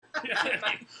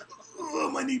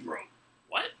Oh, my knee broke.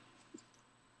 What?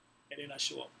 And then I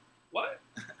show up. What?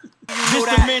 This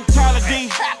the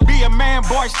mentality. Be a man,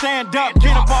 boy, stand up.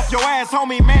 Get up off your ass,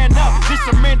 homie, man up. This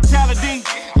the mentality.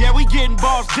 Yeah, we getting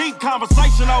balls deep.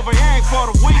 Conversation over here ain't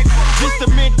for the week. This the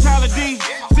mentality.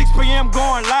 6 p.m.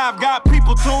 going live. Got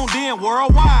people tuned in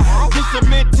worldwide. This the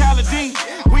mentality.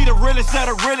 We the realest of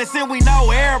the realest, and we know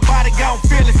everybody gon'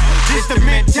 feel it. This the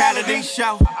mentality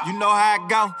show. You know how it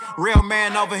go. Real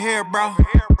man over here, bro.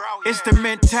 It's the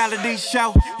mentality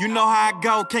show. You know how I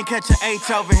go. Can't catch an H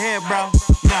over here, bro.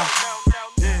 No.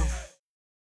 Yeah.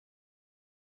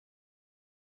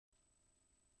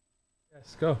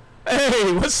 Let's go.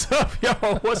 Hey, what's up,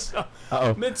 y'all? What's up?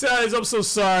 Mentalities, I'm so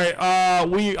sorry.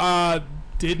 We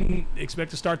didn't expect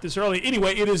to start this early.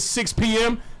 Anyway, it is 6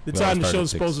 p.m. The time the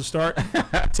show's supposed to start.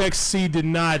 Text C did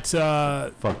not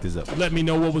fuck this up. Let me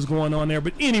know what was going on there.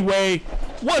 But anyway,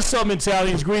 what's up,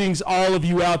 Mentalities? Greetings, all of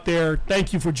you out there.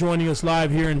 Thank you for joining us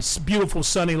live here in beautiful,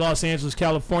 sunny Los Angeles,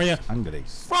 California. From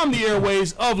the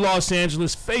airways of Los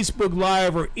Angeles, Facebook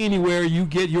Live, or anywhere you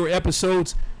get your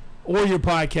episodes or your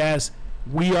podcasts.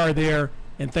 We are there,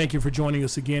 and thank you for joining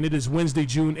us again. It is Wednesday,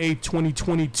 June 8th,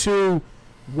 2022.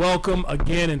 Welcome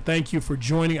again, and thank you for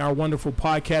joining our wonderful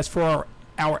podcast for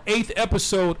our 8th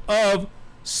episode of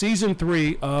Season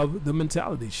 3 of The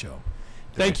Mentality Show.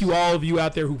 Thank you all of you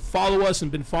out there who follow us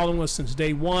and been following us since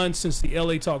day one, since the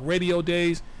LA Talk radio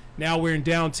days. Now we're in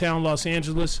downtown Los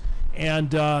Angeles,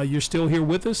 and you're still here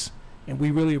with us, and we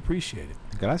really appreciate it.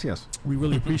 Gracias. We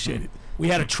really appreciate it. We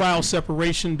had a trial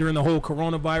separation during the whole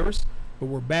coronavirus, but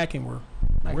we're back and we're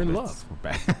in love. We're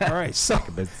back. All right, so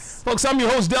folks, I'm your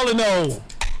host Delano.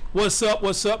 What's up?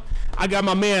 What's up? I got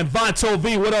my man Vanto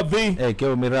V. What up, V? Hey,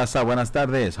 que mi raza. Buenas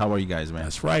tardes. How are you guys, man?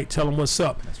 That's right. Tell him what's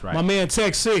up. That's right. My man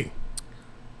Tech C.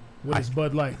 What is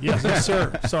Bud Light? Yes,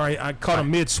 sir. Sorry, I caught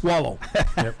him mid swallow.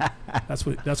 Yep.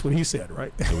 That's what he said,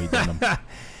 right?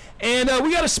 And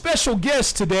we got a special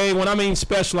guest today. When I mean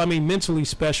special, I mean mentally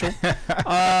special.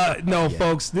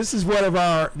 Folks, this is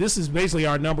basically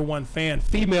our number one fan,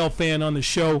 female fan on the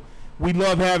show. We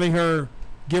love having her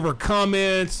give her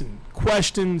comments and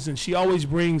questions, and she always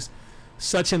brings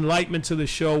such enlightenment to the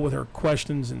show with her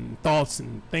questions and thoughts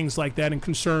and things like that, and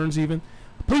concerns even.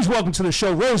 Please welcome to the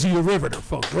show Rosie the Riveter,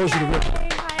 folks. Rosie the Riveter.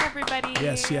 Hi, everybody.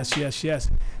 Yes.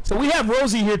 So we have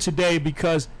Rosie here today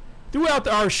because throughout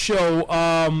our show,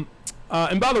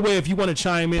 and by the way, if you want to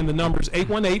chime in, the number is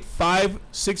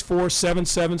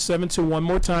 818-564-7772. One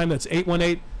more time, that's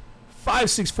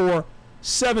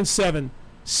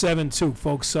 818-564-7772.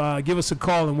 Folks, give us a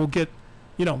call and we'll get,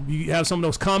 you have some of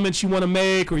those comments you want to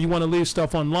make or you want to leave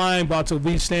stuff online. Vato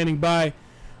V standing by.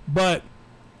 But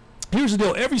here's the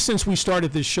deal. Ever since we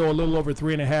started this show a little over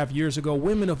 3.5 years ago,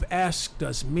 women have asked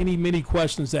us many, many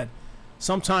questions that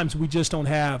sometimes we just don't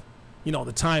have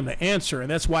the time to answer.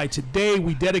 And that's why today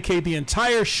we dedicate the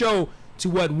entire show to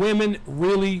what women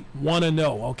really want to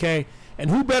know, okay?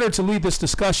 And who better to lead this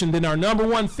discussion than our number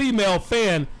one female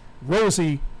fan,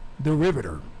 Rosie the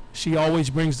Riveter. She always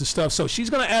brings the stuff. So she's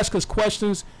going to ask us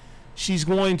questions. She's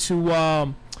going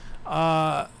to,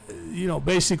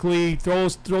 basically throw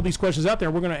these questions out there.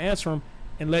 We're going to answer them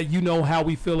and let you know how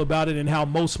we feel about it and how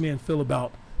most men feel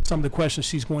about some of the questions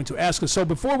she's going to ask us. So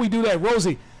before we do that,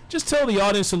 Rosie, just tell the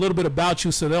audience a little bit about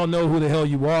you so they'll know who the hell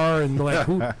you are and like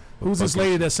who's this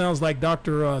lady that sounds like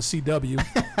Dr. CW.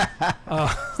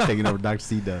 Taking over Dr.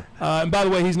 CW. And by the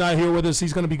way, he's not here with us.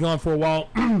 He's going to be gone for a while.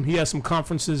 He has some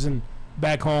conferences and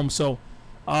back home. So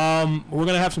we're going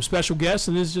to have some special guests,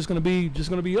 and this is just going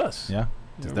to be us. Yeah.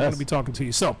 We're going to be talking to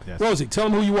you. So, yes. Rosie, tell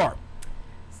them who you are.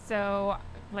 So,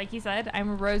 like you said,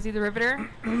 I'm Rosie the Riveter.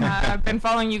 I've been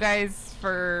following you guys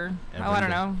for,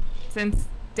 since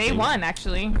day one,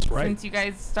 actually. That's right. Since you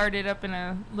guys started up in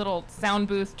a little sound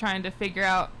booth trying to figure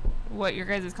out what your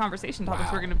guys' conversation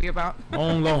topics were going to be about.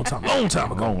 Long time ago.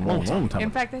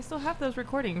 In fact, I still have those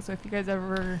recordings, so if you guys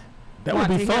ever that want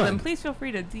would be to fun. hear them, please feel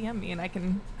free to DM me and I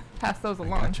can pass those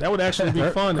along. That would actually be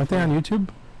fun. Aren't they on YouTube?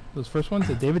 Those first ones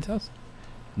at David's house?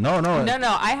 No.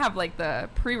 I have like the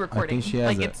pre-recording.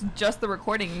 It's just the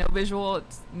recording, no visual.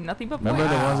 It's nothing but voice.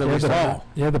 Remember the ones that we saw?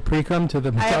 Yeah, the pre-cum to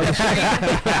the I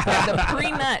have the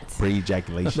pre-nut.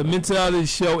 Pre-ejaculation. The Mentality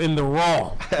Show in the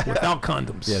raw, without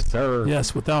condoms. Yes, sir.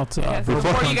 Yes, without.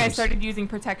 Before you guys started using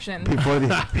protection. Before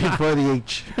the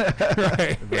H.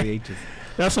 Right. Before the H's.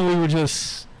 That's when we were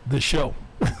just the show.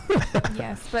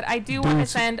 Yes, but I do want to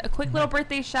send a quick little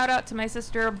birthday shout out to my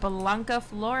sister Blanca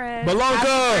Flores. Blanca!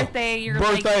 Happy birthday! You're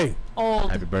like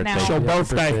old Happy birthday. now. It's her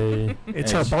birthday.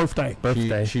 It's her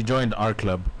birthday. She joined our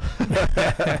club.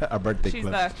 Our birthday She's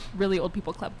club. the really old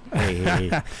people club.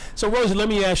 Hey. So Rosie, let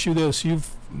me ask you this: you've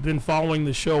been following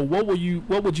the show. What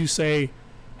would you say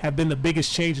have been the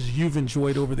biggest changes you've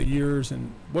enjoyed over the years,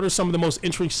 and what are some of the most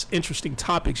interesting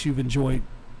topics you've enjoyed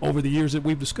over the years that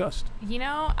we've discussed? You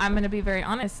know, I'm going to be very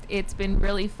honest. It's been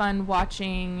really fun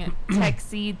watching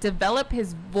Texie develop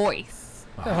his voice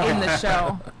in the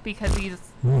show because he's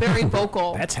very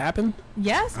vocal. That's happened.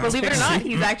 Yes, believe it or not,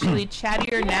 he's actually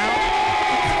chattier now.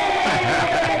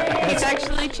 He's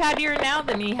actually chattier now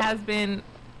than he has been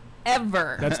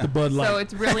ever. That's the Bud Light. So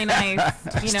it's really nice,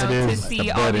 you know, it to is. see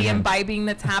The all Bud the in him. imbibing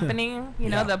that's happening. You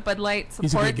know, Yeah. the Bud Light He's a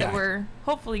support good that guy. we're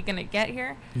hopefully gonna get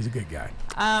here. He's a good guy.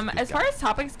 As far as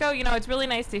topics go, you know, it's really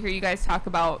nice to hear you guys talk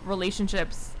about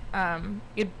relationships.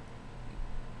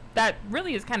 That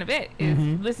really is kind of it.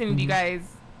 Is listening to you guys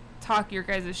talk your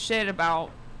guys' shit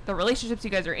about the relationships you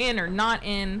guys are in or not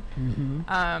in.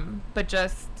 But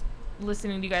just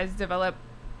listening to you guys develop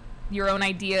your own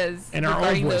ideas And our own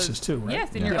regarding voices those- too, right?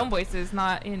 Yes, in your own voices,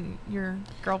 not in your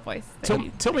girl voice. Tell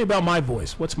me about my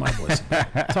voice. What's my voice?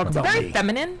 Talk about Very me.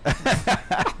 feminine.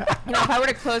 You know, if I were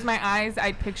to close my eyes,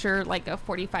 I'd picture like a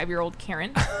 45-year-old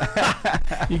Karen.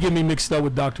 You get me mixed up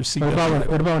with Dr. C. What about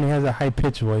when he has a high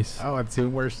pitched voice? Oh, it's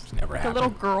even worse. Never The happened. little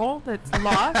girl that's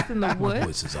lost in the My woods.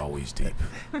 voice is always deep.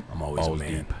 I'm always Balls a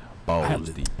man. deep. I have Balls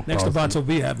the- deep. Next to Balls Vato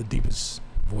V, I have the deepest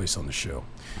voice on the show.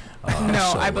 No, So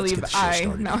I let's believe get the show I.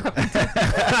 started. No.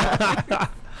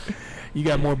 You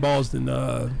got more balls than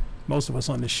most of us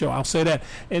on this show. I'll say that.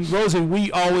 And Rosie,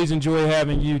 we always enjoy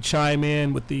having you chime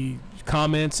in with the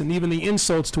comments and even the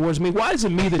insults towards me. Why is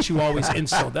it me that you always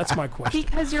insult? That's my question.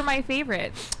 Because you're my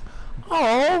favorite.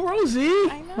 Oh, Rosie.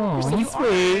 I know. Oh, you you're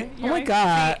sweet. are. Oh You're my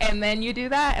God. sweet. And then you do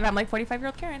that, and I'm like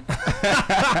 45-year-old Karen.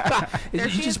 There You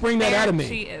she just is. bring that There out of me.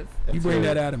 She is. You bring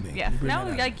that out of me. Yes. You bring No, that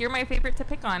out of like me. you're my favorite to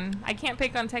pick on. I can't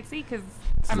pick on Texie because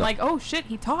I'm like, oh shit,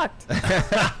 he talked.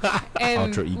 And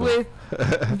Alter ego. with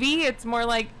V, it's more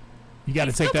like You got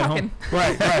to he's take still that home.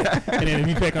 Right. And then if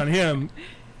you pick on him,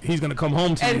 he's going to come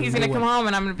home to you. and he's and gonna do come what- home,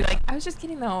 and I'm gonna be like, I was just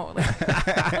kidding though.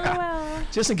 Like, LOL.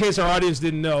 Just in case our audience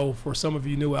didn't know, for some of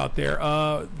you new out there,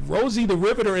 Rosie the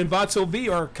Riveter and Vato V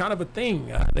are kind of a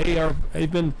thing.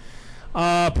 They've been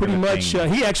pretty They're a much.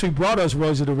 thing. He actually brought us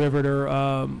Rosie the Riveter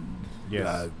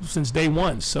Yes. since day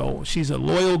one. So she's a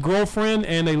loyal girlfriend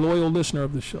and a loyal listener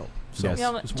of the show. So Yes. You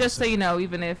know, just wanna just so say. you know,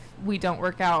 even if we don't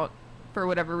work out for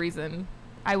whatever reason,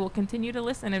 I will continue to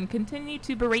listen and continue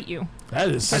to berate you. That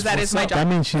is Because that is my job. That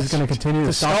means she's going to continue To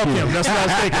to stalk stalk you. him. That's what I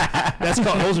was thinking. That's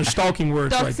called. Those are stalking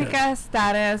words right there. Toxica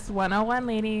status 101,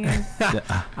 ladies.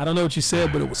 I don't know what you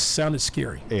said, but it sounded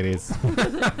scary. It is.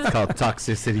 It's called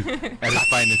toxicity at its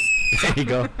finest. There you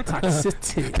go.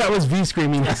 Toxicity. That was V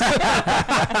screaming. That's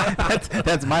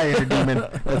my inner demon.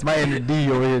 That's my inner D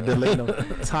over here.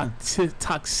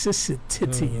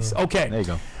 Toxicities. Okay. There you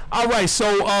go. All right, so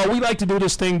we like to do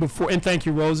this thing before, and thank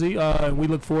you, Rosie. We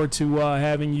look forward to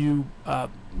having you, kind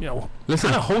of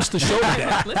host the show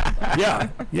today.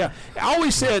 Yeah. I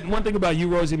always said one thing about you,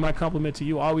 Rosie. My compliment to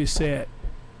you. I always said,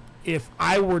 if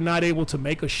I were not able to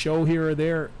make a show here or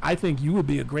there, I think you would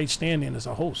be a great stand-in as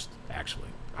a host. Actually,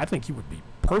 I think you would be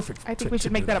perfect. I think we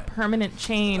should make that a permanent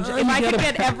change. You If I could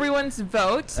gotta- get everyone's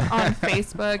vote on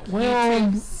Facebook, Well,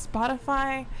 YouTube,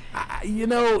 Spotify.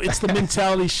 it's the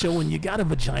mentality showing you got a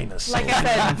vagina. So Like I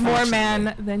said, more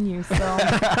man than you. So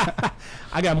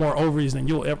I got more ovaries than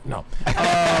you'll ever. No.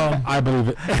 I believe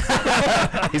it.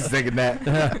 He's thinking that.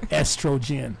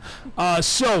 Estrogen.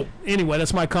 So anyway,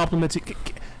 that's my compliment.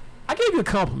 I gave you a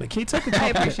compliment. Can you take a I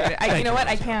compliment? appreciate it. Thank You know what?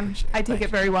 I Rosie. can. appreciate it. I take Thank it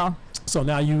very well. So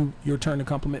now your turn to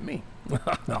compliment me.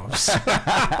 No,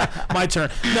 my turn.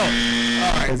 No.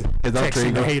 All right.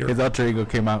 His alter ego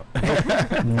came out.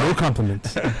 No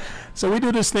compliments. So we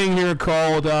do this thing here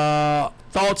called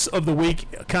Thoughts of the Week,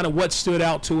 kind of what stood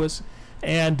out to us.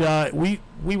 And we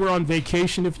were on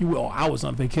vacation, if you will. I was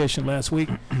on vacation last week.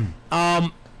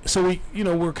 So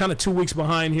we're kind of 2 weeks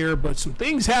behind here, but some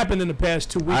things happened in the past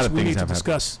 2 lot weeks of we things need to have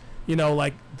discuss.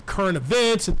 Like current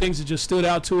events and things that just stood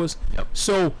out to us. Yep.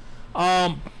 So,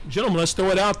 gentlemen, let's throw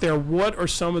it out there. What are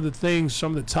some of the things,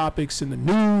 some of the topics in the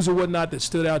news or whatnot that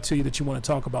stood out to you that you want to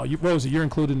talk about? Rosie, you're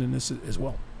included in this as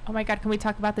well. Oh my God, can we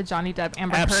talk about the Johnny Depp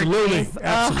Amber Heard Absolutely. case?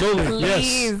 Absolutely.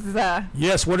 Yes. Please.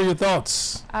 Yes, what are your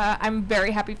thoughts? I'm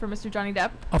very happy for Mr. Johnny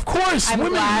Depp. Of course, I'm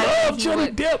women glad love he Johnny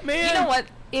would- Depp, man. You know what?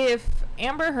 If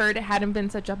Amber Heard hadn't been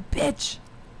such a bitch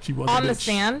She was on the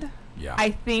stand, Yeah. I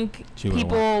think She would've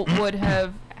people would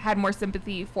have had more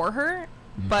sympathy for her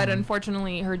but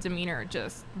unfortunately, her demeanor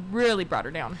just really brought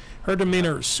her down. Her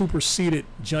demeanor superseded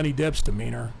Johnny Depp's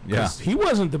demeanor. Yeah. He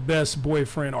wasn't the best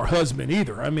boyfriend or husband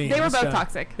either. I mean, They were this both guy-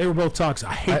 toxic. They were both toxic.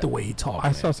 I hate the way he talked. I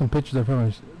man. saw some pictures of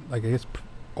her, like I guess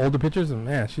older pictures, and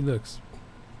man, she looks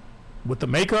with the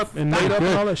makeup and Not made up good.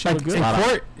 and all that. She like, looked good. in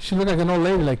court, she looked like an old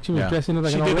lady. Like she was Yeah. dressing up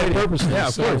like She an did old that lady. purposely. Yeah,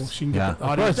 of so course. she can Yeah. get the Of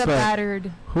audience. The but-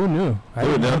 battered. Who knew? I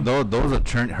Dude, didn't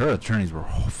know. her attorneys were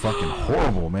fucking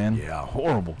horrible, man. Yeah.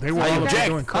 Horrible. They were I all object.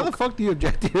 doing How the coke. fuck do you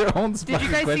object to your own Did you fucking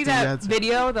guys see questions that answered?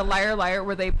 video, the Liar Liar,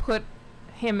 where they put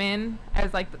him in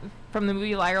as like from the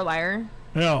movie Liar Liar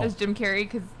No. as Jim Carrey?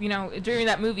 Because during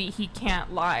that movie he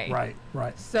can't lie. Right.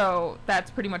 Right. So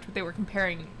that's pretty much what they were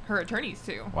comparing her attorneys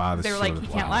to. Wow, this They were show like, is he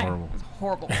can't wow, lie. horrible. It was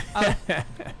horrible.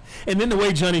 And then the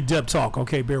way Johnny Depp talk.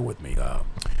 Okay, bear with me.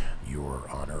 Your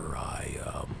Honor, I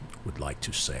would like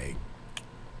to say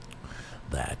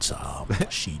that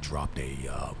she dropped a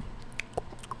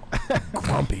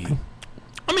grumpy.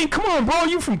 I mean, come on, bro.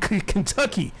 You from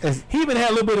Kentucky? He even had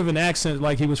a little bit of an accent,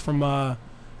 like he was from I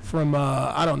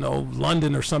don't know,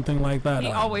 London or something like that.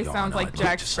 He always Your sounds Honor, like I'd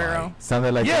Jack to Sparrow.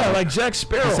 Sounded like yeah, like Jack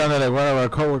Sparrow. It sounded like one of our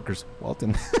coworkers,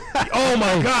 Walton. Oh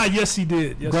my God, yes he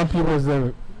did. Yes, Grumpy was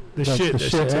the shit the that shit, she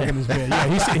took yeah. in his bed.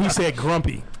 Yeah, he said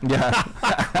grumpy. yeah.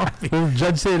 the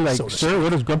judge said like, So to sir,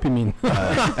 what does grumpy mean?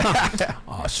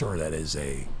 Sir, that is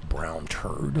a brown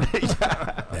turd.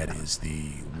 That is the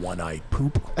one-eyed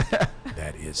poop.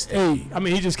 That is the... Hey. I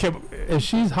mean, he just kept... If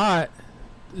she's hot,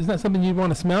 isn't that something you'd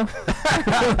want to smell?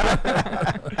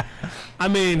 I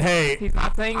mean, hey, He's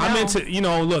not saying no. I'm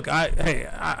into, look,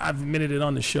 I've admitted it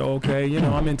on the show, okay?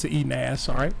 I'm into eating ass,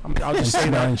 all right? I'll just say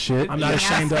Smelling that. shit. I'm not Eating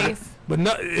ashamed ass of it. face. But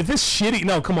no, if it's shitty,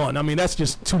 no, come on. I mean, that's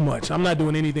just too much. I'm not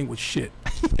doing anything with shit,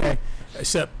 okay?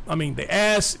 Except, I mean, the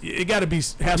ass, it got to be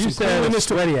have You some said cleanliness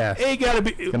to it. sweaty ass. It got to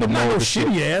be, but not mold no the shit.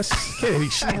 shitty ass. Can't be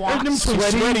shitty. Swamp. There's between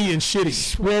Sweaty. sweaty and shitty.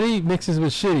 Sweaty mixes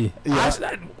with shitty.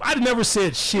 I never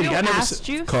said shitty. You I never ass said.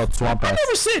 juice? Called swamp I ass.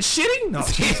 never said shitty. No,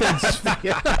 she said.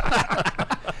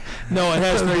 No, it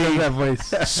has to Look at be that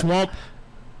voice. swamp.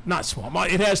 Not swamp.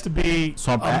 It has to be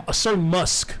Swamp a certain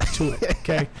musk to it.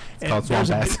 Okay, called swamp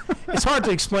ass. It's hard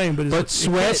to explain, but, But it can't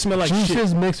sweat smell like shit.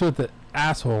 juices mixed with the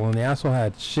asshole, and the asshole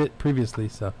had shit previously.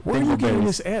 So Where are you getting Dingleberries.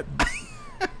 this at?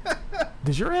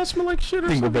 Does your ass smell like shit or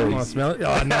something? Dingleberries. Want to smell it?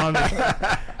 Oh, no,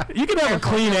 I mean, you can have a Careful,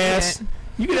 clean don't eat ass. it.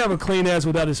 You can have a clean ass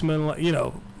without it smelling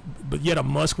like but yet a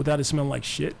musk without it smelling like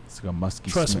shit. It's like a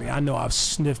musky Trust smell. me, I know. I've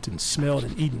sniffed and smelled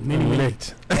and eaten many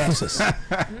licked. asses.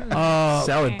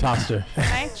 Salad Okay. toaster. Can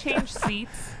I change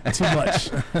seats? Too much.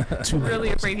 Too late. Really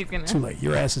afraid he's gonna. Too late.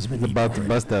 Your ass has been He's eaten. about to already.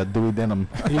 bust that Dewey Denim.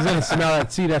 He's gonna smell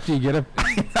that seat after you get up.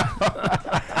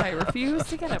 I refuse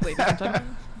to get up, ladies and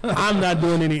gentlemen. I'm not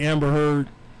doing any Amber Heard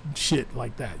shit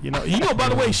like that. By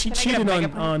the way, she Can I get a cheated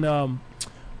megaphone?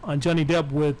 on Johnny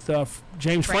Depp with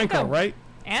James Franco, Franco. right?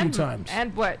 And times.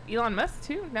 And what? Elon Musk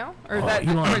too? No? Or Oh, that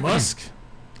Elon or- Musk.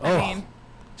 I Oh, mean,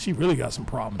 she really got some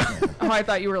problems. Man. oh, I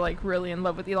thought you were like really in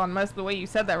love with Elon Musk. The way you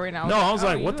said that right now. No, I was oh,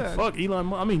 like, what you the a- fuck,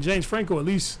 Elon? I mean, James Franco at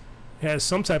least has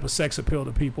some type of sex appeal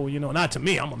to people. Not to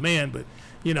me. I'm a man, but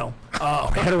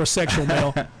heterosexual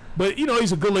male. But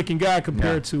he's a good-looking guy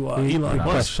compared to Elon Musk,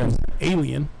 question. who's an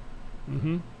alien.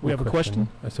 We have a question.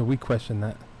 So we question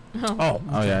that. Oh,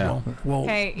 Oh, yeah. Well,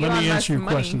 Hey, let Elon me Musk answer your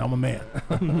money. question. I'm a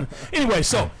man. Anyway,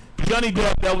 so Johnny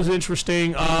Depp, that was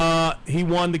interesting. He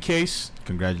won the case.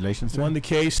 Congratulations. Won the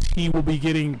case. He will be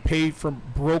getting paid from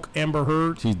broke Amber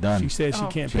Heard. She's done. She said she Oh.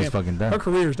 can't pay She's him. fucking done. Her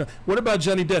career is done. What about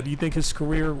Johnny Depp? Do you think his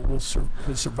career will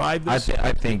survive this?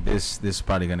 I think this is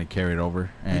probably gonna carry it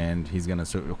over, and he's gonna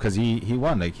because he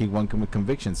won with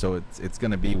conviction, so it's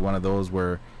gonna be one of those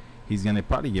where he's gonna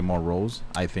probably get more roles.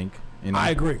 I think. I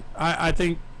agree. I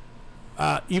think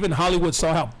even Hollywood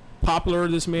saw how popular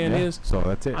this man Yeah, is. So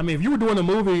that's it. I mean, if you were doing a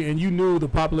movie and you knew the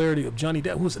popularity of Johnny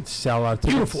Depp, who's a Sell out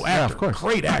tickets. beautiful actor, Yeah, of course.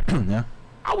 great actor, yeah.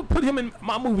 I would put him in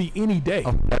my movie any day.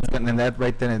 Oh, and that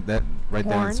right then, in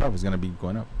Porn? itself is gonna be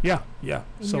going up. Yeah. In your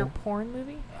So porn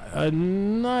movie?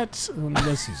 not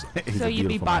unless he's. He's So a you'd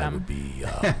be beautiful I man. bottom. would be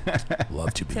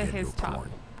love to be To in his your top. porn.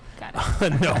 Got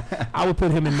it. No, I would put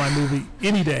him in my movie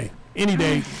any day. Any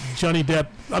day, Johnny Depp.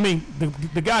 I mean,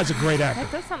 the guy's a great actor.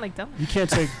 That does sound like Dylan. You can't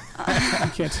take.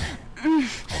 Okay.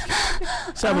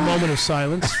 Let's have a moment of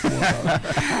silence for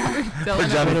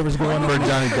Dylan whatever's going For on.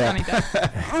 Johnny For Depp.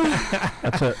 Depp.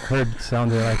 That's what Heard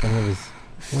sounded like when it was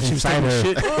When she was inside taking her.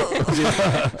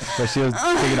 shit. But she was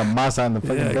taking a masa on the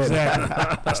fucking Yeah, bed. exactly.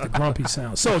 That's the grumpy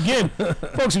sound. So again,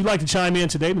 folks, if you'd like to chime in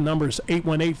today, the number is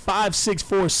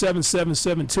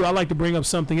 818-564-7772. I'd like to bring up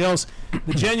something else.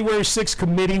 The January 6th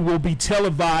committee will be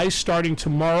televised starting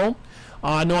tomorrow.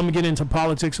 I know I'm going to get into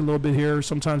politics a little bit here.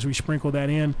 Sometimes we sprinkle that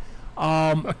in.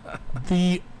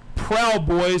 The Proud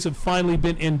Boys have finally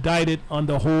been indicted on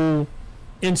the whole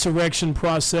insurrection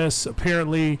process.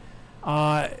 Apparently,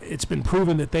 it's been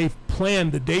proven that they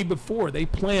planned the day before. They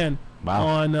planned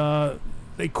on.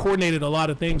 They coordinated a lot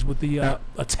of things with the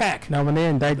attack. Now, when they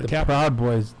indict the Capitol. Proud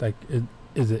Boys, like,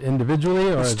 is it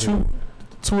individually or It's is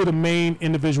two of the main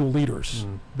individual leaders.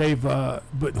 They've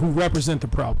but who represent the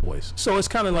Proud Boys. So it's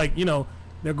kind of like, you know,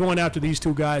 they're going after these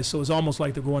two guys. So it's almost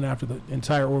like they're going after the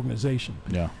entire organization.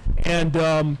 Yeah. And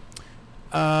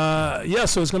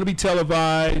so it's going to be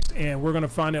televised, and we're going to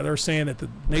find out. They're saying that the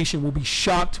nation will be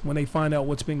shocked when they find out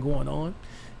what's been going on,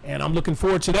 and I'm looking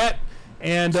forward to that.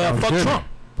 And fuck good. Trump.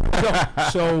 There we go.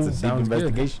 So It's a deep Sounds good.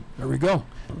 investigation. there we go.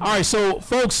 All right, so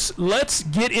folks, let's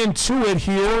get into it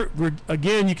here.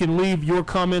 Again, you can leave your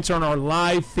comments on our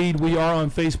live feed. We are on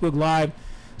Facebook Live.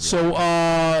 So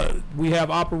we have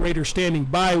operators standing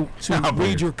by to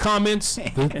read your comments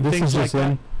and this things is like just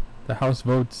that. in the House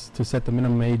votes to set the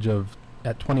minimum age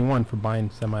at 21 for buying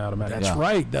semi-automatic. That's Yeah.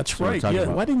 right. That's what we're right. talking Yeah.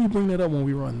 about. Why didn't you bring that up when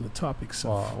we were on the topics?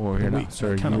 Or here now,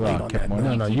 sir. Kind of You late on kept that.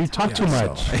 one. No, you talk too Yeah,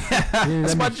 much.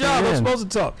 That's my job. I'm supposed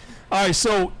to talk. All right.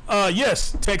 So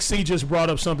yes, Tech C just brought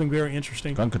up something very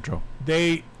interesting. Gun control.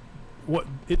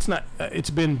 It's not. It's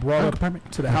been brought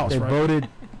up to the House, They right? voted.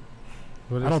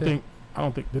 I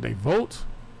don't think. Did they vote?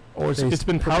 Or it's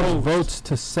been House proposed. votes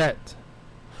to set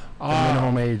the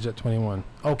minimum age at 21.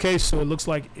 Okay, so it looks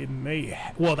like it may.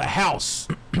 Well, the House.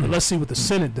 Let's see what the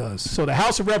Senate does. So the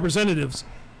House of Representatives,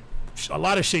 a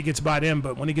lot of shit gets by them,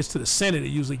 but when it gets to the Senate, it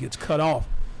usually gets cut off.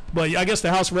 But I guess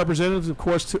the House of Representatives, of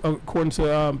course, according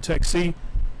to Tech C,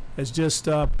 has just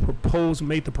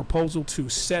made the proposal to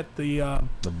set the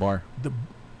bar.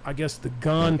 I guess the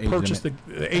gun Age purchase, the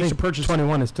age to purchase.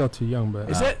 21 is still too young, but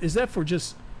Is that for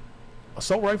just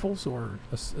assault rifles or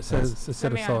it says assault.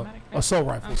 Semi-automatic, right? assault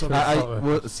rifles? So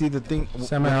Well, see the thing.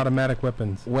 Semi-automatic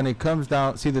weapons. When it comes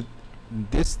down, see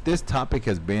this topic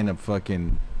has been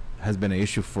an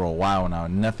issue for a while now.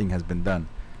 Nothing has been done.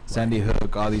 Sandy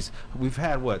Hook, all these. We've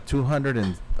had what 200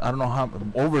 and I don't know how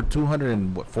over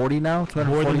 240 now.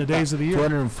 more than the days of the year.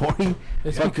 240.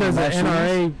 It's Fucking because the mass shootings.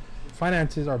 NRA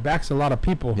finances or backs a lot of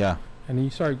people. Yeah. And you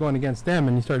start going against them,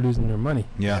 and you start losing your money.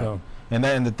 Yeah. So And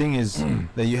the thing is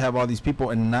that you have all these people,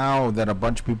 and now that a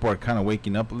bunch of people are kind of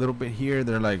waking up a little bit here,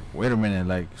 they're like, wait a minute,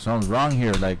 like something's wrong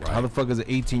here. Like, how the fuck is an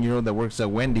 18-year-old that works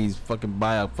at Wendy's fucking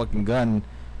buy a fucking gun,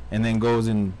 and then goes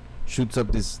and shoots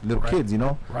up this little kids, you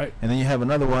know? Right. And then you have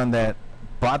another one that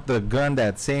bought the gun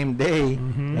that same day,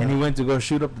 and he went to go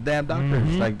shoot up the damn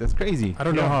doctors. Like, that's crazy. I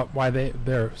don't know why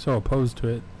they're so opposed to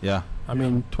it. Yeah. I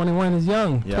mean, 21 is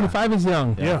young. Yeah. 25 is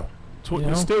young. Yeah. You know?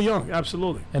 It's still young,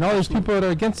 absolutely. And all these people that are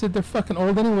against it, they're fucking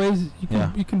old anyways.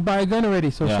 You can buy a gun already,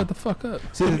 so Yeah. shut the fuck up.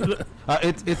 See,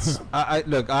 I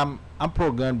look, I'm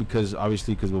pro gun because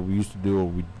obviously because what we used to do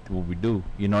what we do,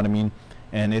 you know what I mean?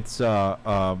 And it's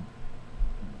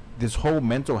this whole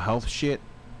mental health shit.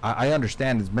 I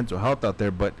understand there's mental health out there,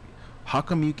 but how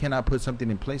come you cannot put something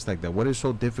in place like that? What is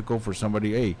so difficult for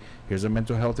somebody? Hey, here's a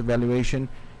mental health evaluation.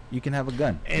 You can have a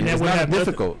gun, And that it's would not have nothing-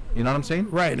 difficult. You know what I'm saying?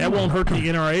 Right. That won't hurt the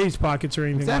NRA's pockets or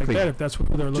anything Exactly. like that if that's what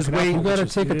they're Just looking wait. at. You gotta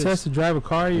take a test to drive a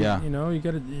car. You know, you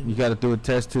gotta. You got to do a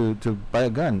test to buy a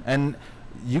gun, and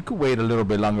you could wait a little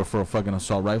bit longer for a fucking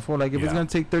assault rifle. Like if it's Yeah. gonna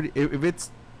take 30, if it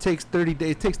takes 30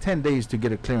 days, it takes 10 days to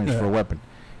get a clearance Yeah. for a weapon.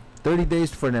 30 days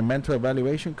for an mental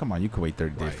evaluation. Come on, you could wait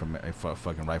 30 days Right. for a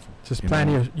fucking rifle. Just you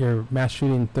plan know? your mass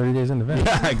shooting 30 days in advance.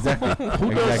 Yeah, exactly.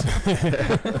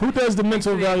 exactly. Who does the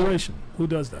mental evaluation? Who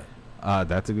does that?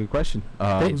 That's a good question.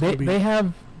 They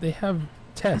have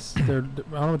tests. I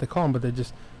don't know what they call them, but they're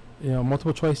just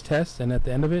multiple choice tests, and at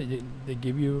the end of it, they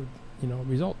give you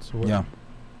results. Yeah.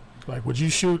 Like, would you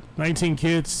shoot 19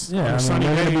 kids Yeah, on I a mean, sunny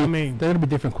they're day? gonna I be- mean, There are gonna be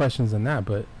different questions than that,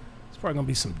 but it's probably going to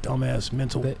be some dumbass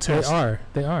mental they tests.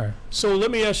 They are. So let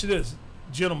me ask you this,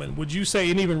 gentlemen. Would you say,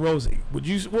 and even Rosie,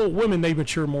 women, they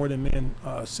mature more than men,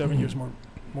 7 years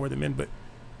more than men, but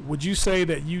would you say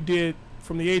that you did,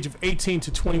 from the age of 18 to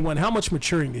 21, how much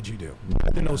maturing did you do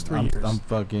in those 3 years? I'm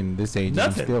fucking this age.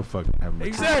 Nothing. I'm still fucking having.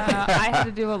 Exactly. I had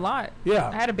to do a lot. I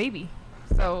Yeah. had a baby,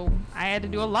 so I had to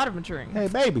do a lot of maturing. Hey,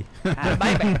 baby. I had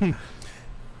a baby.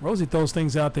 Rosie throws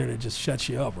things out there that just shuts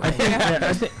you up, right?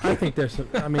 Yeah, I think there's some.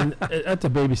 I mean, that's a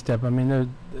baby step. I mean,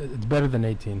 it's better than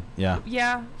 18. Yeah.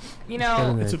 Yeah, you Better know,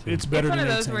 than It's 18. better it's one than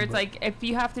of those 18, where it's but- like if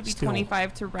you have to be still.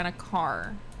 25 to rent a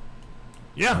car,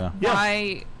 Yeah.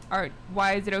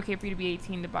 why is it okay for you to be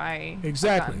 18 to buy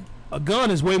Exactly. a gun? A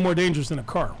gun is way more dangerous than a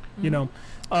car. You know,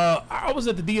 I was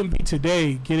at the DMV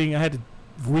today I had to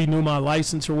renew my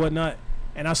license or whatnot,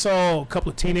 and I saw a couple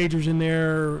of teenagers in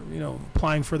there,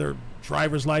 applying for their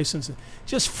driver's license.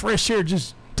 Just fresh air,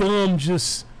 just dumb,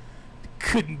 just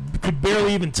could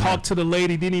barely even talk to the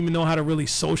lady, didn't even know how to really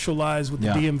socialize with the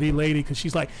DMV lady, because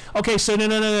she's like, okay, so no,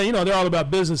 they're all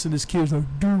about business, and this kid's like,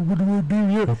 dude, what do I do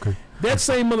here? Okay. That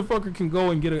same motherfucker can go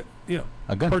and get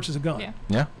a gun. Purchase a gun.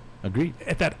 Yeah, agreed.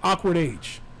 At that awkward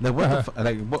age. Like what?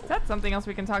 What? That's something else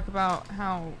we can talk about,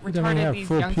 how retarded these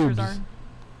youngsters are.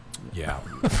 Yeah.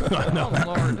 Oh,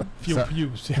 Lord.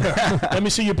 Pubes. Yeah. Let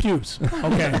me see your pubes.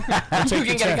 Okay. I'll take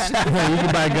You the can get test. a gun. Yeah, you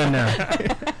can buy a gun now.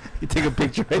 You take a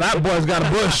picture. That boy's got a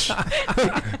bush.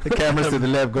 The camera's to the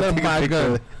left. Go Let take him buy a a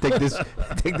gun. picture.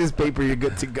 Take this paper. You're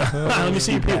good to go. Let me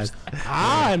see your pubes.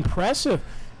 Impressive.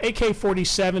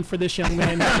 AK-47 for this young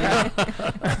man.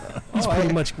 He's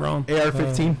pretty much grown.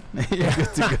 AR-15. You're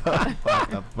good to go. What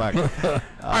the fuck?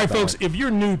 All right, folks, if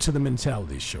you're new to the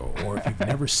Mentality Show, or if you've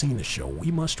never seen the show, we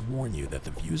must warn you that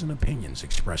the views and opinions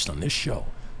expressed on this show,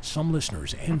 some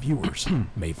listeners and viewers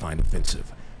may find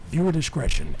offensive. Viewer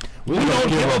discretion. We don't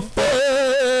give a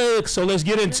fuck. So let's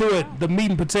get into it. The meat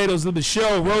and potatoes of the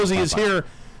show. Rosie is here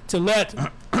to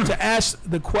ask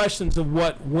the questions of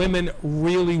what women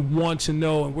really want to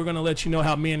know, and we're going to let you know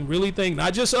how men really think,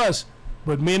 not just us,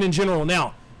 but men in general.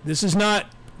 Now, this is not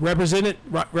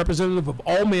representative of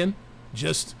all men,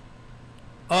 just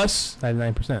us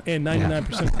 99%. and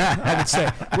 99%. I would say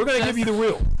we're going to give you the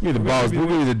real. You're the balls. We'll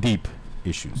give you the deep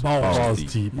issues. Balls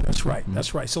deep. That's right.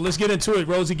 That's right. So let's get into it,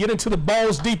 Rosie. Get into the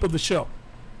balls deep of the show.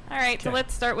 All right, so Okay.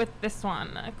 let's start with this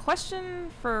one. A question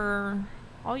for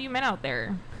all you men out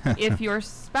there. If your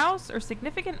spouse or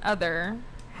significant other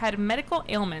had medical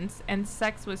ailments and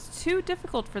sex was too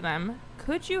difficult for them,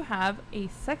 could you have a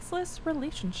sexless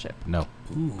relationship? No.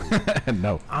 Ooh.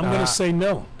 No. I'm going to say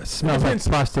no. It smells like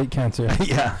prostate cancer.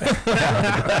 Yeah.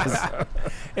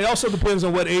 It also depends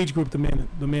on what age group the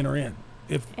men are in.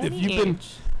 If Any you've been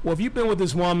age. if you've been with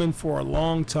this woman for a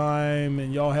long time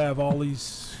and y'all have all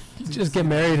these You just get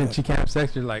married and she can't have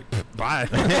sex. You're like, bye.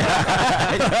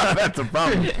 That's a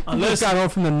problem. You unless just got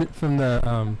home from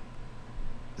the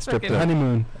Strip Fucking club.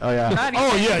 honeymoon. Oh yeah. Not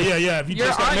oh even- yeah. If you You're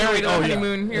just got on your way married, to the oh yeah.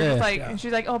 honeymoon. You're Yeah. just like, Yeah. and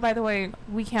she's like, oh, by the way,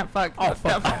 we can't fuck. Oh,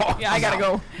 fuck that. Yeah, I gotta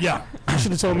go. Yeah, you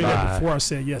should have told me that Bye. before I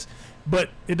said yes. But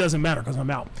it doesn't matter because I'm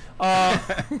out.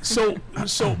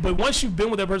 But once you've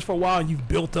been with that person for a while and you've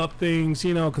built up things,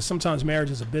 because sometimes marriage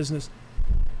is a business.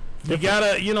 You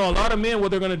gotta, a lot of men,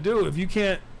 what they're gonna do if you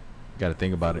can't. Got to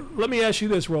think about it. Let me ask you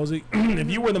this, Rosie: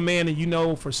 if you were the man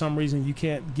and for some reason you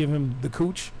can't give him the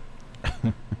cooch,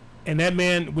 and that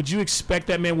man, would you expect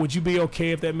that man? Would you be okay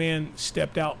if that man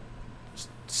stepped out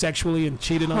sexually and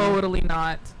cheated on you? Totally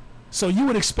not. So you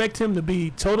would expect him to be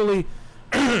totally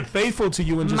faithful to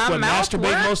you and just My mouth masturbate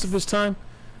works. most of his time?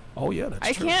 Oh yeah, that's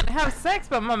I true. can't have sex,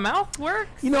 but my mouth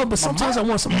works. But sometimes I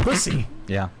want some pussy.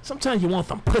 Yeah. Sometimes you want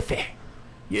some pussy.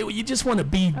 You just want to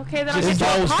be. Okay, then I'll just get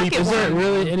you a balls deep. pocket Is there one.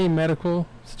 really any medical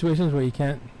situations where you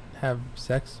can't have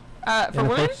sex? For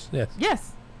women? Intercourse? Yes.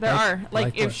 Yes, there Like- are. Like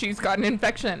like if what? she's got an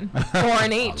infection or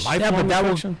an H. lifelong Yeah, but that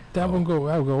infection? will go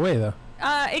away though.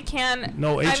 It can.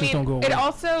 No, H's don't go It away.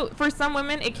 also, for some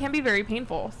women, it can be very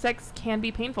painful. Sex can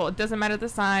be painful. It doesn't matter the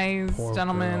size. Poor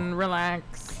Gentlemen,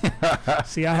 relax.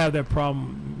 See, I have that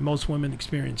problem. Most women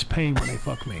experience pain when they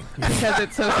fuck me. Because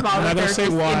it's so small I'm not that gonna they're say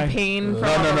just why. in pain from No.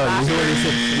 all the You hear laughter. what he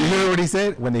said? You hear what he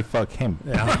said? When they fuck him.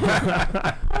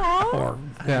 Aw. Or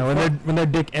Yeah, when their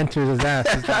dick enters his ass.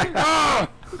 It's like,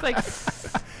 It's like,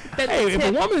 that's hey, the if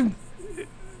tip.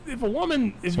 if So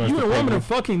you it's and a the woman paper. are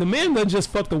fucking, the man doesn't just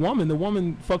fuck the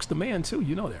woman fucks the man too.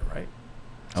 You know that, right?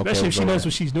 Especially if she knows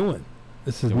what she's doing.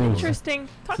 this is news. Interesting.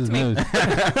 Talk This to is me.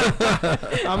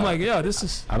 news. I'm like, yeah, this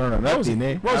is. I don't know Rosie,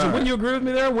 nothing, eh? Rosie, wouldn't you agree with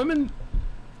me there? A woman.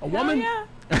 Hell yeah.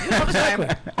 Exactly.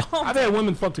 I've had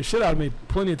women fuck the shit out of me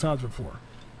plenty of times before.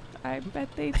 I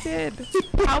bet they did.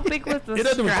 How big was the It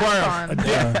doesn't strap require on? a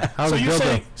dick. How's So the you're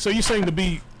dildo? saying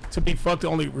to be fucked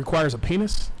only requires a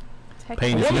penis?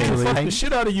 Pain A is woman can literally fuck pain. the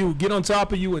shit out of you, get on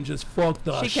top of you, and just fuck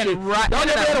the She shit. can ride. Y'all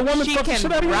never had a woman She fuck the can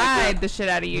shit out of you like ride that? the shit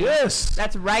out of you. Yes.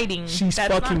 That's riding. She's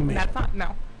that's fucking not, me. That's not.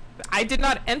 No. I did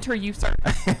not enter you, sir.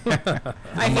 I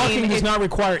Fucking does not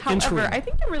require However, entering. I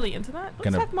think you're really into that. Let's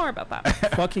Gonna- talk more about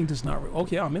that. Fucking does not.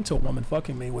 Okay, I'm into a woman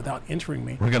fucking me without entering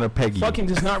me. We're gonna peg you. Fucking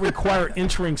does not require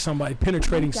entering somebody,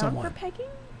 penetrating Down someone. for pegging?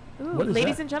 Ooh, What is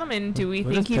ladies that? and gentlemen, do we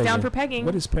What think is he's down pegging? for pegging?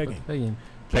 What is pegging? Pegging.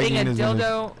 Getting a Pegging is when they-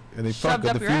 dildo when they fuck shoved or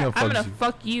up the your female ass? I'm fucks gonna you.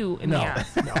 fuck you in No, the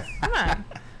ass. no. Come on.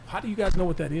 How do you guys know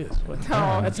what that is? What,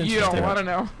 No, that's you don't interesting. want to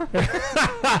know.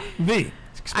 V.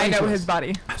 I explain know to his us.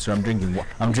 body. So I'm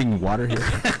drinking water here.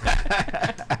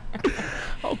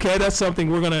 Okay, that's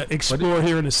something we're gonna explore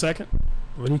here in a second.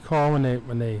 What do you call when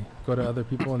they go to other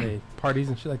people and they parties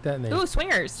and shit like that, and they Ooh,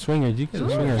 swingers. swingers. You get Ooh,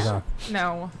 swingers yeah. on.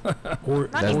 No, Or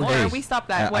not That's anymore. days. We stopped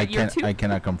that. What, year 2? I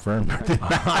cannot confirm.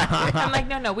 I'm like,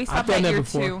 no, we stopped done that that year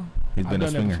before. 2. He's I've been a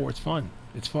done that swinger. before. It's fun.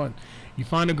 It's fun. You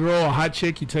find a girl, a hot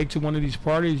chick, you take to one of these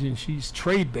parties, and she's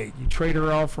trade bait. You trade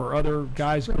her off for other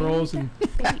guys, girls, and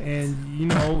you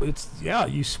know, it's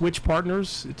you switch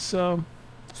partners. It's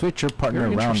Switch your partner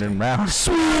Very around and round.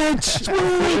 switch.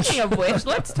 Speaking of which,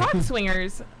 let's talk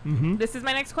swingers. Mm-hmm. This is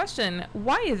my next question.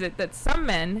 Why is it that some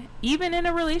men, even in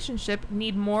a relationship,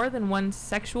 need more than one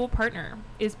sexual partner?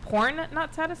 Is porn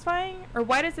not satisfying? Or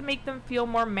why does it make them feel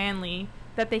more manly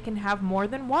that they can have more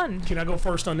than one? Can I go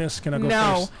first on this? Can I go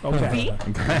No. first? Okay.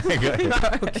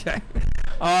 Okay.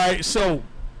 All right. So,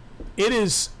 it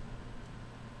is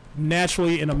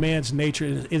naturally in a man's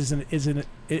nature. It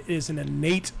is an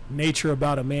innate nature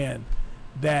about a man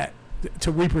that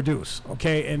to reproduce.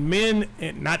 Okay, and men,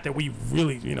 and not that we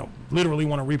really, literally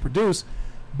want to reproduce,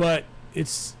 but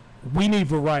we need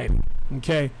variety.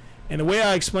 Okay, and the way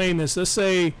I explain this, let's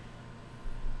say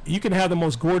you can have the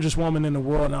most gorgeous woman in the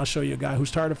world, and I'll show you a guy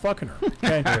who's tired of fucking her.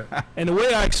 Okay, and the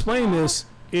way I explain this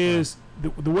is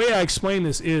the way I explain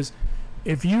this is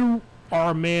if you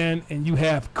are a man and you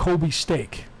have Kobe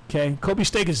steak. Okay, Kobe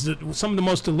steak is some of the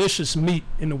most delicious meat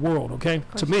in the world. Okay,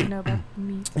 to me.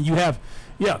 And you have,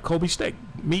 Kobe steak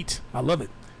meat. I love it.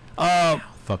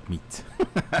 Fuck meat.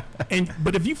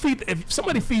 But if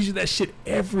somebody feeds you that shit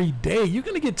every day, you're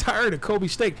gonna get tired of Kobe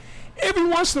steak. Every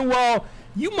once in a while,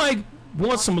 you might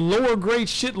want some lower grade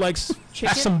shit like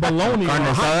some bologna or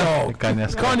a hot dog, carne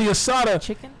asada,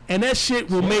 Chicken? and that shit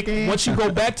will make once you go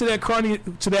back to that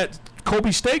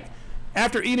Kobe steak.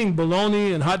 After eating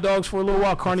bologna and hot dogs for a little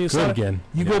while, carne asada, again.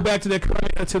 you go back to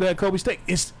that Kobe steak.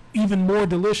 It's even more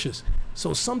delicious.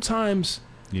 So sometimes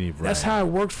You need variety. that's how it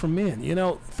works for men.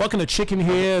 Fucking a chicken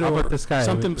head How or about this guy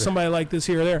somebody like this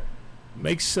here or there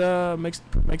makes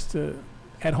the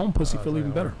at home pussy feel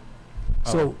even better.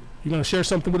 So you gonna share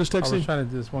something with us, I was Texie? trying to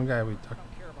do this one guy we talked.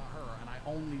 care about her and I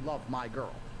only love my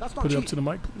girl. That's not Put it up cheating. to the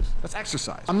mic, please. That's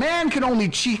exercise. A man can only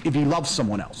cheat if he loves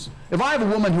someone else. If I have a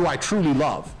woman who I truly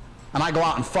love, and I go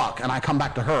out and fuck, and I come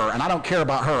back to her, and I don't care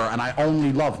about her, and I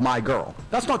only love my girl,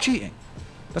 that's not cheating.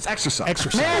 That's exercise.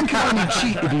 Exercise. A man can only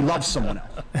cheat if he loves someone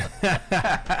else.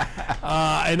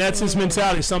 And that's his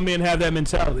mentality. Some men have that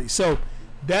mentality. So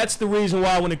that's the reason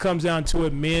why, when it comes down to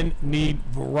it, men need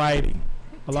variety.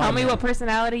 Tell me what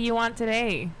personality you want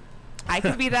today. I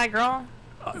could be that girl.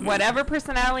 Whatever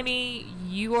personality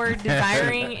you are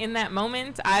desiring in that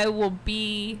moment, I will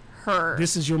be her.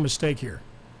 This is your mistake here.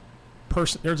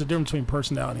 There's a difference between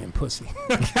personality and pussy.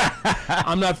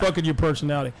 I'm not fucking your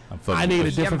personality. I need a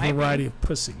pussy. different Yeah, might variety be. of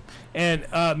pussy. And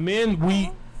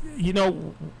men,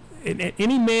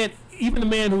 any man, even a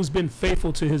man who's been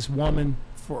faithful to his woman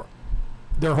for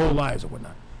their whole lives or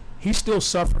whatnot, he's still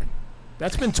suffering.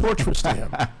 That's been torturous to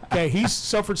him. Okay, he's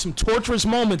suffered some torturous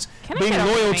moments Can I being get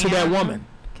a loyal to that man? woman.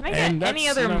 Can I And get any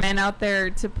that's, other men out there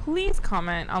to please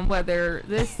comment on whether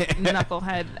this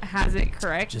knucklehead has it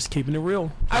correct? Just keeping it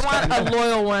real. I want a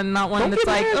loyal one, not one Don't that's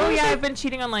get like, mad, oh don't yeah, get- I've been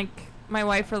cheating on my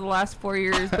wife for the last 4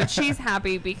 years, but she's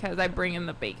happy because I bring in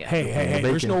the bacon. Hey,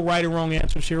 there's Bacon. no right or wrong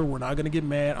answers here. We're not going to get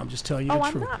mad. I'm just telling you Oh, the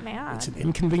I'm truth. not mad. It's an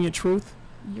inconvenient truth.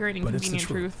 You're an but it's the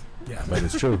inconvenient truth. Yeah, But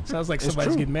it's true. sounds like It's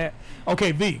somebody's true. getting mad.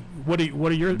 Okay, V, what's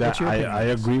your opinion? I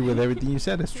agree with everything you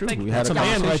said. It's true. Like, We had That's a a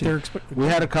man right conversation. there. We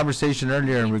had a conversation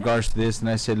earlier in regards to this, and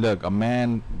I said, look, a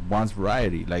man wants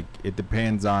variety. Like, it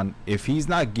depends on if he's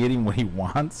not getting what he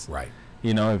wants. Right.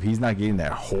 If he's not getting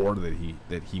that whore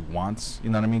that he wants, you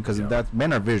know what I mean? Because that's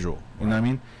men are visual. You know what I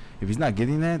mean? If he's not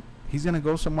getting that, he's gonna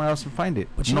go somewhere else and find it.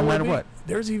 But you no know matter V? what.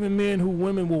 There's even men who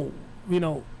women will,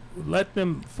 let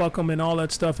them fuck them and all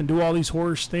that stuff and do all these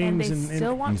horse And things they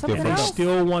still want and still something they fuck else.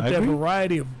 still want I that agree.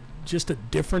 variety of just a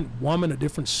different woman, a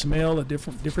different smell, a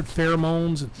different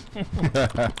pheromones,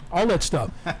 and all that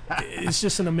stuff. It's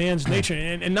just in a man's nature,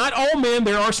 and not all men.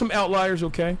 There are some outliers,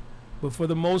 okay, but for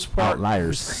the most part,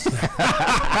 Outliers.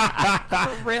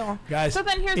 For real. guys. So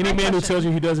then here's any my man who question. tells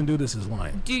you he doesn't do this is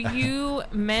lying. Do you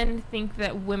men think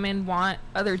that women want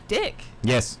other dick?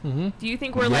 Yes. Do you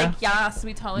think we're Yeah. like, yes,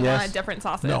 we totally Yes. want a different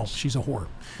sausage? No, she's a whore.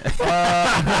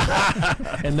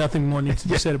 And nothing more needs to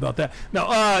be said about that. No,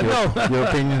 no. Your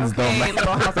opinions don't Okay, matter.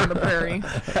 Little House on the Prairie.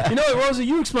 You know what, Rosie?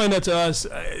 You explain that to us,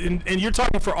 and you're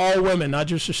talking for all women, not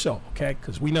just yourself, okay?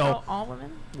 Because we know All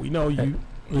women? you.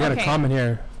 We got a Okay. comment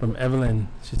here from Evelyn.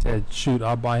 She said, "Shoot,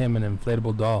 I'll buy him an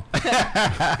inflatable doll."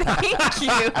 Thank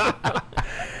you.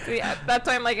 So yeah, that's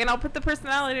why I'm like, and I'll put the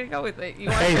personality to go with it. You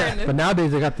want her in Hey, this? but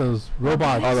nowadays they got those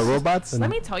robots. All the robots. Let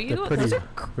me tell you, They're those pretty are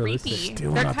creepy. realistic.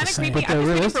 Still They're not the kind of same. creepy. But I'm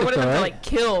they're just waiting for one of them to realistic, like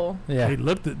kill. Yeah. They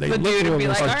looked. They The looked dude would be real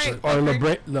like, much- all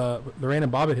right. Or Lorraine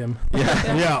and Bob at him.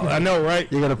 Yeah. Yeah, I know,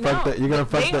 right? You're gonna fuck No, the. You're gonna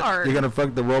but fuck they the. are- You're gonna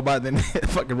fuck the robot. Then the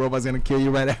fucking robot's gonna kill you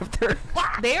right after.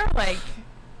 They are like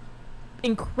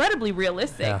incredibly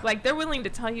realistic. Yeah. Like they're willing to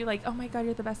tell you, like, "Oh my God,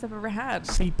 you're the best I've ever had."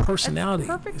 See, personality.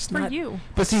 That's perfect It's for not, you.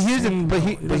 But see, here's the. Same, But, though.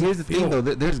 It but doesn't here's the feel- thing, though.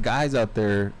 There's guys out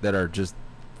there that are just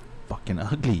fucking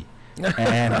ugly.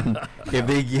 And if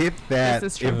they get that,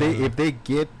 This is true. if they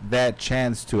get that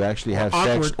chance to actually have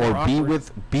sex awkward, or or be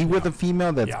awkward. with a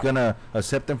female that's Yeah. gonna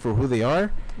accept them for who they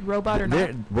are, Robot or they're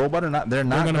not. robot or not, they're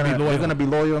not gonna be loyal. They're gonna be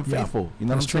loyal and Yeah. faithful. You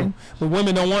know That's what I'm true. But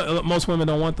women don't want. Most women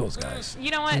don't want those guys.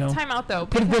 You know what? You know? Time out though.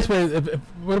 Put it this because- way: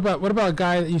 what about a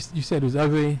guy that you said who's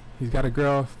ugly? He's got a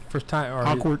girl first time, or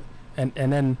Awkward. and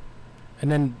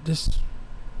then just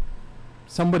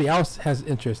somebody else has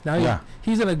interest. Now Yeah.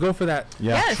 he's gonna go for that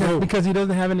Yeah. Yes. True. because he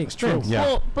doesn't have any That's true. experience. Yeah.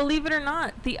 Well, believe it or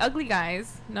not, the ugly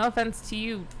guys. No offense to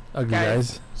you, Ugly Guys.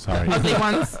 guys. Sorry. ugly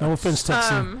ones. No offense,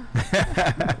 Texan.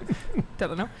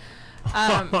 Don't know.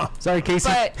 Sorry, Casey.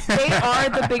 But they are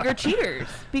the bigger cheaters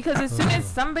because as soon as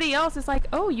somebody else is like,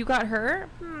 "Oh, you got her?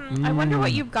 I wonder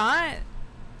what you've got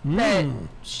that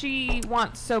she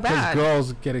wants so Because bad."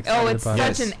 girls get excited Oh, it's about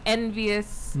such it.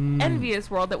 an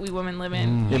envious world that we women live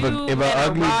in. If a- You if a men are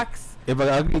ugly- rocks. If an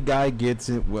ugly guy gets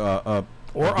it,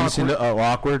 Or decent,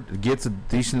 awkward, gets a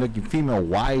decent looking female,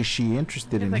 why is she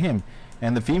interested It's in like- him?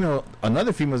 And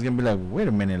another female's gonna be like, wait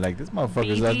a minute, like this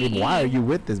motherfucker's ugly. BDE. Why are you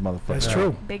with this motherfucker? That's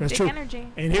true. Big That's dick true. energy.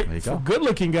 And here, There you for go.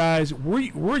 good-looking guys,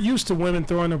 we're used to women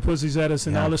throwing their pussies at us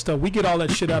and Yeah. all this stuff. We get all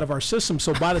that shit out of our system.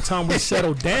 So by the time we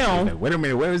settle down, Like, wait a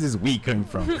minute, where is this we coming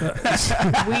from? We sounds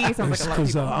like a lot of because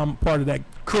people. I'm part of that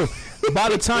crew. By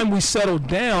the time we settle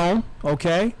down,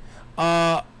 okay,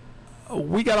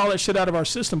 we got all that shit out of our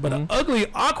system. But an ugly,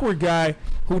 awkward guy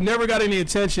who never got any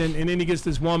attention, and then he gets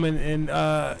this woman,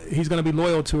 and he's gonna be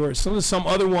loyal to her. As soon as some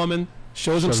other woman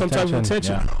shows him Shows some type of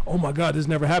attention, attention, yeah. oh my God, this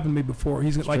never happened to me before.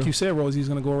 He's like true. you said, Rose. He's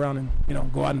gonna go around and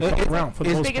go out and fuck around for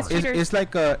the most biggest part. cheater. It's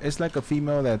like a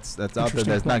female that's out there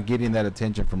Interesting that's point. not getting that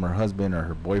attention from her husband or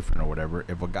her boyfriend or whatever.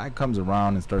 If a guy comes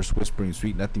around and starts whispering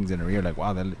sweet nothings in her ear, like,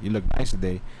 wow, you look nice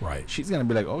today, Right. she's gonna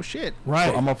be like, oh shit, Right.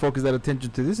 So I'm gonna focus that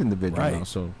attention to this individual Right. now.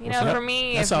 So You What's know, that? for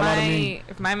me, That's if how a lot of my me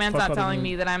if my man's fuck not other telling men.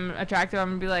 me that I'm attractive, I'm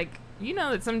gonna be like, you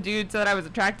know, that some dude said I was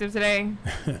attractive today,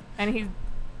 and he's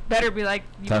better be like,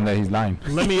 you tell him know, that he's lying.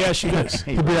 Let me ask you this.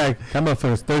 He'd be like, "That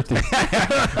motherfucker's thirsty."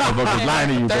 Motherfucker's lying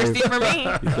to you, thirsty babe. for me.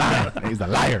 He's lying. He's a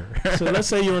liar. So let's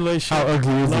say you're in a relationship, How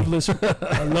ugly is he?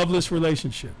 a loveless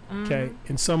relationship, okay, Mm-hmm.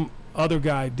 and some other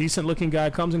guy, decent looking guy,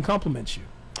 comes and compliments you,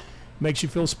 makes you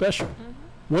feel special.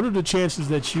 Mm-hmm. What are the chances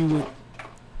that you would,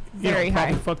 Very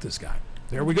probably high. fuck this guy?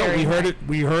 There we go. Very We heard high. it.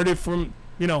 We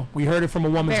heard it from a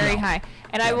woman's Very mouth. high.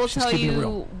 And I Yeah, will she's tell keeping it you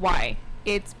real. why.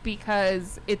 It's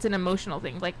because it's an emotional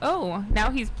thing. Like, oh,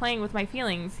 now he's playing with my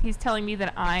feelings. He's telling me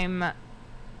that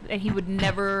he would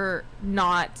never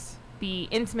not be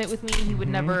intimate with me. He would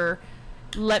never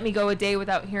let me go a day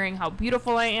without hearing how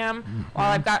beautiful I am.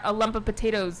 While I've got a lump of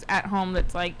potatoes at home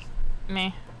that's like,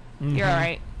 meh, you're all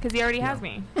right. Because he already has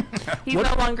me. He's What-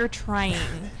 no longer trying.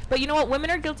 But you know what? Women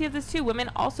are guilty of this too.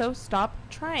 Women also stop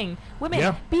trying. Women,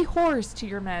 Yeah. be whores to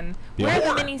your men. Be a Wear the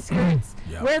whore. mini skirts.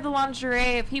 Yeah. Wear the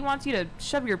lingerie. If he wants you to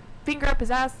shove your finger up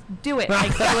his ass, do it like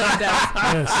Dylan does.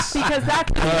 Yes. Because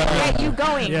that's gonna get you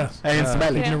going. Yes. And smell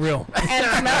Keeping Yeah. it real. And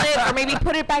smell it, or maybe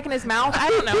put it back in his mouth. I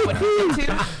don't know what he's into.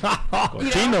 You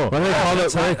know? Chino. What do they call it?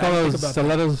 What do they call I think those about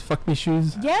stilettos? Fuck me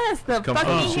shoes. Yes, the Come fuck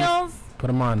on. me heels. Put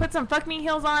them on. Put some fuck me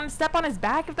heels on. Step on his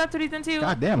back if that's what he's into.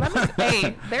 God damn.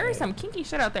 Hey, there is some kinky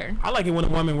shit out there. I like it when a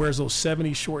woman wears those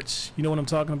 70s shorts. You know what I'm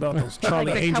talking about? Those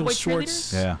Charlie the Angel cowboy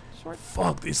shorts. Yeah. Short.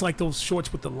 Fuck, it's like those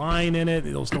shorts with the line in it.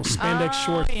 Those spandex Oh,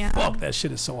 shorts. yeah. Fuck, that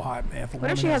shit is so hot, man. If a What if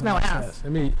woman she has no a nice ass?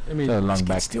 Let me. So long It can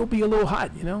back. still be a little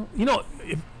hot, you know. You know,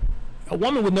 if a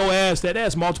woman with no ass, that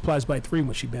ass multiplies by 3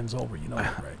 when she bends over. You know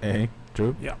that, right? Hey,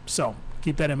 true. Yeah. So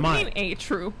keep that in I mind. mean,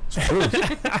 true.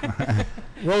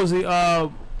 Rosie, I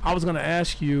was gonna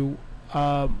ask you,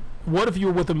 what if you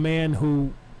were with a man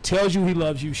who tells you he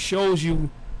loves you, shows you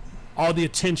all the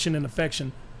attention and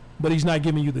affection, but he's not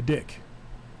giving you the dick,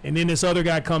 and then this other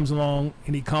guy comes along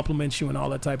and he compliments you and all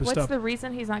that type of What's stuff. the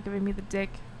reason he's not giving me the dick?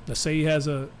 Let's say he has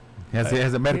a He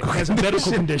has a medical. has a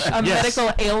medical condition. A Yes.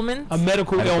 medical ailment? A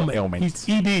medical Medical ailment. ailment. He's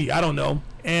ED. I don't know.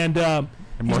 And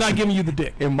He's not giving you the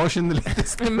dick. Emotionally.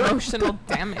 Emotional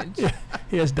damage.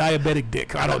 He has diabetic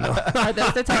dick. I don't know. Are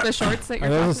those the type of shorts that you're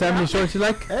Are those the talking 70 about? shorts you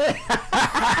like?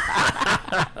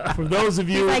 For those of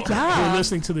you like, who yeah. are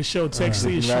listening to the show, Tex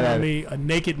C is Right at showing it. me a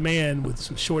naked man with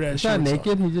some short ass He's shorts. not on.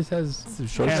 naked. He just has some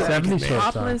shorts on. 70 Naked man.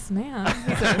 shorts on. Topless man.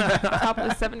 He's a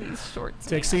topless 70s shorts.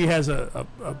 Tex man. C has I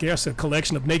guess a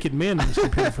collection of naked men in his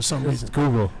computer for some reason.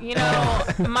 Google. You know,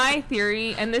 my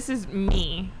theory, and this is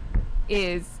me,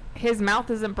 is his mouth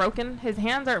isn't broken. His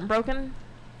hands aren't broken.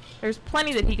 There's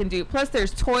plenty that he can do. Plus,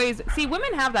 there's toys. See,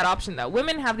 women have that option, though.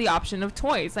 Women have the option of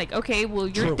toys. Like, okay, well,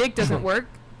 your True. dick doesn't work.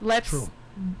 Let's True. Are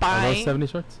buy. those 70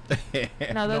 shorts?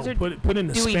 No, those No, are. put in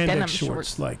the Dewey denim spandex shorts.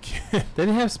 shorts. Like, They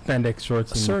didn't have spandex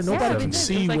shorts. In sir, the nobody they can did. 70s.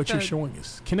 see It's like what you're the- showing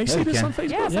us. Can they Yeah, see you this can. on Facebook?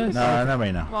 Yeah, Yeah, No, not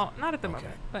right now. Well, not at the moment,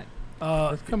 Okay.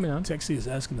 but It's coming on. Tex C is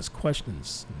asking us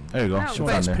questions, There you go. No, It's showing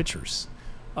but- us on there. pictures.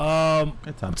 It's on.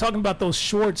 I'm talking about those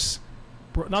shorts,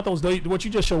 not those. What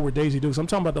you just showed were Daisy Dukes. I'm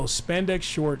talking about those spandex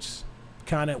shorts,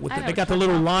 kind of with I know they what got the you're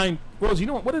little talking line. Rose, you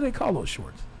know what do they call those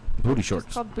shorts? Booty it's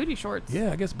shorts. called booty shorts.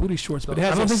 Yeah, I guess booty shorts, but it I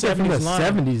has don't a think they're from the 70s line.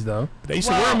 70s though. They used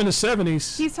to wear Well, them in the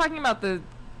 70s. He's talking about the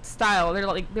style. They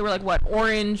were like what,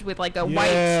 orange with like a white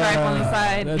stripe on the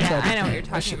side. That's Yeah, all- I know what you're That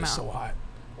talking shit about. is so hot.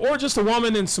 Or just a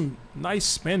woman in some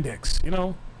nice spandex, you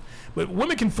know. But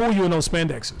women can fool you in those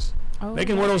spandexes. Oh, They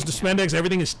can yeah, wear those they can. spandex.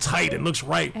 Everything is tight and looks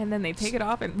right. And then they take it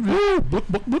off and We,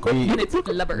 and it's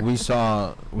blubber. we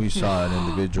saw an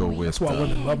individual with. That's why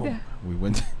women love them.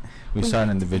 We saw an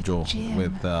individual gym.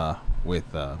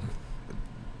 with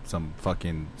some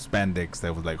fucking spandex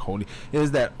that was like holy. It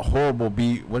was that horrible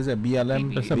What is that?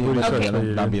 BLM? That's a booty short. BLM,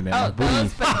 Okay. not BLM. Oh,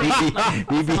 those, but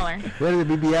BB. smaller. What is it?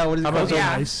 BBL? What is it Those called? are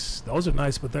Yeah. nice. Those are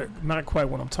nice, but they're not quite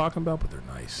what I'm talking about. But they're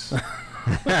nice.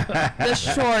 The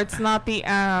shorts, not the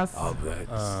ass. Oh,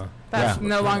 that's, That's yeah.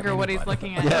 no longer Anybody. what he's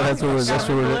looking at. Yeah, that's what.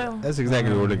 Down That's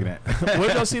exactly what we're looking at. where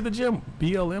did y'all see the gym?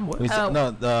 BLM? What? We saw, Oh.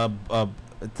 no,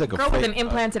 it's like a Girl with fake- an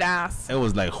implanted ass. it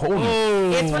was like holy,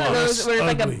 Oh, It's one of those that's where it's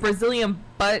like a ugly. Brazilian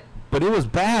butt. but it was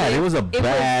bad. It was a It was-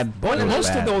 bad. Boy, it was most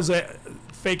bad. of those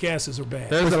fake asses are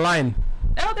bad. There's a line.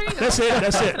 Oh, there you go. That's it.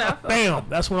 That's it. enough. Bam.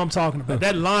 That's what I'm talking about.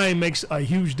 That line makes a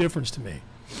huge difference to me.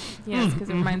 Yes, because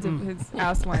it reminds of his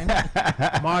ass line.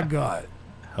 My God.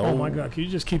 Oh my God. Can you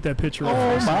just keep that picture up? Oh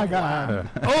for a my second? god.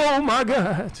 Oh my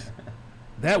God.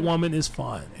 That woman is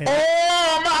fine. And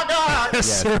Oh my god.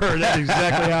 yes, sir. That's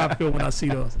exactly how I feel when I see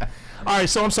those. All right.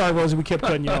 So I'm sorry, Rosie. We kept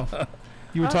cutting you off.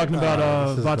 You were talking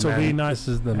about This is the Vato V man- not this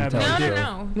is the having No,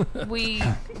 a dick.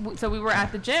 no. So we were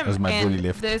at the gym, That was my and booty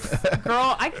lift. this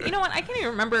girl, you know what? I can't even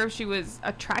remember if she was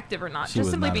attractive or not. She just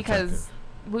was simply not because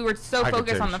we were so I could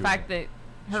focused tell on you the she fact that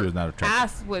She her was not attractive.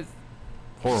 ass was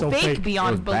So fake, fake. beyond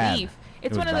It was bad. belief.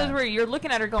 It's was one of those bad. where you're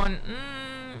looking at her going,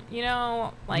 you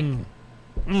know, like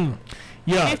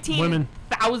Yeah. 15,000 Women.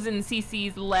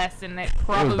 cc's less, and it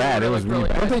probably bad. It would've was looked really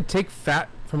really Don't good. they take fat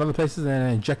from other places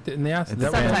and inject it in the ass? Is It's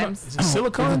that what you're talking Sometimes. Is it about? Is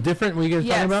silicone? it different? What you guys talking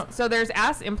Yes. about? So there's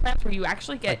ass implants where you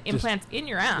actually get Like just- implants in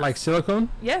your ass. Like silicone?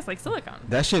 yes, like silicone.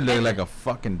 That shit looked And- like a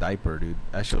fucking diaper, dude.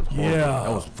 That shit was horrible. Yeah. That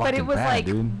was fucking it was bad, like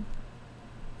dude.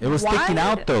 It was wide. sticking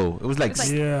out though. It was like, It was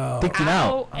like Yeah. sticking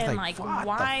out. I was and like, like what the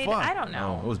wide. fuck? I don't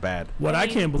know. No, it was bad. What I I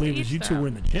mean, can't believe to is each you two their were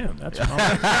in the gym. That's wrong.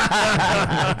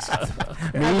 I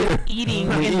was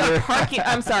eating in the parking.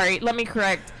 I'm sorry. Let me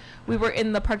correct. We were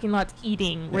in the parking lot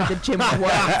eating where the gym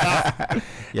was.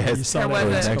 Yes, You saw There that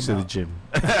was race a- next to come the out.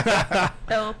 gym.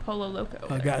 El Polo Loco.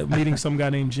 A guy meeting some guy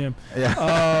named Jim.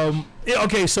 Yeah. Yeah,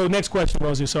 okay, so next question,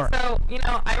 Rosie. Sorry. So,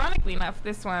 ironically enough,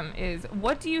 this one is,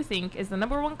 what do you think is the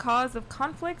number one cause of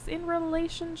conflicts in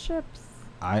relationships?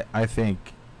 I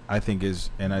think is,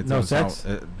 and I No think sex?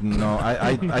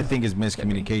 I think is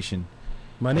miscommunication.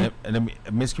 Money? And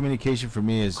miscommunication for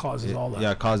me is Causes all that.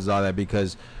 Yeah, causes all that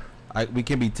because we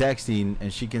can be texting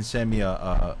and she can send me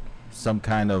a some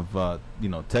kind of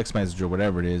text message or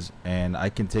whatever it is, and I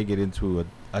can take it into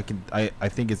I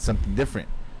think it's something different.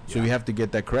 So Yeah. we have to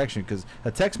get that correction because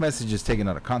a text message is taken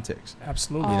out of context.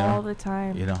 Absolutely. All the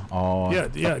time. All yeah,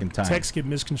 fucking time. texts get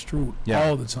misconstrued Yeah.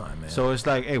 all the time, man. So it's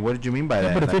like, hey, what did you mean by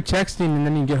that? But if Like, you're texting and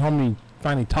then you get home and you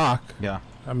finally talk, yeah.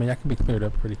 I mean, that can be cleared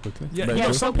up pretty quickly. Yeah, But you know,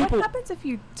 Yeah, some so people. what happens if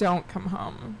you don't come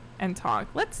home and talk?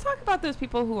 Let's talk about those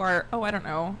people who are,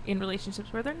 in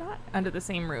relationships where they're not under the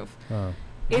same roof.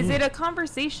 Is it a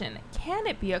conversation? Can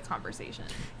it be a conversation?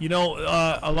 You know,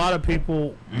 a lot of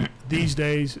people these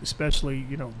days, especially,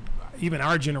 even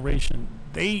our generation,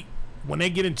 when they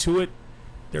get into it,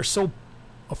 they're so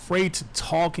afraid to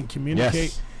talk and communicate.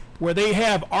 Yes. Where they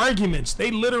have arguments.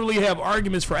 They literally have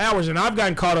arguments for hours, and I've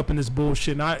gotten caught up in this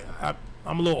bullshit, and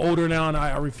I'm a little older now, and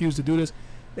I refuse to do this.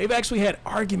 They've actually had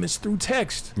arguments through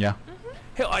text. Yeah.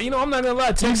 Hell, I'm not gonna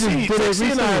lie. just did it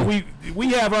Texie and I, recently.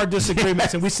 we have our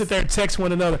disagreements, and we sit there and text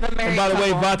one another. The And married by the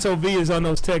way, couple. Vato V is on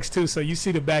those texts too, so you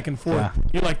see the back and forth. Yeah.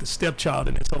 You're like the stepchild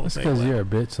in this whole That's thing. because you're a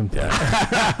bitch sometimes.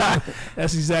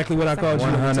 That's exactly what I called you.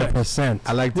 in the text. 100%.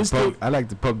 I like to This poke. dude- I like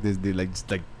to poke this dude, like just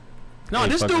like. No, Hey,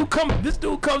 this fucker.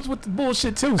 dude comes with the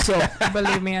bullshit too. So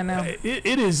Believe me, I know. it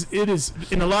is,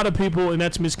 in a lot of people, and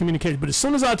that's miscommunication. But as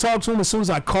soon as I talk to him, as soon as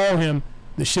I call him,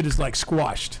 the shit is like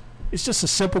squashed. It's just a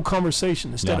simple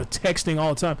conversation instead Yeah. of texting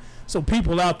all the time. So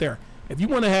people out there, if you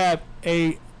want to have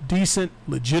a decent,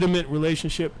 legitimate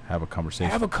relationship, Have a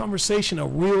conversation. have a conversation, a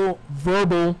real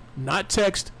verbal, not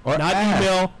text, Or not ask.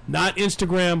 email, not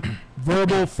Instagram,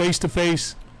 verbal, face to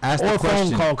face, Ask or the phone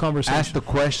question. call conversation. Ask the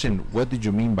question. What did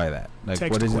you mean by that? Like,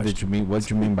 Text what the is it that question. you mean? What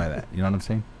do you mean by that? You know what I'm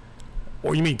saying?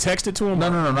 Or you mean text it to him?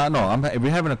 No. If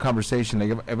we're having a conversation,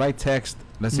 like if I text,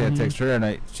 let's say Mhm. I text her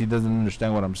and she doesn't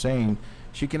understand what I'm saying,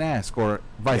 she can ask, or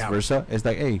vice Yeah. versa. It's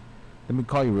like, hey, let me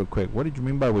call you real quick. What did you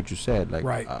mean by what you said? Like,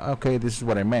 Right. Okay, this is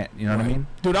what I meant. You know what I Right. mean?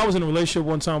 Dude, I was in a relationship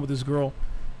one time with this girl,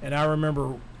 and I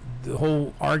remember the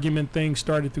whole argument thing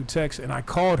started through text, and I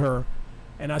called her,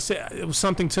 and I said it was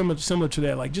something similar to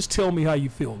that, like, just tell me how you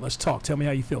feel. Let's talk. Tell me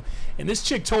how you feel. And this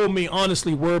chick told me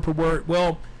honestly, word per word,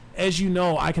 well, as you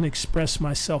know, I can express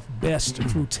myself best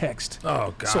through text.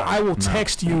 Oh, God. So I will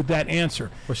text you that answer.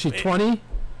 Was she 20?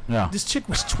 Yeah. This chick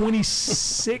was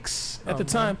 26 at the Oh,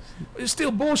 time. It's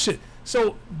still bullshit.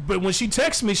 So, but when she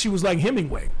texted me, she was like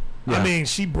Hemingway. I Yeah. mean,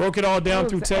 she broke it all down Oh,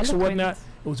 through it's text or eloquent. whatnot.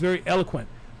 It was very eloquent.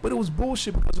 But it was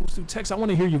bullshit because it was through text. I want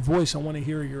to hear your voice. I want to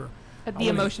hear your... The wanna-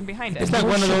 emotion behind it. It's like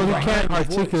one of those you Right. can't Your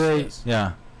voice, articulate yes.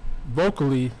 Yeah.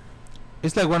 vocally.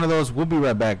 It's like one of those. We'll be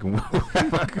right back, and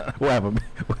we'll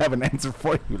have an answer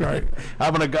for you. Right.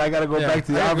 I gotta go Yeah. back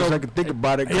to the I gotta office. go- I can think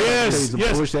about it. Yes, It's a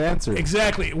yes. bullshit answer.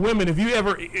 Exactly. Women, if you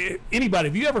ever... Anybody,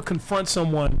 if you ever confront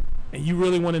someone and you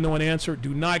really want to know an answer,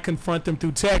 do not confront them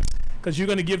through text because you're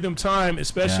going to give them time,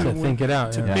 especially To when, think it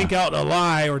out. to Yeah. think out a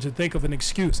lie or to think of an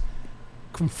excuse.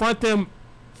 Confront them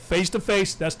face to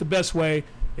face. That's the best way.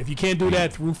 If you can't do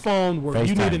that through phone, where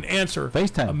you need FaceTime. an answer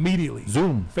FaceTime. immediately.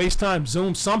 Zoom. FaceTime,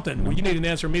 Zoom, something where you need an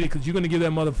answer immediately because you're going to give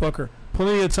that motherfucker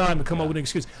plenty of time to come up with an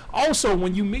excuse. Also,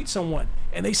 when you meet someone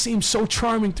and they seem so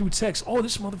charming through text, oh,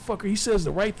 this motherfucker, he says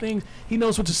the right things. He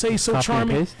knows what to say. He's so Copy and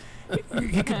charming. paste.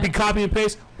 He could be copy and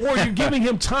paste. Or you're giving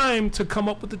him time to come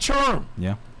up with the charm.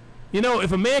 Yeah. You know,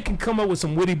 if a man can come up with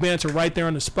some witty banter right there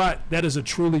on the spot, that is a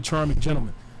truly charming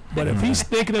gentleman. But if he's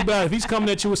thinking about, if he's coming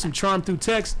at you with some charm through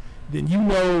text, then you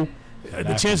know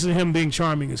the chances of him being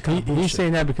charming is kind of bullshit. He's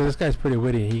saying that because this guy's pretty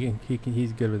witty.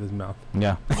 He's good with his mouth.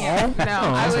 Yeah. Yeah. No,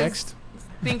 I was text.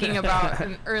 thinking about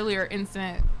an earlier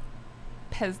incident.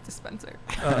 Pez dispenser.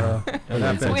 Uh-oh. What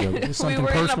happened? we, Is we something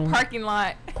were in personal? a parking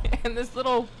lot, and this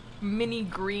little mini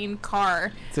green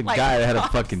car. It's a like, guy that had a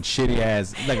stops, fucking shitty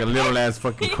ass, like a little ass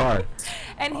fucking car.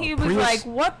 and he was Prius? like,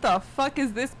 "What the fuck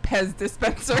is this Pez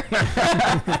dispenser?" and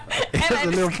I It's a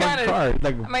little just fucking kind car. of,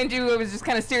 Like, mind you, it was just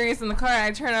kind of serious in the car. And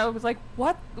I turned out, I was like,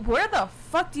 "What? Where the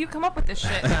fuck do you come up with this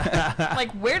shit?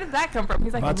 Like, where did that come from?"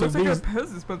 He's like, "It Lots looks of like a these-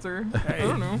 Pez dispenser." I Hey,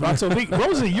 don't know. Vato V.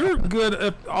 Rosie, you're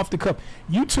good off the cuff.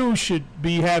 You two should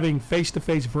be having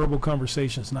face-to-face verbal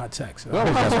conversations, not text. we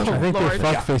always got I some- think they Lord.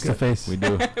 fuck Yeah, face to good. face. we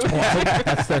do.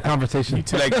 That's their conversation. You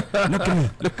text, Look at me.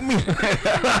 Look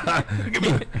at me.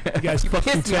 you guys fuck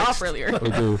through Pissed me off text. earlier. We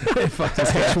do.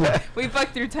 We fuck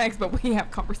through text, but we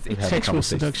have conversations. have Sexual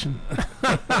conversation. seduction.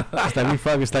 It's like we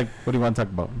fuck. It's like, what do you want to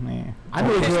talk about? Nah. I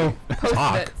knew a girl.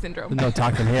 Post-it syndrome. No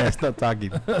talking here. It's not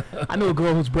talking. I knew a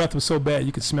girl whose breath was so bad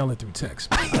you could smell it through text.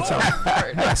 That's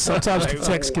how. Sometimes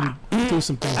text can do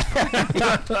some things.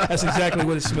 That's exactly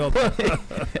what it smelled like.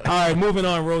 All right, moving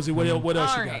on, Rosie. What else All you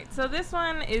got? right, so this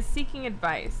one is seeking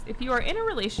advice. If you are in a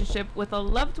relationship with a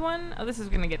loved one, oh, this is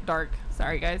gonna get dark.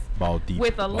 Sorry, guys. Ball deep.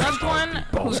 With a loved one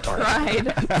who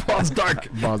tried balls dark.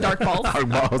 Balls dark balls. Dark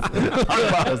balls. Dark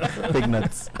balls. Big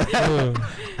nuts. All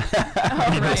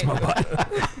right.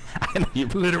 I know you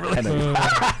literally. I know you.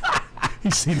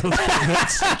 You see those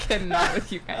nuts? I cannot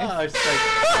with you guys. Oh, it's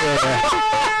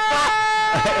like.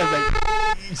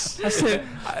 I said,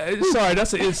 sorry,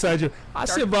 that's an inside joke. I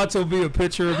sent Vato V a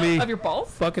picture of me Of your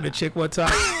balls? fucking a chick one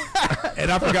time,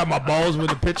 and I forgot my balls with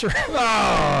the picture.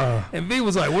 And V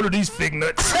was like, "What are these fig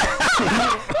nuts?"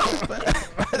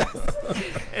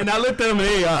 And I looked at them,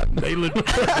 and they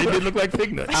did look like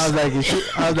fig nuts. I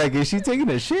was like, is she taking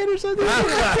a shit or something?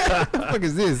 What the fuck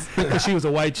is this? And she was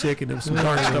a white chick, and there was some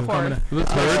dark stuff coming out.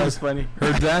 That was funny.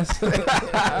 Her dress.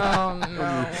 Oh no.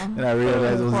 And I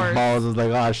realized it was Of his course. balls. I was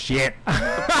like, oh shit.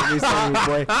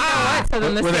 boy. What? So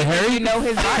then the With a same hairy? you know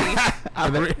his body.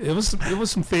 It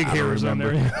was some fake hairs on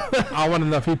there. I want to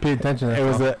know if he paid attention. It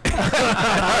was a.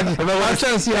 I'm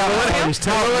trying to see how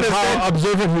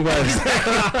observant he was.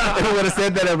 If I would have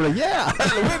said that, I'd be like, yeah.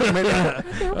 Wait a minute.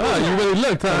 Oh, you really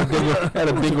looked, huh? Had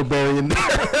a dingleberry in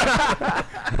there.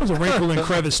 It was a wrinkle and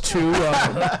crevice 2,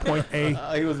 point A.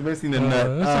 He was missing the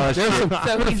nut. There's some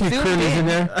So he a few zoomed curlies in in.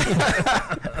 there.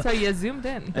 So you zoomed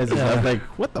in. I was like,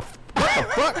 what the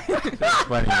fuck? That's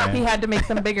funny, man. He had to make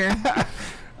them bigger.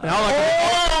 Oh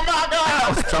my god!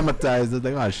 I was traumatized. I was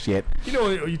like, oh shit. You know,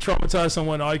 when you traumatize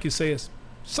someone, all you can say is,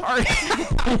 sorry.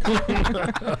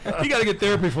 You got to get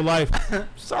therapy for life.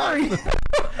 Sorry.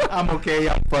 I'm okay.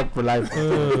 I'm fucked for life.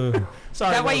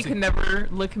 Sorry. That way you Rosie. can never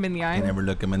look him in the eye. I never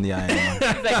look him in the eye anymore. He's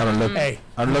like, I don't look. Hey,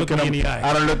 I don't look look at me him in the eye.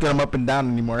 I don't look at him up and down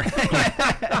anymore.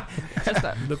 just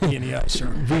up. Look me in the eye,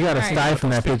 sir. We got a Alright. sty from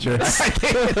that picture.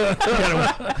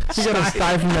 She got a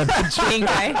sty from that picture. Pink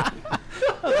eye.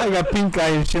 I got pink eye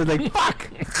and she was like, fuck.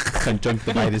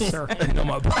 Conjunctivitis. Sir, you know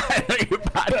my body. Your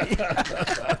body.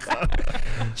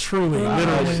 Truly, Oh,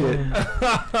 literally. shit.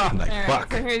 I'm like, All right,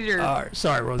 fuck. so here's your All right,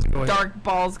 sorry, Rosie. Go ahead. dark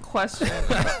balls question.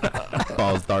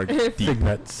 Balls dark. If- Deep. Big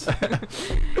nuts.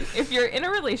 If you're in a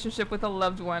relationship with a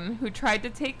loved one who tried to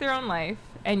take their own life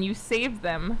and you saved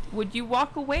them, would you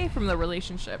walk away from the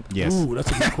relationship? Yes. Ooh, that's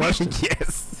a good question.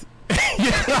 Yes.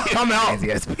 I'm out.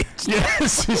 Yes, bitch.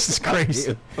 Yes, this is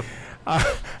crazy. I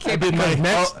did my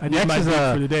next- I did next my is,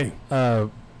 bit for the day.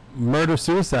 Murder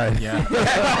suicide. Yeah.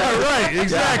 Right,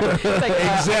 exactly. It's like,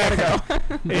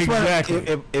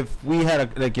 Exactly. If we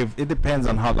had a like, if it depends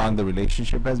on how long the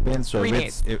relationship has been. So if Three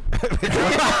it's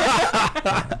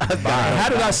How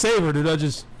did I save her? Did I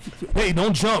just, hey,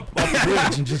 don't jump off the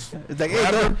bridge and just, it's like,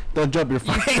 hey, don't jump. You're you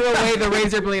fine. threw away the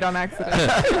razor blade on accident.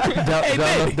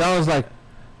 That was like,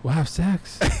 we'll have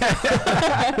sex.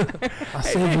 I'll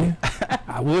save you.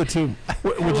 I would too.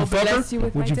 Would you will fuck her? bless you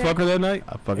with Would my you dick. fuck her that night?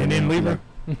 I fucking And then am. leave her?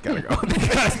 Gotta go. I'm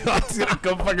just gonna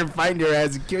go fucking find your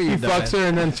ass and kill you. He fucks her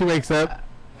and then she wakes up.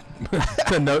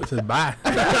 The note says bye.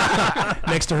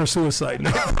 Next to her suicide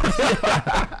note.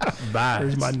 Bye.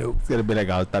 There's my note. It's gonna be like,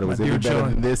 I thought it was My any dear better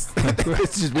John. than this.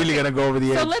 It's just really gonna go over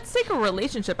the So edge. let's take a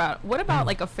relationship out. What about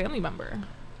like a family member?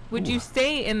 Would you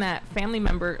stay in that family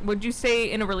member? Would you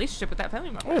stay in a relationship with that family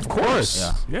member? Oh, of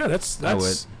course. Yeah, that's. I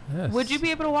would. Yes. Would you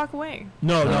be able to walk away?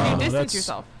 No, Would no, you no. distance That's,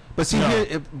 yourself? But see, No.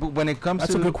 here, but when it comes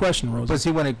that's to a good question, Rosie. But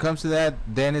see, when it comes to that,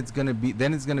 then it's gonna be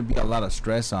a lot of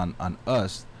stress on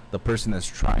us, the person that's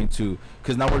trying to,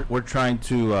 because now we're trying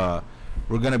to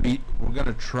we're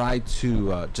gonna try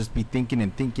to just be thinking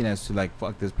as to like,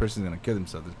 fuck, this person's gonna kill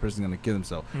themselves,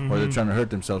 or they're trying to hurt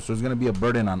themselves. So it's gonna be a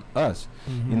burden on us.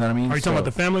 You know what I mean? Are you talking about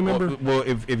the family member? Well,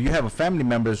 if you have a family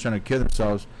member that's trying to kill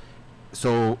themselves,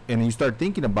 so and you start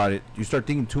thinking about it, you start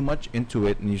thinking too much into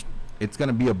it, and it's going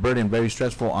to be a burden, very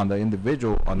stressful on the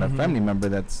individual, on the family member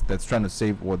that's trying to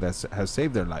save, or that has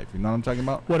saved their life. You know what I'm talking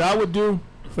about? What I would do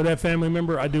for that family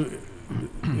member, I do.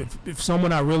 If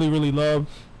someone I really, really love,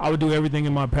 I would do everything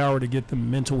in my power to get them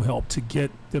mental help, to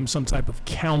get them some type of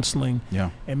counseling, Yeah.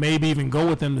 and maybe even go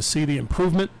with them to see the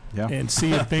improvement Yeah. and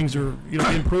see if things are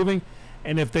improving.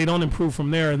 And if they don't improve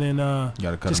from there, then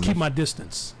Gotta cut just 'em keep loose. my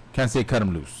distance. Can't say cut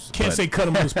them loose. Can't but say cut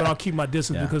them loose, but I'll keep my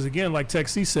distance Yeah. because again, like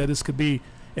Texie said, this could be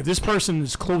if this person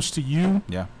is close to you,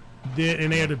 Yeah.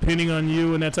 and they are depending on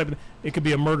you and that type of it could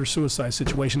be a murder-suicide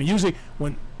situation. And usually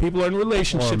when people are in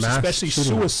relationships, mass especially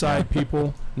shooting. suicide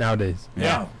people, Nowadays.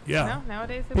 yeah. No,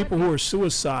 nowadays it People would who are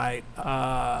suicide,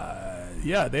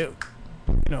 they,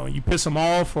 you piss them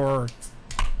off or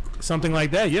something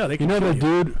like that. Yeah, they You can know kill the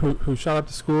dude who shot up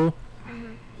the school?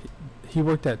 He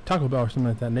worked at Taco Bell or something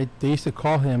like that. And they used to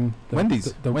call him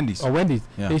Wendy's. Wendy's. Oh, Wendy's.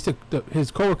 Yeah. They used to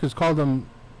his coworkers called him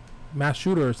mass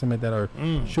shooter or something like that, or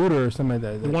shooter or something like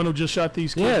that. The one who just shot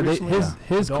these kids yeah, recently?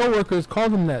 his Dog. coworkers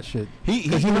called him that shit. He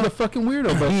Because he was a fucking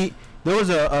weirdo. But there was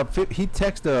he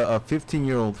texted a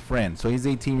 15-year-old friend. So he's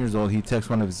 18 years old. He texts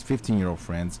one of his 15-year-old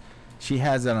friends. She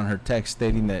has that on her text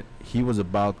stating that he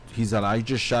said, I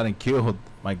just shot and killed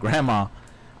my grandma.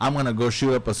 I'm gonna go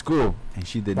shoot up a school, and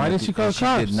she did. Why didn't she call the She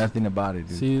cops? did nothing about it,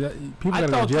 dude. see, people I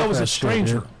gotta go thought to jail that for was a shit,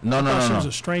 stranger. dude. No, I no, thought no, she no. was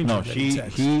a stranger. No, that he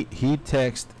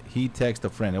texted a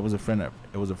friend. It was a friend of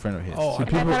his. Oh, See, I thought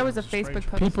people- it was a Facebook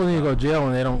post. People need to go to jail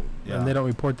when they don't Yeah. and they don't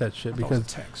report that shit That was a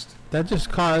because text. that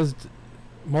just caused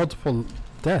multiple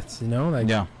deaths. You know, like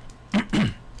Yeah. Yeah,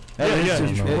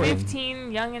 it's- yeah. it-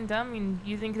 15, young and dumb, and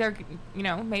you think they're,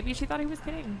 maybe she thought he was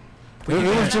kidding. it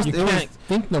was just you it was can't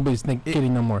think nobody's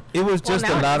kidding no more. it was Well, just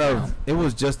now a lot it's of it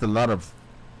was just a lot of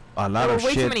There were of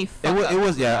way too shit. many It fuck was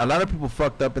ups. a lot of people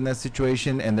fucked up in that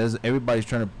situation, and everybody's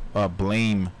trying to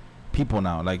blame people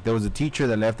now. Like there was a teacher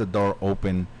that left the door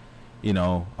open, you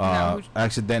know, No.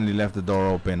 accidentally left the door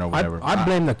open or whatever. I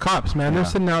blame the cops, man. They're Yeah.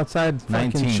 sitting outside fucking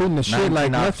 19 shooting the shit 19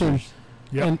 like nothing. officers.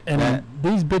 Yep. And That-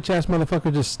 these bitch ass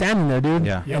motherfuckers just standing there, dude.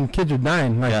 Yeah. Yep. And kids are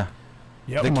dying. Like, Yeah.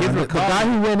 Yep. The come kids on. were The guy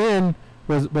who went in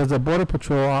was a border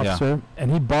patrol officer,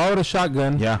 and he borrowed a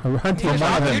shotgun, Yeah. a hunting He was From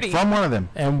one on of them. duty. From one of them.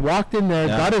 and walked in there,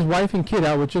 Yeah. got his wife and kid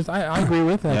out, which is I agree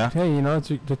with. Like, Yeah. hey, you know, it's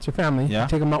your family. Yeah.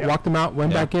 Take them out, Yep. walked them out,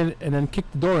 went Yeah. back in, and then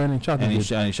kicked the door in and shot the And he dude.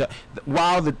 shot. And he shot.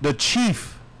 Wow. The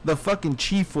chief. The fucking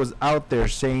chief was out there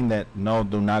saying that no,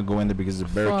 do not go in there because it's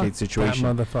a barricade Fuck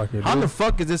situation. That motherfucker. How dude. the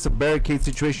fuck is this a barricade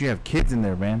situation? You have kids in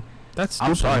there, man. That's stupid,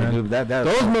 I'm sorry, man. dude. That Those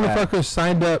was so bad. motherfuckers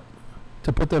signed up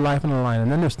to put their life on the line,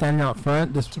 and then they're standing out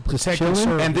front just protect and chilling.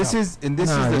 serve. And this is Nah,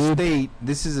 the dude. state.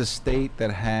 This is a state that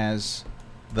has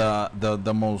the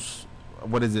most.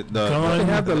 What is it? The Gun. They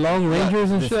have the Long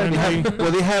Rangers and the shit. They have- well,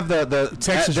 they have the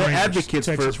Texas they're Rangers. advocates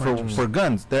Texas for Rangers. for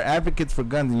guns. They're advocates for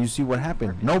guns, and you see what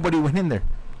happened. Nobody went in there.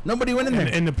 Nobody went in there.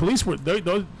 And the police were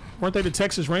those weren't they the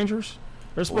Texas Rangers?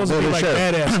 They're supposed They're to be the like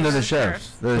sheriff. badasses. They're the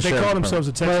sheriffs. They're the But they sheriff call themselves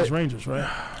the Texas But- Rangers, right?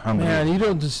 Man, you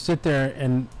don't just sit there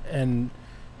and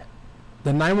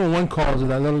the 911 calls of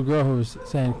that little girl who was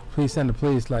saying, "Please send the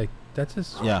police." Like that's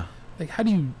just Yeah. like how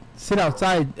do you sit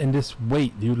outside and just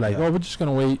wait, dude? Like, Yeah. oh, we're just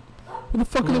gonna wait. What the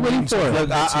fuck are they Well, waiting for? Look,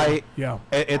 Yeah.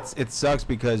 it sucks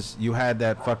because you had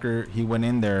that fucker. He went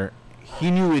in there.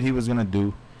 He knew what he was gonna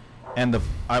do, and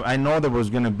I know there was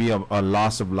gonna be a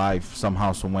loss of life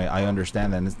somehow, some way. I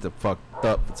understand that. And it's fucked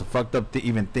up. It's a fucked up to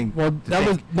even think. Well, to that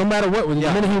was think. no matter what. The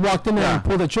Yeah. minute he walked in there Yeah. and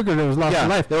pulled the trigger, there was loss yeah, of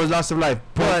life. there was loss of life.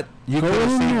 But you Go could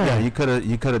have in saved. there. Yeah,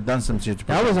 you could have done some shit. to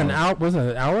That was protect an them. hour. Was it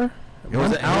an hour? It was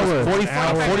 1 an hour. hour.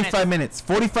 45 45 minutes.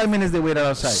 45 minutes they waited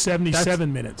outside.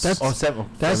 77 minutes. that's- Oh, seven.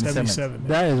 That's 77 minutes.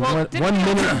 That is Well, one didn't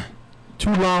minute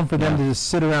too long for them Yeah. to just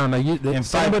sit around. Like In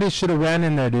somebody should have ran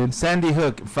in there, dude. Sandy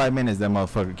Hook, 5 minutes. That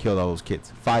motherfucker killed all those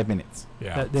kids. 5 minutes.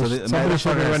 Yeah. That- So there's- the somebody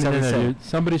should have motherfucker been has running in there, 77. dude.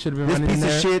 Somebody should have been This running in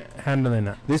piece there, of shit. handling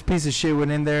that. This piece of shit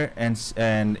went in there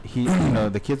and he,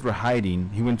 the kids were hiding.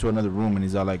 He went to another room and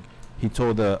he's all like, he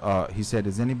told he said,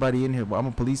 "Is anybody in here? Well, I'm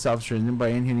a police officer. Is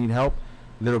anybody in here need help?"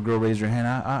 Little girl raised her hand.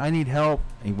 I need help.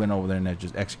 And he went over there and they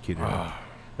just executed her.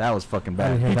 That was fucking I bad.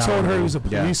 didn't He hear that told one, her he dude. was a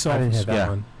Yeah. police I didn't hear officer. that Yeah.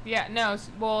 one. Yeah, no.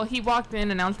 Well, he walked in,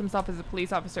 announced himself as a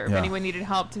police officer. If Yeah. anyone needed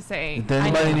help, to say, Did I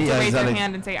anybody need need- to yeah, raise is that their like-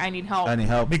 hand and say, I need help. I need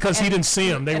help. Because he And- didn't see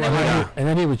him. They and were then when hiding. Yeah. And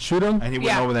then he would shoot him. And he went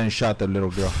Yeah. over there and shot the little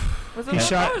girl. Was it He a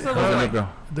shot little girl or her, a The little little boy? girl.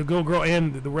 The little girl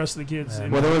and the rest of the kids. Yeah.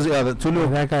 And Well, there was the two little.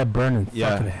 That guy burning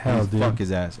Yeah, fucking hell, dude. fuck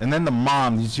his ass. And then the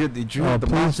mom. Did you Oh, the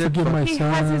mom please said? forgive my He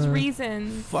son. has his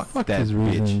reasons. Fuck Fuck that his bitch.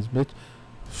 reasons, bitch.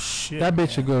 shit. That bitch man.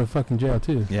 should go to fucking jail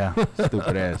too. Yeah,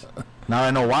 stupid ass. Now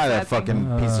I know why that Sad thing.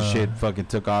 fucking piece of shit fucking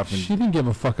took off and She didn't give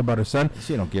a fuck about her son.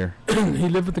 she don't care. He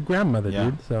lived with the grandmother, Yeah.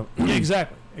 dude. So Yeah,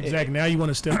 exactly. Exactly. Now you want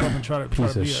to step up and try to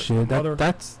piece be of a shit. mother.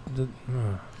 That's the.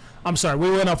 I'm sorry, we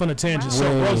went off on a tangent. So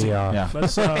Way Rosie, off. Yeah.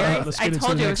 let's Very- let's I get into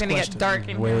told the you it next was gonna question. get dark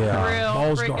in Way here. off. Real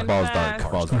Balls freaking dark. Balls fast.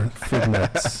 dark. Balls dark. Fig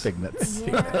nuts. Fig nuts.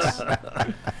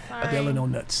 Yeah. Adela, no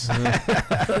Sorry. nuts.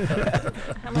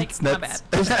 I'm like, Beats my nuts.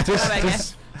 bad. Just, My bad,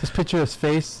 guys. just picture his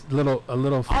face, a little.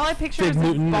 All I picture Fig is his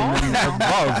Newton and balls then now.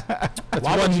 balls. That's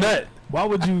Why would one you- nut. Why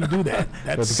would you do that?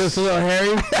 That's Because it's a little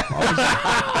hairy.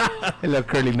 Hello,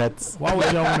 curly nuts. why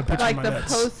would y'all want to picture Like my the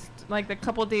nuts? post, like the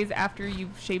couple days after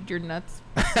you've shaved your nuts,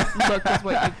 look is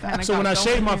what you kind of. So when I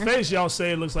shave my face, y'all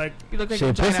say it looks like you look like Shave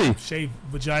a vagina. pussy. shaved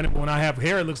vagina. But when I have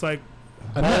hair, it looks like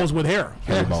A balls nut. with hair.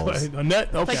 Hairy balls. A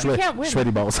nut. Okay. Like you can't win.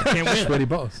 Sweaty balls. I can't win. Sweaty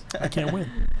balls. I can't win.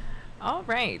 All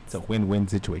right. It's a win-win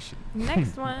situation.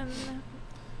 Next one.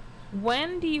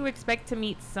 When do you expect to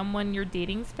meet someone you're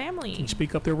dating's family? Can you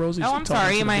speak up there, Rosie? Oh, She I'm talking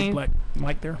sorry, to the am big I- black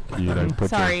mic there? You like put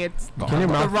Sorry, it's Can your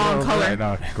the mouth wrong go color. Right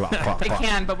now. Clop, clop, It clop.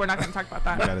 can, but we're not going to talk about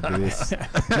that. Gotta do this.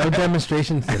 No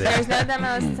demonstrations today. There's no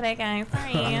demos today, guys.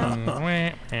 Sorry.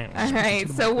 All right.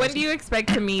 So when do you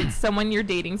expect to meet someone you're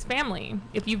dating's family?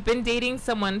 If you've been dating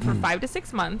someone for 5 to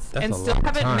 6 months That's and a still long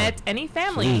haven't time. met any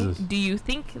family, Jesus. do you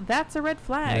think that's a red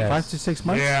flag? Yeah. 5 to 6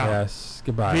 months. Yeah. Yes.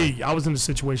 Goodbye. Hey, I was in a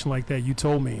situation like that. You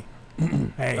told me,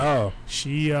 hey, Oh,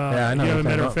 she, I know you haven't what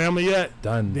met her you're talking family yet.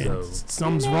 done. Then So.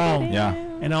 something's wrong. Yeah.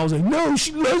 And I was like, no,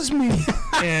 she loves me.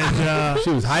 And She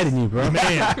was hiding you, bro.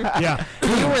 man, yeah,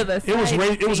 You were the it was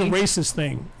side it was a piece. racist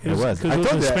thing. It was. because I it was a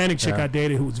told you that. Hispanic chick Yeah. I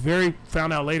dated who was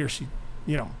found out later she,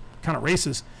 kind of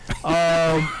racist.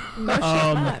 No, she's not.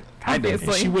 kind of. And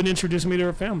Obviously. she wouldn't introduce me to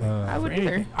her family. I for would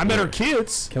either. anything. I met her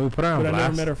kids, Can we put her on but I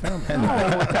never blast? met her family.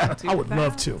 Oh, don't do I would that.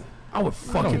 love to. I would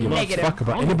I don't fucking give love a Negative. fuck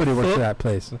about I don't anybody give a works fuck. at that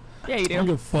place. Yeah, you I don't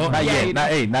do. give a fuck. Not Yeah, yet. you Not,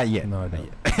 hey, not yet. No, I not don't.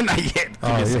 yet. Not yet. Oh, Give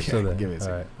me a you're second. still there. Give me a All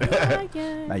second.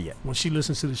 right. Not yet. When she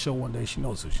listens to the show one day, she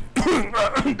knows who she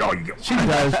She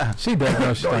does. She does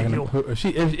know she's No, talking you- about.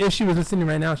 If she was listening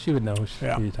right now, she would know who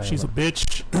Yeah, you're talking she's about. a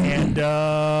bitch,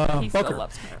 and He fuck still her.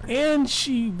 loves her. And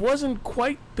she wasn't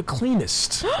quite the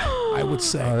cleanest, I would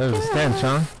say. Oh, there's a stench,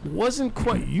 huh? Wasn't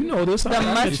quite. You know this. The I bet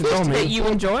mustache you told me. that you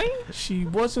enjoy? She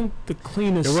wasn't the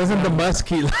cleanest. It wasn't the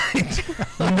musky like.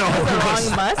 The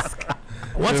wrong musk?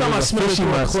 One time I smelled it through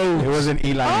her clothes. It wasn't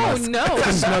Elon Oh Musk.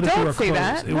 no! smelled it through her Don't say clothes.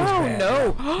 that. It was bad.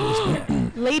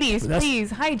 No. Ladies, But that's-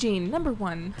 please, hygiene. Number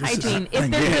one, This is- hygiene. If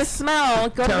there's a Yes. smell,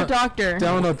 go to the doctor.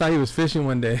 Delano thought he was fishing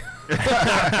one day.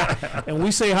 And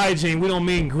we say hygiene, we don't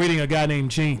mean greeting a guy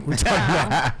named Gene. We're talking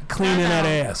about cleaning that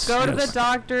ass. Go to the Yes.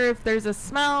 doctor. If there's a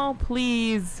smell,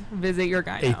 please visit your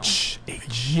gyno.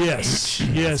 Yes,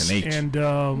 yes, an H.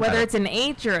 and Whether it's an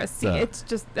H or a C, So- it's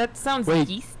just that sounds Wait.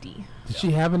 yeasty. Did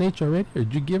she have an H already, or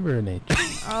did you give her an H?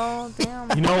 Oh damn.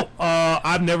 you know,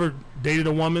 I've never dated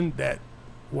a woman that,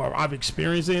 well, I've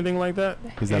experienced anything like that.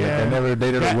 He's like, I And never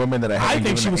dated that- a woman that I I haven't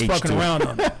think she given was an H fucking to. around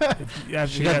on it. If you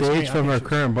ask She me, got the I H from think her she was-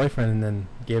 current boyfriend and then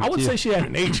gave it I to would you. say she had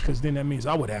an H because then that means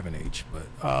I would have an H.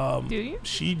 But Do you?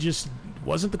 she just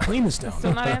wasn't the cleanest down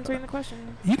Still there. not answering the question.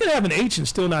 You can have an H and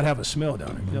still not have a smell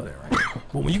down there. You know that, right?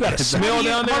 But when you got a smell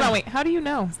down there, Hold on, wait. How do you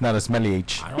know? It's not a smelly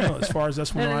H. I don't know. As far as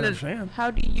that's what I understand. How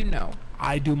do you know?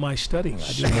 I do my studying.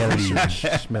 I do my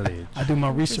research. Smelly. I do my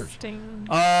research. Interesting.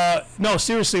 No,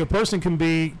 seriously, a person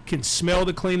can smell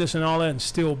the cleanness and all that and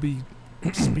still be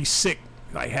sick,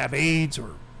 like have AIDS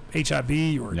or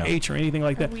HIV or Yeah. H or anything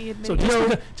like that. We So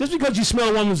admit just because you smell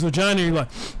a woman's vagina, you're like,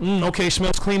 okay,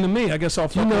 smells clean to me. I guess I'll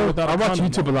fuck You her know, without I a watch condom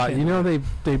YouTube a on. lot. You know, they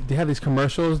have these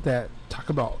commercials that talk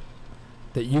about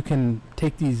that you can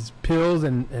take these pills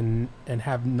and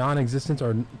have non-existence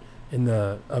or in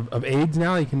the of AIDS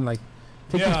now. You can like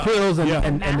take Yeah, these pills and, yeah.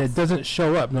 and it doesn't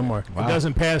show up no more. It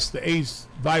doesn't pass the AIDS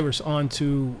virus on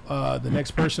to the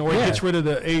next person, or it Yeah. gets rid of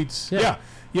the AIDS. Yeah.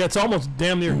 Yeah, it's almost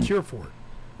damn near a cure for it.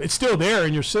 It's still there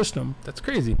in your system, That's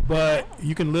crazy. but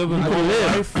you can live a You can normal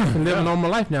live. life. You can live Yeah. a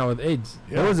normal life now with AIDS.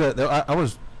 Yeah. I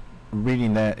was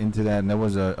reading into that, and there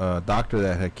was a doctor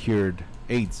that had cured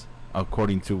AIDS,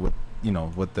 according to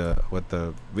what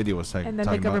the video was saying. And then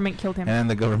the government killed him. And then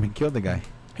the government killed the guy.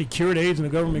 He cured AIDS, and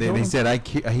the government killed They him. said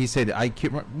he said I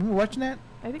cured. Remember watching that?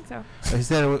 I think so. He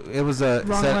said it was a.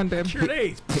 Wrong said- one, babe. Cured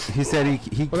AIDS. He said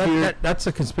he Well, cured. that's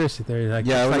a conspiracy theory. Like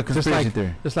Yeah, it was a like, just conspiracy like,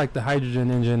 theory. Just like the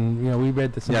hydrogen engine. You know, we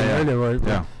read something Yeah, yeah. earlier where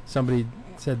Yeah. somebody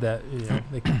said that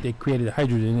they created a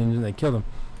hydrogen engine. They killed him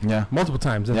Yeah. multiple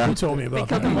times. Yeah. You told me They about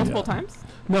killed that. him multiple Yeah. times.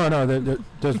 No,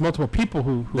 there's multiple people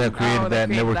who That created that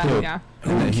and they were killed. Yeah.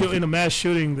 Who And then he killed ki- in a mass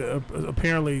shooting?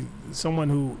 Apparently, someone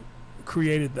who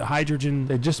created the hydrogen.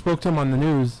 they just spoke to him on the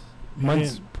news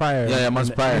months prior. Yeah, months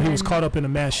and- prior. He was caught up in a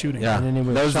mass shooting. Yeah, And then he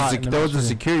was there was shot in the there was a mass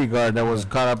security guard that was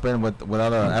caught up in with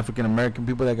other African American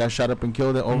people that got shot up and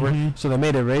killed over. Mhm. So they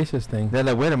made a racist thing. They're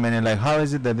like, wait a minute, like how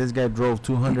is it that this guy drove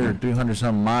 200 or 300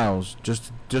 some miles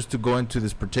just to go into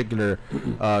this particular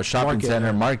shopping Market, center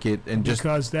yeah. market and just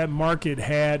Because that market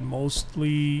had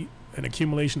mostly an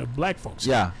accumulation of black folks.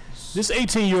 yeah. This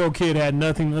 18-year-old kid had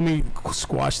nothing. Let me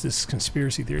squash this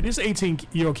conspiracy theory. This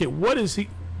 18-year-old kid,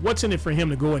 what's in it for him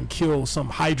to go and kill some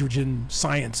hydrogen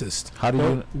scientist? How do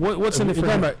you? What's in it for You're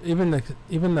talking him? about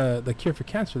even the cure for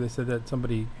cancer. They said that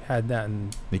somebody had that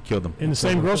and They killed him. In the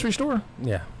same grocery store?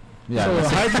 yeah. Yeah, So that's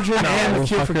it. hydrogen and the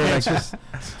cure for Fucker, like, cancer.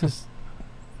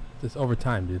 just over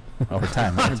time, dude. over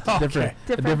time. It's a different,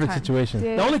 a different time. situation.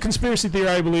 Yeah. The only conspiracy theory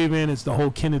I believe in is the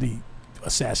whole Kennedy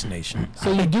assassination. So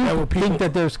I you think do there were people- think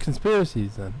that there's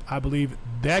conspiracies then? I believe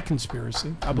that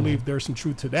conspiracy. I believe there's some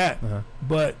truth to that. Uh-huh.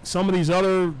 But some of these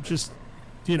other just,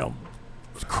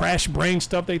 crash brain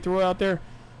stuff they throw out there,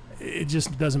 it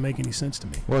just doesn't make any sense to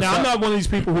me. Well, now, so- I'm not one of these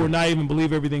people who are naive and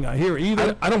believe everything I hear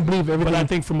either, I don't believe everything. but I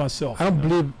think for myself. I don't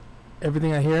believe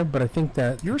everything I hear, but I think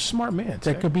that You're a smart man.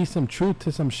 there Ted. could be some truth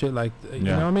to some shit. Like you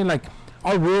Yeah. know what I mean? Like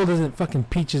our world isn't fucking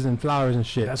peaches and flowers and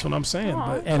shit. That's what I'm saying. Aw.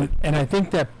 But and I think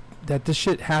that this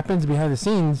shit happens behind the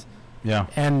scenes, Yeah,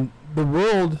 and the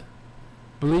world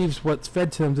believes what's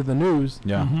fed to them to the news.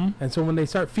 yeah. Mhm. And so when they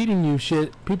start feeding you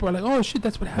shit, people are like, "Oh shit,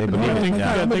 that's what happened." believe oh, it, my yeah. God, You oh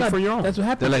gotta my think God, for your own. That's what They're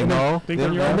happened. like, And then- no. think they're-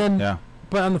 on your and then, yeah.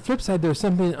 but on the flip side, there's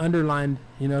something underlined,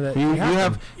 that You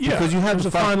have Yeah, because you have there's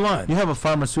a pharma- fine line. You have a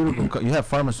pharmaceutical. You have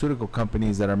pharmaceutical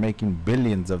companies that are making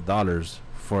billions of dollars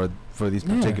for these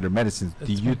Yeah. particular medicines. Do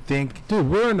That's you right. think? dude,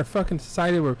 we're in a fucking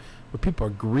society where people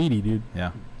are greedy, dude.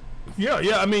 Yeah.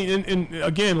 Yeah. I mean, and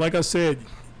again, like I said,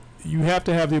 you have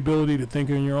to have the ability to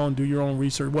think on your own, do your own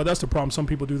research. Well, that's the problem. Some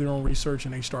people do their own research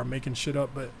and they start making shit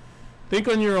up. But think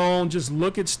on your own. Just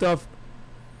look at stuff.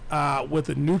 with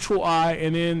a neutral eye,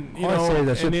 and then you All I know, say is and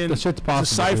that shit, then the shit's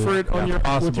possible. decipher it on Yeah, your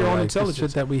possible, with your own like, intelligence. The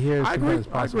shit that we hear. I agree. Is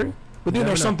possible. But then You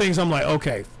there's never some things I'm like,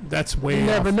 okay, that's way You off.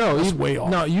 never know. That's You, way off.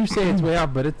 No, you say it's way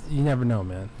off, but it's you never know,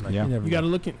 man. Like, Yeah. you never You got to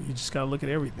know. look at. You just got to look at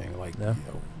everything. Like, Yeah. you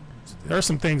know, there are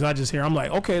some things I just hear. I'm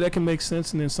like, okay, that can make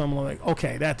sense, and then some I'm like,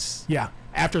 okay, that's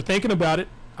After thinking about it,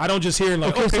 I don't just hear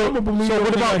like, okay, so, I'm gonna believe so what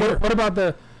everything I about hear. what about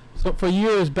the? So for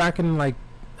years back in like,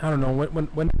 I don't know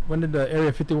when did the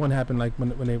Area 51 happen? Like when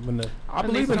the I When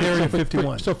believe they in started- Area so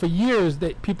 51. So for years,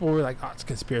 people were like, "Oh, it's a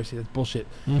conspiracy. That's bullshit."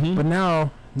 Mhm. But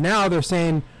now they're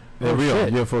saying, They're "Oh real.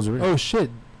 shit! UFOs are real. Oh shit!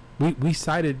 We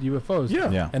sighted UFOs."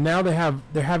 Yeah. And now they're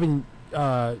having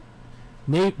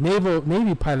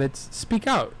Navy pilots speak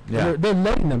out. Yeah. They're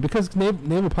letting them because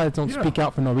naval pilots don't Yeah. speak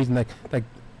out for no reason, like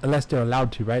unless they're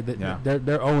allowed to, right? Yeah.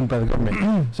 They're owned by the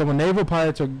government. So when naval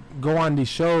pilots go on these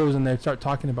shows and they start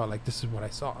talking about like, this is what I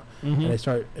saw, Mhm. and they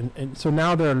start and so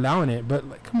now they're allowing it. But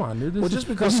like, come on, dude, Well, just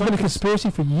because this has some been a conspiracy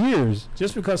for years.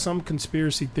 Just because some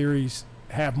conspiracy theories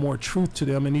have more truth to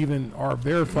them and even are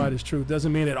verified as truth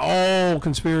doesn't mean that all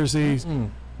conspiracies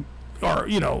are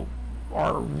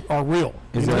are real.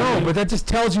 Is You know that- what I No, mean? but that just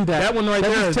tells you that. That one right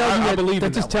there just is- tells you I that, believe that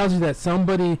in just that one. tells you that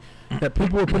somebody that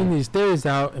people were putting these theories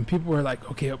out and people were like,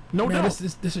 okay, No man, doubt.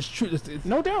 this is true. It's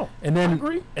No doubt. and then I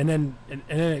agree. and then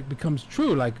it becomes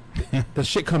true. Like the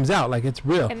shit comes out. Like it's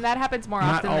real. And that happens more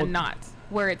Not often all- than not,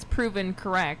 where it's proven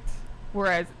correct,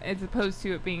 whereas as opposed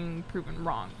to it being proven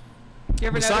wrong. You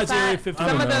ever Besides notice Area that?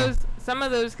 51. Some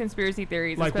of those conspiracy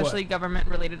theories, Like what? especially government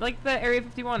related, like the Area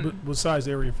 51. B- besides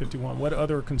Area 51, what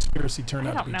other conspiracy turned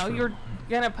I out to don't be know. true?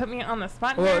 You're gonna put me on the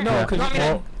spot. Well, here? no, You because want me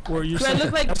to- well, you're do I saying-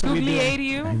 look like that's what we googly do. A to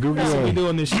you? Googly That's what we do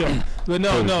on this show. But no,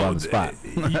 Put us no. on the spot.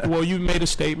 Well, you made a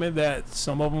statement that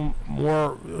some of them,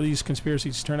 more of these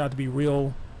conspiracies turn out to be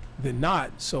real than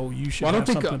not. So you should. Well, I have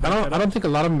don't think something to back that I don't up. think a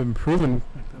lot of them have been proven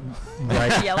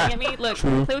right. Yelling at me. Look,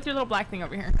 True. play with your little black thing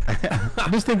over here. I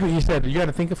just think what you said. You got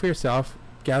to think it for yourself,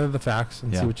 gather the facts,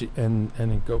 and Yeah. see what you and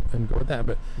go with that.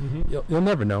 But Mhm. you'll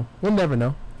never know. We'll never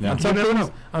know. Yeah. On some You never things,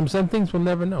 know. on some things we'll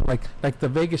never know. Like the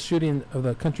Vegas shooting of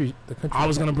the country. I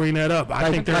was gonna bring that up. I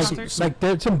Like- think there's like- some, like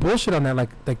there's some bullshit on that. Like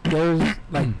there's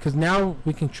like because now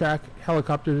we can track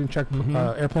helicopters and track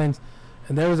Mhm. airplanes,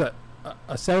 and there was a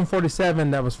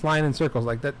 747 that was flying in circles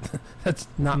like that. That's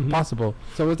not Mhm. possible.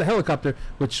 So it was a helicopter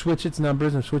which switched its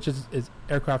numbers and switches its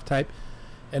aircraft type,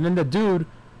 and then the dude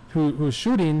who's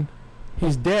shooting,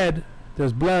 he's dead.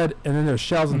 There's blood, and then there's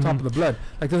shells on top Mhm. of the blood.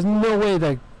 Like there's no way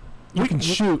that you We- can we-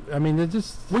 shoot. I mean, it's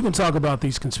just we can talk about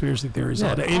these conspiracy theories Yeah.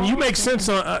 all day, and you make sense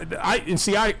on.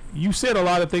 You said a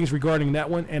lot of things regarding that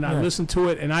one, and I Yeah. listened to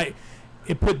it, and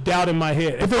it put doubt in my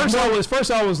head. At But there's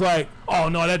first I was like, oh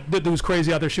no, that dude's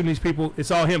crazy out there shooting these people.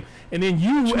 It's all him. And then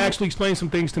you actually explained some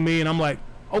things to me, and I'm like,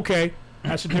 okay,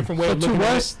 that's a different way so of looking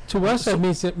at it. to us that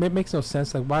means it makes no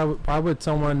sense. Like why would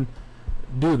someone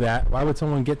do that? Why would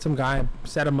someone get some guy,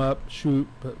 set him up, shoot?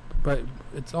 But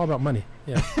it's all about money.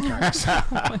 Yeah,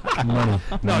 money.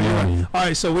 No, you're right. All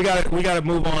right, so we got to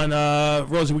move on,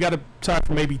 Rosie. We got time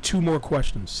for maybe 2 more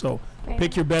questions. So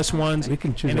pick your best ones. We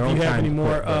can choose And our if own you have kind, any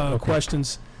more but okay.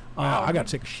 questions, I got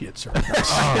to take a shit, sir.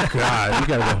 Oh God, you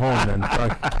gotta go home then.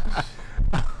 Fuck.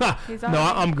 He's No,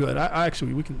 on. I'm good. I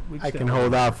actually we can. I stay can on.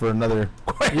 hold out for another.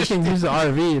 You can use the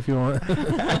RV if you want.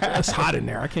 It's hot in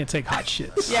there. I can't take hot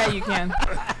shits. Yeah, you can.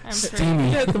 I'm sure.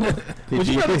 Steamy. Would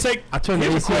you rather take? I turn the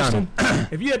Here's a AC on. question: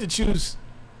 if you had to choose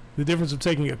the difference of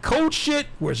taking a cold shit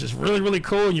where it's just really really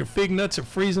cold and your fig nuts are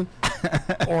freezing,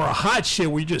 or a hot shit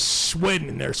where you're just sweating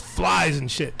and there's flies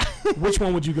and shit, which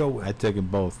one would you go with? I took them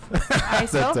both. I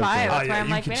still That's okay. buy. That's Oh, why yeah, I'm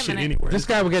you like, can wait a shit minute. anywhere. This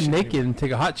guy will get naked and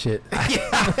take a hot shit.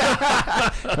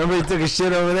 Remember he took a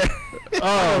shit over there?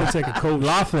 I would take a cold.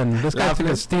 Laughlin. This guy took a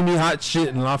Laughlin. steamy hot shit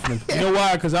in Laughlin. You know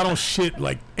why? Because I don't shit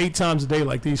like 8 times a day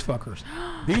like these fuckers.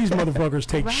 These motherfuckers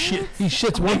take Right? shit. He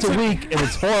shits once a week and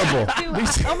it's horrible.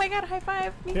 Dude, oh my god, high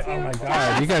five. Me too. Yeah, oh my God.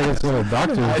 God, you gotta go to the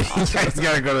doctor. You guys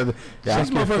gotta go to the. Yeah,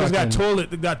 These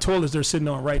motherfuckers got toilets they're sitting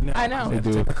on right now. I know. They have to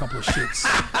They do. take a couple of shits.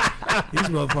 These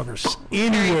motherfuckers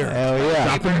anywhere. Hell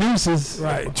yeah. Dropping deuces.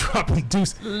 Right, dropping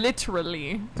deuce.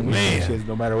 Literally. Man. Shit,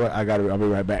 no matter what, I'll be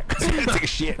right back. Take a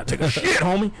shit. Take a shit,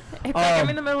 homie. It's like I'm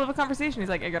in the middle of a conversation. He's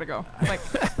like, I gotta go. I'm like,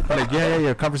 Like, yeah,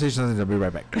 your conversation ends. I'll be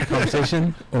right back.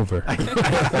 Conversation over.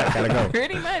 Gotta go.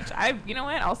 pretty much. You know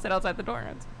what? I'll sit outside the door.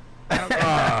 I don't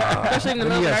care. Especially in the You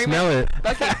middle of gotta an smell argument.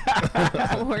 it.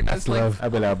 Okay. We're just like, love. I'll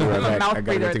be right I'm a back. mouth I gotta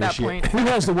breather go at take a that shit. point. Who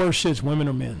has the worst shits, women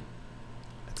or men?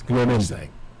 Women. Interesting.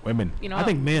 Women. You know, I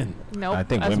think men. nope. I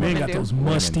think us women Men women got do. those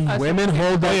musty. Us Women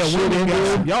hold that Oh, yeah, shit women in, got dude.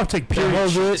 some. Y'all take They period hold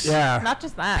it, shits. yeah. Not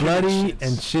just that. Bloody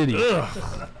and shitty.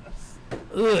 Ugh.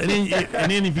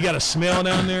 and then if you got a smell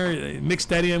down there, mix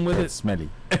that in with It's it. smelly.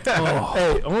 Oh,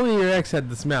 Hey, only your ex had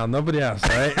the smell, nobody else,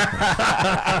 right?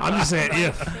 I'm just saying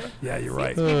if. Yeah, you're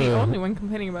right. You're the only one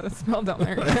complaining about a smell down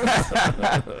there.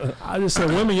 I just said,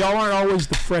 women, y'all aren't always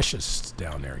the freshest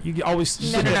down there. You always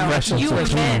No. fresh and You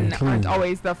so men clean. aren't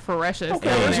always the freshest. Okay,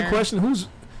 down here's a there. question: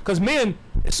 because men,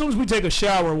 as soon as we take a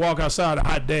shower and walk outside a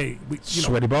hot day, we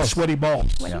Sweaty balls. Sweaty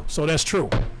balls. Yeah. So that's true.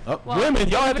 Well, Women,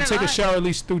 y'all have believe to it or take a not, shower at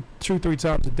least 2-3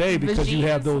 times a day because you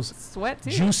have vagines those sweat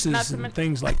too. Not juices to and mention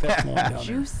things like that flowing down there.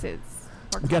 juices.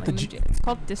 We got the It's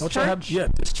called Don't y'all have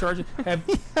discharge. discharge?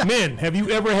 Men, have you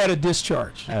ever had a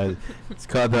discharge? It's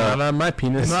called Not on my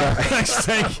penis.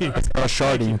 Thank you.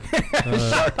 Sharding.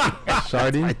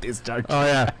 Sharding? discharge. Oh,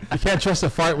 yeah. You can't trust a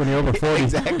fart when you're over 40.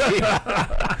 Exactly.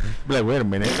 Be like, wait a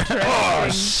minute. Oh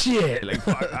shit! Like,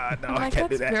 fuck, no, I'm I like, can't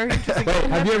do that's that. very interesting.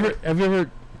 Wait, have you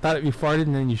ever thought it you farted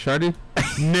and then you sharded?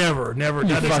 Never. You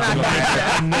That is fucking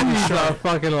not- liar. You're a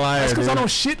fucking liar, That's because I dude.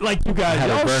 don't shit like you guys. I had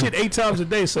a Y'all burn. shit 8 times a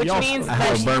day, so Which y'all. means I that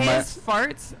had to burn my- his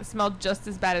farts smell just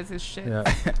as bad as his shit. Yeah.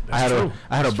 I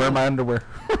had to burn my underwear.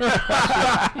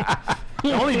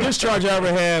 The only discharge I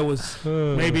ever had was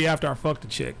maybe after I fucked a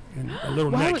chick and a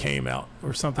little Why nut would- came out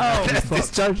or something. Oh. after we fucked.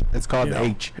 Discharge? It's called You the know.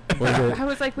 H. Was it, I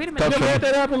was like, wait a You minute. never had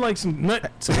that happen? Like some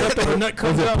leftover nut was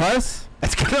comes it out. pus?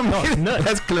 That's chlamydia. nut.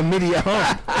 That's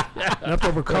chlamydia.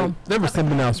 Leftover cum. There was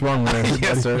something else wrong with it.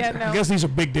 Yes, sir. Yeah, I no. guess these are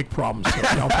big dick problems. So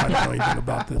y'all probably know anything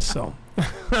about this. So,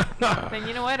 Then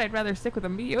you know what? I'd rather stick with a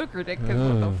mediocre dick because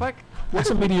what the fuck?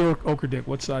 what's a mediocre dick?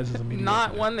 What size is a mediocre?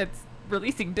 Not dick? one that's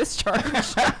releasing discharge.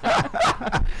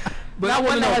 But I Not wanna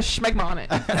one know- that has schmegma on it.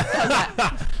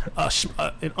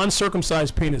 An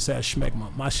uncircumcised penis has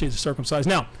schmegma. My shit is circumcised.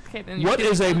 Now, Okay, then you're what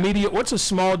is a kidding. What's a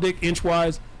small dick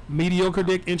inch-wise, mediocre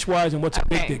dick inch-wise, and what's a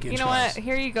big Okay, dick you know what? inch-wise?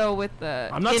 Here you go with the.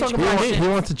 I'm not inch talking He about question. wants,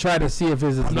 he wants to try to see if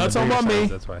his is I'm not the talking bigger about me. size,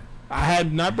 That's why. I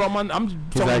had not brought my. I'm He's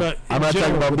talking like, about. I'm in not talking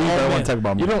general about with me, but all I want men. to talk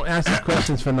about me. You don't ask these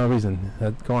questions for no reason.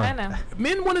 Go on. I know.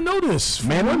 Men want to know this. from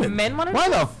Men? women. Men want to. Why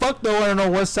the fuck do I want to know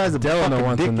what size of Delano fucking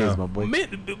wants to dick is, know. my boy?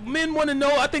 Men want to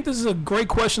know. I think this is a great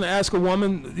question to ask a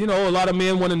woman. You know, a lot of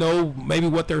men want to know maybe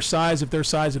what their size, if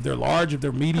they're large, if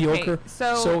they're mediocre. Okay,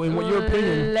 so in what your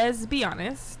opinion, let's be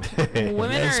honest. Women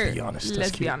Let's are. be honest, that's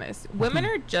Let's be cute. honest. Women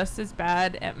are just as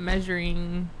bad at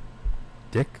measuring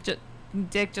Dick?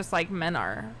 dick, just like men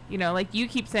are. You know, like you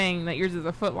keep saying that yours is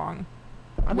a foot long,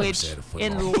 I never which said a foot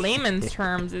in long. layman's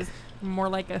terms is more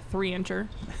like a 3-incher.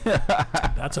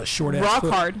 That's a short ass Rock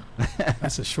foot. hard.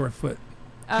 That's a short foot.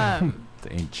 The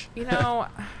inch. You know,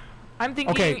 I'm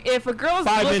thinking Okay, if a girl's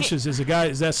 5 looking, inches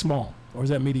is that small or is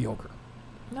that mediocre?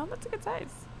 No, that's a good size.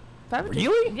 5 inches.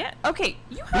 Really? Yeah. Okay.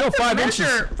 You have know, to 5 measure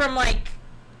inches- from like.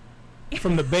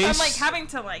 From the base. I'm like having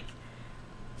to like.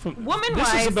 from, Woman this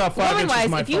wise, is about 5 inches. woman-wise,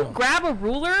 My if you phone. grab a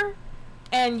ruler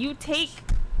and you take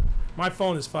My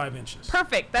phone is 5 inches.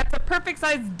 perfect, that's a perfect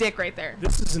size dick right there.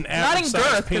 This is an Not average in size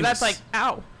girth, because penis. that's like,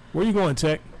 ow, Where you going,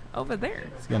 Tech? over there.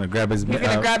 He's gonna grab his. He's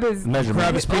gonna grab his measurement.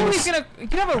 grab his Oh, penis. he's gonna. You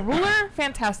have a ruler?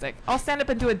 Fantastic. I'll stand up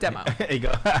and do a demo. There you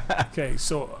go. Okay,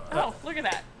 so. Oh, look at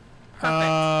that. Perfect.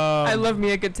 I love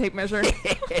me a good tape measure.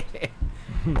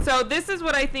 So this is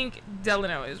what I think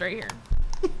Delano is right here.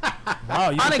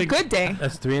 Wow, you've On been a think- good day.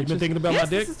 That's 3 You've inches. been thinking about Yes, my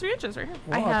dick? this is 3 inches right here.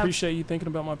 Well, I appreciate you thinking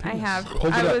about my I penis. have. Hold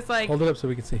it I up. was like, Hold it up so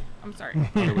we can see. I'm sorry.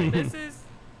 This is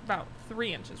about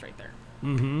 3 inches right there.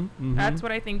 Mm-hmm. That's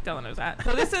what I think Delano's at.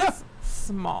 So this is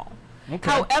small. Okay.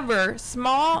 However,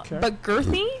 small Okay. but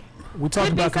girthy. We talked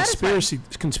could be about conspiracy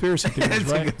theories, It's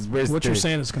a right? conspiracy What you're theory.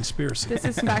 saying is conspiracy. This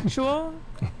is factual.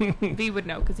 V would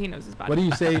know because he knows his body. What do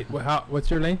you say? What's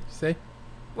your lane? Say.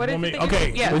 What is Want it? me- that you-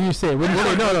 okay, Yeah. What do you say? What do you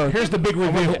say? No, no. Here's the big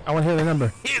reveal. I want to hear the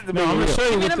number. No, I'm gonna show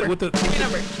you Give me a with number. the Give me a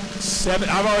number. 7.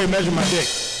 I've already measured my dick.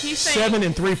 He's saying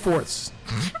 7 3/4.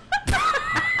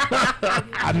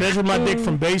 I measured my dick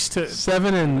from base to.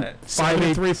 7 and 5 and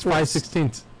 8 5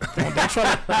 16ths. Don't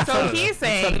try to. So he's Try to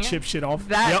saying chip shit off.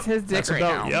 that's Yep, his dick that's right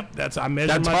about, now. Yep, that's I measured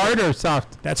That's my hard dick. or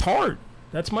soft? That's hard.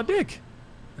 That's my dick.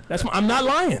 That's my. I'm not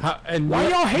lying. And Why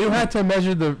y'all hate You me? had to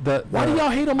measure the Why do y'all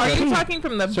hate on my Are you penis? talking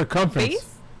from the circumference? base?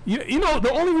 You know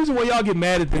the only reason why y'all get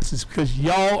mad at this is because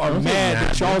y'all are Don't get mad that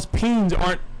mad, y'all's peens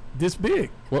aren't this big.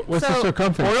 What's So- the Or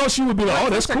circumference? else you would be like, oh,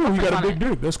 What's that's the cool. You got a circumference big on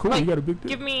dick. That's cool. Like, You got a big dick.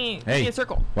 Give me Hey. a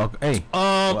circle. Well, hey.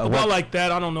 About what- like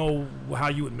that, I don't know how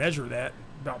you would measure that.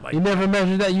 About like You never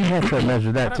measured that. You had to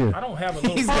measure that too. I don't have a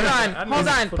little. He's Hold gonna- on, I hold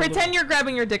just on. put a Pretend little- you're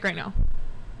grabbing your dick right now.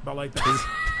 about like that.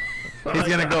 He's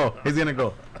gonna go. He's gonna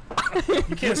go.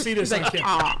 You can't see this on camera.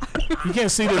 Ah. You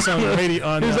can't see this on the radio.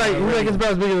 On, He's like it's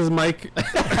about as big as his mic.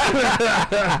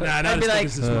 nah, not as be big like-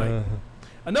 as this mic.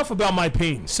 enough about my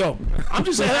peen. So I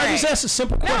just asked a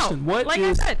simple question. No, What like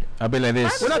is? I said, I'll be like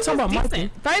this. We're not talking about my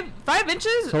peen. decent. 5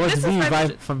 inches. So what's this V? is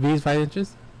 5 inches. V's 5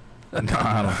 inches? No,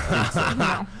 I don't think so.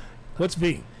 No. What's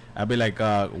V? I'll be like,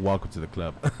 welcome to the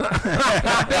club.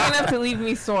 Not big enough to leave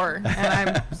me sore, and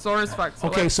I'm sore as fuck. So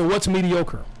Okay, so what's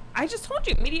mediocre? I just told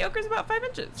you, mediocre is about 5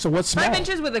 inches. So what's small? 5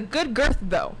 inches with a good girth,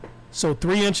 though. So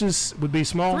 3 inches would be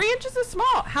small. 3 inches is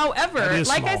small. However, That is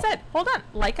like I small. said, hold on.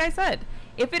 Like I said,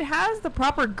 if it has the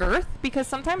proper girth, because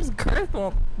sometimes girth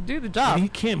will do the job. He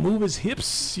can't move his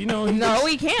hips. You know. No,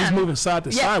 he can. He's moving side to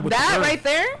Yeah, side with that the girth. right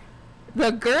there,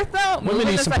 the girth though. Women moving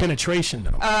need the some side- penetration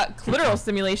though. clitoral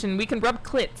stimulation. We can rub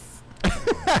clits,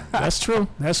 That's true.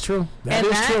 That's true. That and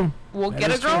is that true. will That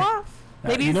get is a girl true. off.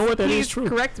 Ladies, you know what? That please is true.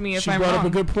 correct me if she I'm brought wrong. up a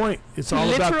good point. It's all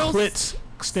about Literal clit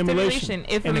stimulation.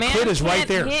 If and a the man clit is right can't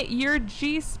there. hit your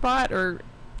G spot or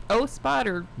O spot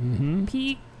or Mm-hmm.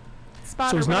 P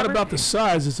spot, So or it's not whatever, about the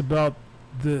size. It's about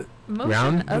the motion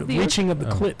round- of the reaching of the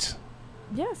Oh. clit.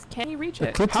 Yes, can you reach The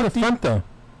it? clip's How in the deep- front though.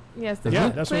 Yes, the Yeah,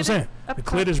 clit that's what I'm is saying. up The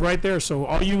top. clit is right there. So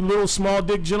all you little small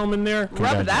dick gentlemen there,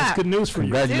 Rub that's that. good news for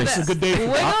you. Congratulations. It's a good day for you.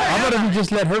 Wiggle How it about if out. you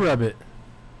just let her rub it?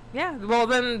 Yeah, well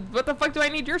then, what the fuck do I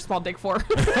need your small dick for?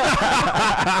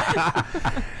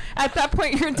 At that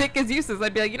point, your dick is useless.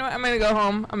 I'd be like, you know what? I'm gonna go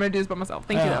home. I'm gonna do this by myself.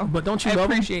 Thank you, though. But don't you I love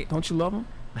appreciate- him? Don't you love him?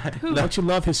 Who? Don't you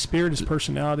love his spirit, his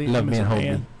personality? Love him me as and a hold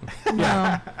man? me.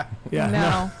 No, Yeah.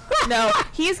 no, no.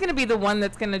 He's gonna be the one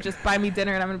that's gonna just buy me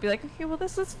dinner, and I'm gonna be like, okay, well,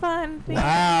 this was fun. Thank you.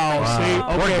 Wow. See, Wow.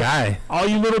 Poor okay. guy. All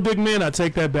you little big men, I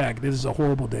take that back. This is a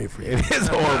horrible day for you. It is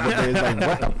horrible. It's like,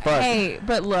 what the fuck? Hey,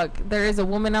 but look, there is a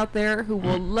woman out there who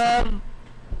will love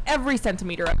every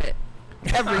centimeter of it.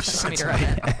 Every centimeter of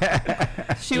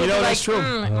it. She will You know, be like, that's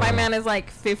true. my man is like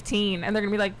 15, and they're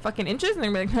gonna be like fucking inches, and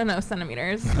they're gonna be like, no,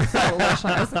 centimeters. So luscious.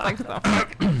 It's like, what the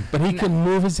fuck? But he can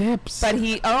move his hips. But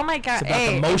he, oh my god, It's about the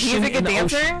hey, if motion he's a in good the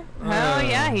dancer. ocean. Hell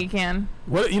yeah, he can.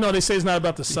 What they say it's not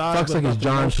about the size. Fucks but like about it's the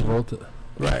John motion. Travolta.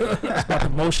 Right. It's about the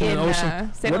motion in the In,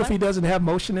 ocean. Save What a if he Life? doesn't have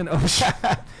motion in the ocean?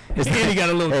 and he got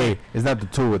a little. Hey, it's not the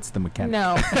tool, it's the mechanic.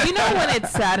 No, you know when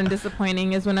it's sad and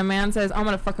disappointing is when a man says, "I'm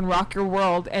gonna fucking rock your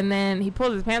world," and then he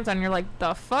pulls his pants on, and you're like,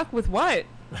 "The fuck with what?"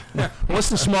 What's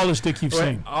the smallest dick you've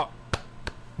seen?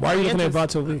 Why are you looking at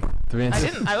Vato Lee? 3 I inches.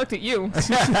 didn't. I looked at you.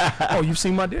 Oh, you've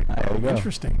seen my dick? There you go.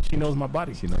 Interesting. She knows my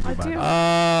body. She knows I about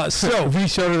do. it. So If you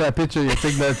showed her that picture, you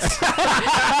think that's And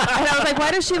I was like,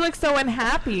 "Why does she look so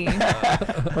unhappy?"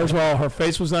 first of all, her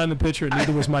face was not in the picture, and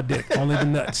neither was my dick. Only the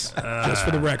nuts, just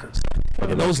for the records.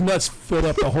 And those nuts filled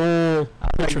up the whole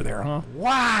picture there, huh?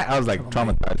 Why? I was like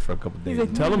traumatized for a couple days.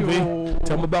 like, Tell him, V.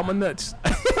 Tell him about my nuts.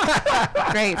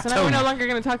 Great. So now Tell we're me. no longer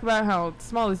gonna talk about how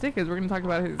small his dick is. We're gonna talk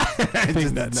about his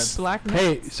Big nuts. black.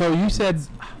 Hey, so you said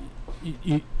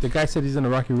the guy said he's in a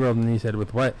rocky world, and he said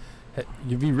with what? Have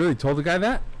you really told the guy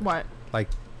that? What? Like,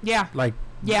 Yeah. like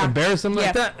Yeah. embarrass him like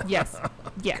Yes. that? Yes.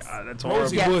 Yes. That's horrible.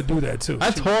 Rosie Yes. would do that too.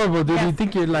 That's She- horrible, dude. Yes. You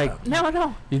think you're like, No.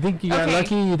 No. you think you got Okay.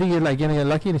 lucky? You think you're like gonna get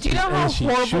lucky, and Do you know and how she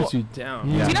horrible- shoots you down.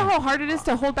 Yeah. Do you know how hard it is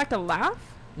to hold back to laugh?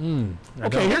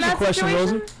 Okay, here's In a that question,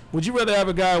 situation? Rosie. Would you rather have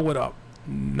a guy with a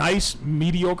nice,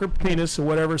 mediocre penis or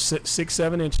whatever,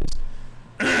 6-7 inches,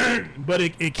 but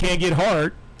it can't get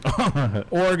hard,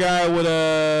 or a guy with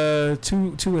a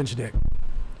 2-inch dick?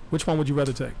 Which one would you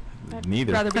rather take? I'd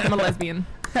Neither. rather become a lesbian.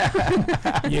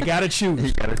 You gotta choose.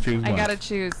 You gotta choose I one. gotta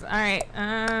choose. All right.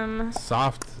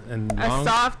 Soft and A long.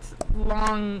 soft,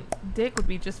 long dick would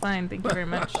be just fine. Thank you very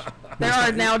much. There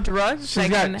are now drugs She's that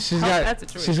can got, help that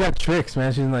situation. she's got tricks,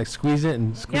 man. She can like squeeze it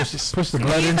and Yep. push the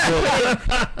blood into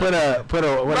it. Put a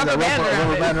what is Rubber that, band around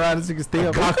rubber it. band around it so you can stay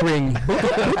up. Cock ring.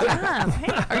 Ah,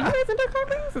 hey, are you guys into cock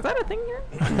rings? Is that a thing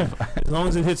here? As long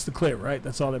as it hits the clit, right?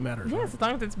 That's all that matters. Yes, as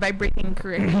long as it's vibrating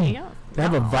correctly. Yeah. They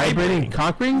have a vibrating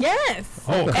cock ring? Yes.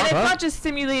 Oh, And it's fuck? not just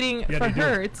stimulating Yeah, for they do.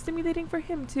 her; it's stimulating for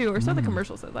him too, or so the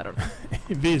commercial says. I don't know.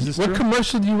 V, is this What true?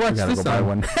 commercial do you watch I gotta this go buy on?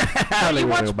 one. You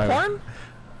watch porn?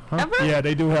 Ever? Yeah,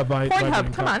 they do have vibrating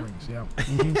come cock on. rings, Yeah.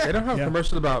 They don't have Yeah.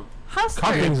 commercials about Hustlers.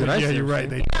 cock rings that I Yeah, see. you're right.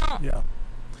 They, You know,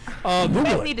 yeah. you Google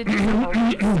guys it. need to do some more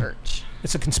research.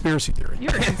 It's a conspiracy theory.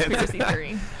 You're a conspiracy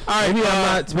theory. All right, Maybe I'm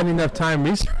not spending enough time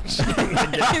researching.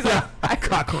 He's like,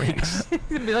 cock rings. he's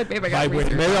gonna be like, babe, I got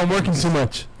Vibrating. research. Maybe I'm working too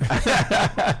much.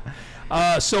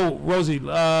 So, Rosie,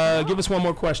 give us one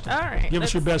more question. All right. Give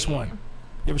us your let's best see. one.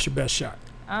 Give us your best shot.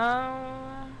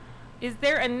 Is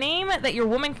there a name that your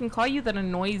woman can call you that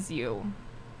annoys you,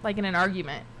 like in an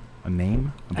argument? A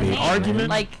name? A big name, argument?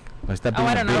 like Stop oh, being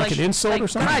I a don't know, bitch. Like like an insult like, or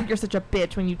something? God, you're such a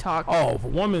bitch when you talk. Oh, if a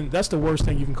woman, that's the worst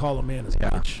thing you can call a man is a Yeah.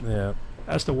 bitch. Yeah.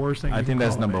 That's the worst thing. I you think can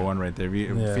that's call a number man. one right there.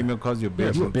 If Yeah. a female calls you a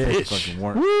bitch, you a it's bitch. fucking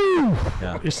work.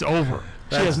 Yeah. It's over.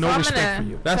 She has no So I'm respect gonna- for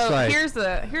you. That's so like-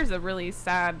 here's a really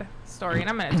sad story, and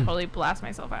I'm gonna totally blast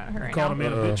myself out here right Call now. a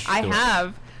man a bitch. I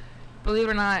have, believe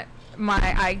it or not,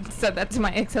 I said that to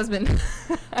my ex-husband.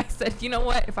 I said, you know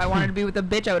what? If I wanted to be with a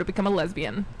bitch, I would have become a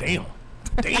lesbian. Damn.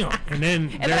 And then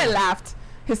And then I laughed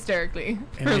hysterically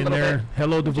and for a then little they're bit.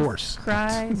 hello divorce.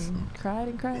 Cried and cried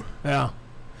and cried. Yeah.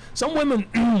 Some women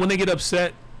when they get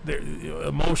upset, they're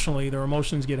emotionally, their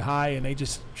emotions get high and they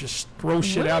just throw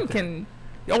shit Women out there. can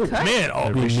Oh cut. man,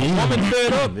 oh, They're a mean. woman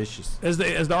fed up. Vicious. As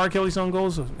the R. Kelly song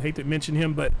goes, I hate to mention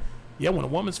him, but yeah, when a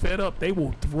woman's fed up, they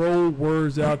will throw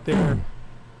words out there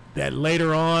that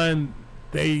later on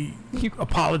they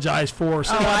apologize for.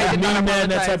 So I did not that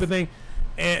type apologize. of thing.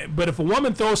 But if a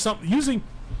woman throws something, using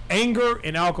anger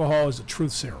and alcohol is a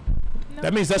truth serum.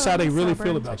 That means that's how they really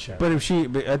feel about you. But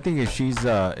I think if she's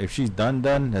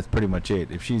done, that's pretty much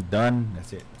it. If she's done,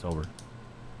 that's it. It's over.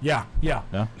 Yeah. Yeah.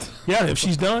 If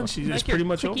she's done, she's Like just your pretty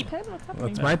much clicky over. pen? What's happening?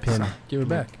 That's my pin. Give it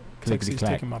back. Texas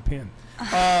Clickety-clack. taking my pen.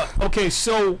 Okay,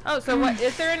 so Oh, so what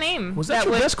is there a name? was that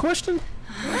your best question?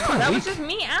 No, that was just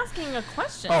me asking a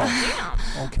question. Oh.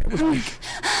 Damn. Okay, it was weak.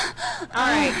 All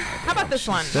right. How about this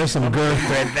one? There's some girth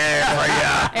right there for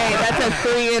ya. Hey, that's a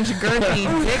 3-inch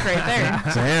girthy dick right there.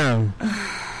 Damn. Can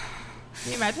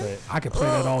you imagine? I could play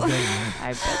that all day, man.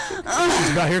 I bet you.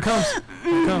 She's about, here it comes.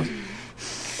 Here it comes.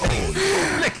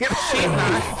 She's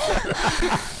not.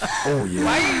 Oh yeah.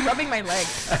 Why are you rubbing my leg?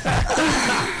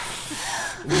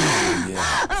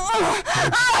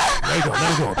 There you go.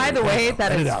 Let it go. By the way,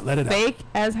 that let is it out. Let it fake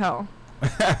as hell.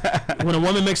 out. When a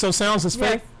woman makes those sounds, it's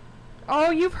fake. Yes. Oh,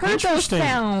 you've heard those Interesting.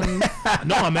 sounds.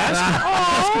 No, I'm asking.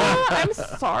 Oh, I'm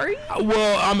sorry.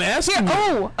 Well, I'm asking. Here,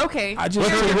 oh, okay. I just.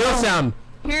 What's the real sound?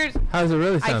 Here's. How does it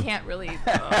really I sound? can't really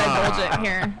divulge it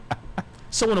here.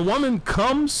 So when a woman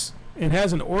comes and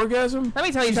has an orgasm, Let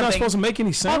me tell you she's not something. supposed to make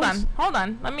any sounds. Hold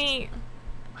on. Let me.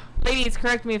 Ladies,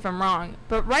 correct me if I'm wrong,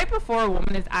 but right before a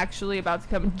woman is actually about to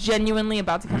come, genuinely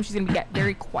about to come, she's gonna get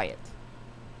very quiet.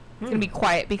 It's gonna be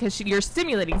quiet because you're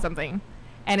stimulating something,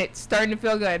 and it's starting to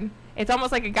feel good. It's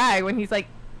almost like a guy when he's like,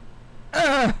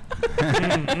 ugh.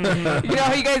 You know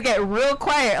how you guys get real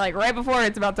quiet, like right before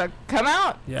it's about to come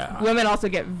out? Yeah. Women also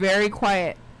get very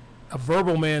quiet. A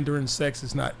verbal man during sex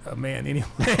is not a man anyway.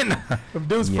 If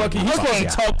dude's fucking, he's Okay. supposed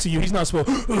to talk to you. He's not supposed.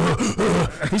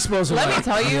 He's supposed to. Let me like,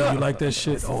 tell you- "Yeah, you like that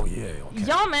shit? Oh yeah. Okay.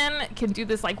 Y'all men can do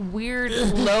this like weird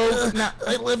low.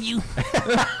 I love you.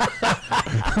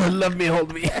 Love me,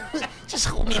 hold me. Just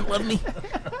hold me and love me.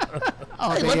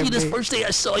 I love you this first day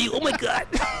I saw you. Oh my god.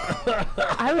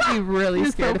 I would be really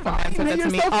scared if a man said that to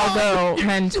me. Although,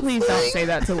 men, please don't say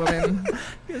that to women.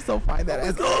 You're so fine that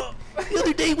ass. The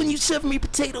other day when you served me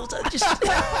potatoes, I just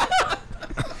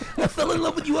I fell in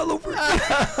love with you all over again.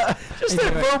 Just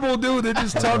that verbal dude that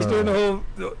just talks during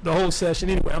the whole session.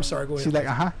 Anyway, I'm sorry. Go ahead. She's like,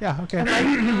 yeah, okay.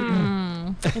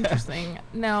 Interesting.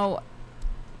 Now,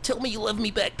 Tell me you love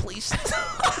me back, please.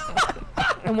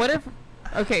 and what if?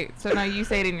 Okay, so now you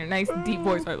say it in your nice deep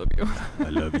voice. I love you. I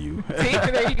love you. See,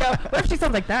 there you go. What if she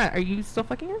sounds like that? Are you still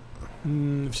fucking her?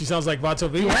 If she sounds like Vato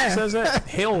V when she Yeah. says that,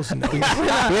 hell's no. We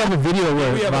have a video We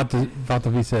where have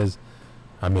Vato V says,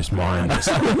 "I miss mine."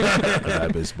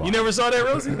 You never saw that,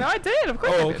 Rosie? No, I did. Of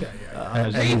course. Oh, I did. okay.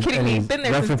 Yeah. Are you kidding me? Been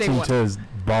there since day one. to his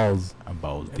balls. I'm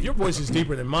balls If deep. your voice is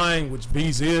deeper than mine, which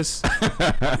V's is,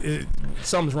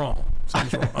 something's wrong.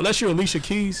 Something's wrong. Unless you're Alicia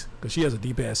Keys, because she has a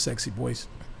deep ass sexy voice,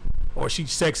 or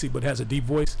she's sexy but has a deep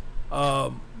voice.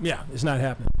 Yeah, it's not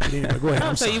happening. But anyway, go ahead. Oh,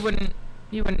 I'm so sorry.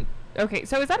 you wouldn't. Okay,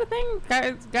 so is that a thing?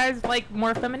 Guys like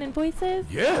more feminine voices?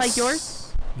 Yes. Like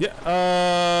yours? Yeah.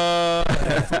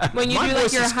 When you My do like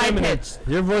voice your is high feminine. pitch.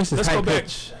 Your voice is Let's high go back.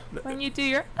 pitch. When you do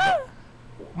your.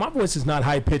 My voice is not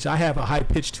high pitched. I have a high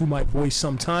pitch to my voice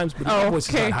sometimes, but my Oh, voice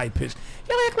is okay. not high pitched.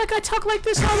 You act like I talk like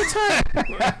this all the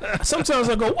time. Sometimes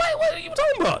I go, what are you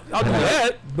talking about? I'll do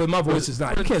that, but my voice is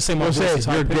not. You can't say my We'll voice say is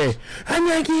high you're gay. pitched. I'm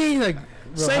not gay. Like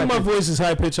Saying my voice is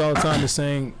high pitched all the time is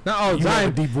saying not all the you have a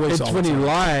time. deep voice It's all when the you time.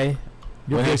 lie.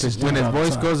 Your When voice his, is when deep his all the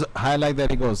voice time. goes high like that,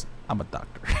 he goes, I'm a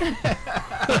doctor.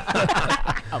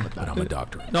 But I'm a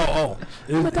doctor. No,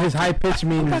 His high pitch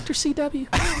means Dr. CW.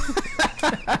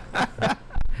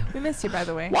 We missed you, by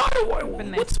the way. why?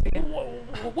 Been What's, nice to you.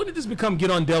 when did this become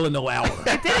get on Dell in no hour?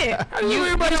 I did it.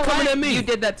 everybody's know coming what? at me. You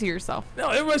did that to yourself.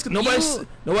 No,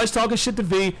 nobody's talking shit to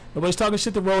V. Nobody's talking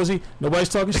shit to Rosie. Nobody's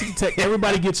talking shit to Tech.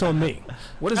 Everybody gets on me.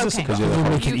 What is this Okay. about? you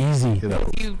make it easy.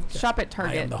 You shop at I am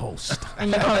Target the host.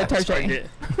 and you call it Target.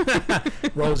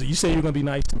 Rosie, you say you're gonna be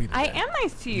nice to me today. I am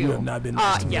nice to you. You have not been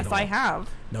nice to me Yes, at all. I have.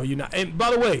 No, you're not. And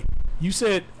by the way,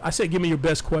 I said, give me your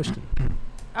best question.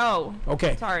 Oh.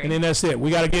 Okay. Sorry. And then that's it. We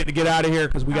got to get out of here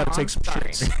because we got to Oh, take some I'm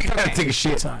sorry. shits. Gotta Okay. take a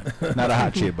shit. Time. Not a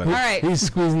hot shit, but All right. He's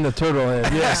squeezing the turtle in.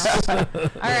 Yes. All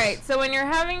right. So when you're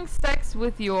having sex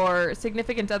with your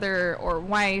significant other or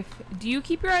wife, do you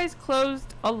keep your eyes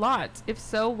closed a lot? If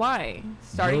so, why?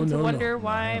 Starting to no. wonder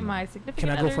why my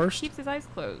significant I go other first? keeps his eyes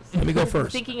closed. Let me go Is he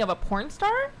first. Thinking of a porn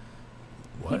star?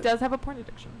 He What? does have a porn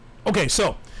addiction. Okay,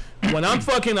 so when I'm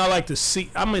fucking, I like to see.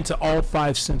 I'm into all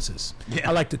 5 senses. Yeah.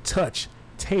 I like to touch,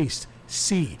 taste,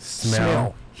 see, Smell.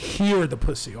 smell, hear the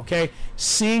pussy. Okay,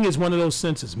 seeing is one of those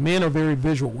senses. Men are very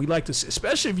visual. We like to, see,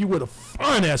 especially if you were a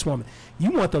fine ass woman. You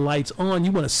want the lights on.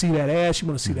 You want to see that ass. You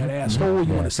want to see that asshole.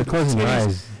 You want to see so closing the your titties.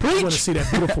 eyes. You want to see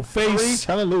that beautiful face.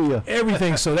 hallelujah.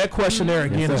 Everything. So that question there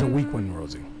again Yes, is a sir. weak one,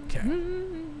 Rosie. Okay.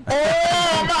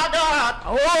 Oh my God!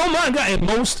 Oh my God! And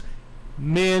most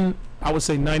men, I would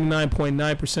say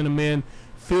 99.9% of men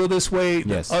feel this way.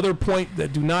 Yes. The other point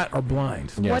that do not are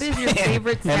blind. Yes. What is your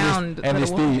favorite sound And that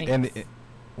it's a woman the makes? and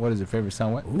what is your favorite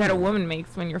sound? What? That a woman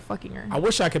makes when you're fucking her? I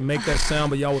wish I could make that sound,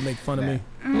 but y'all would make fun of me.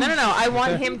 No. I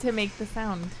want him to make the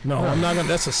sound. No, I'm not gonna.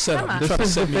 That's a setup. Come on. You're trying to This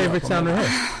is set the me up. favorite I'm sound not- right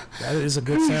here. That is a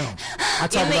good sound. I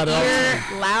talk In about the it all the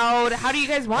time. ear, loud. How do you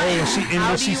guys want Oh, it? when she- and How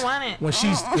when do you she's- want it?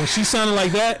 When she's sounding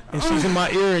like that and she's in my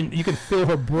ear and you can feel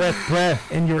her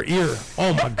breath in your ear.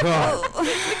 Oh my God.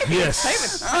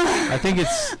 Yes. I think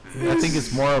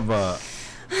it's more of a.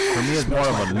 For me, it's more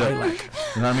of a look.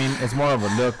 You know what I mean? It's more of a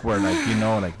look where, like, you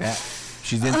know, like that.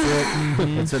 She's into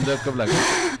it. It's a look of like,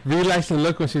 Vee likes to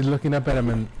look when she's looking up at him,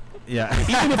 and yeah.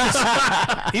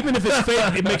 Even if it's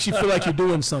fake, it makes you feel like you're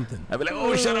doing something. I'd be like,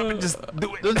 oh, shut up and just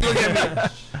do it. Just look at me.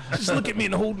 Just look at me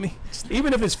and hold me.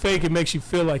 Even if it's fake, it makes you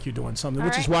feel like you're doing something,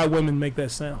 which is why women make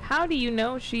that sound. How do you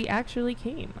know she actually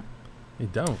came? you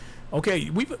don't. Okay,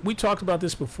 we talked about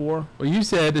this before. Well, you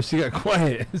said that she got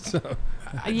quiet, so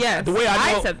Yes, the way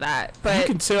I know- said that, but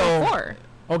can tell- before.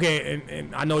 Okay,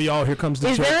 and I know y'all, here comes the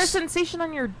Is jokes. there a sensation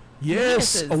on your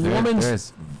Yes, a penises? woman's There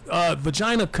is.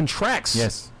 vagina contracts.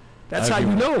 Yes. That's I how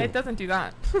agree you with know. It doesn't do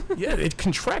that. Yeah, it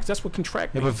contracts. That's what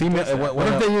contract Yeah, means. but female. what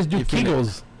if they just do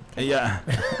Kegels? Yeah.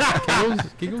 Kegels?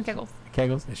 Kegels.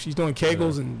 Kegels. If she's doing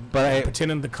Kegels and But I-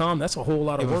 pretending to come, that's a whole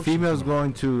lot of If a work. female's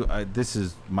going to, this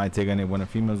is my take on it. When a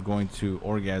female's going to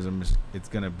orgasm, it's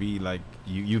gonna be like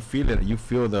you feel it. You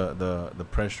feel the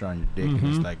pressure on your dick, and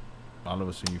Mhm. it's like all of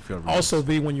a sudden you feel. Release. Also,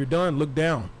 V, when you're done, look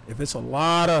down. If it's a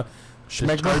lot of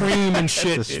Schmegma. cream and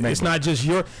shit, It's a it's schmegma. not just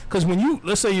your. Because when you,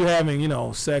 let's say you're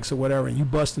having, sex or whatever, and you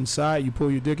bust inside, you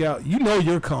pull your dick out, you know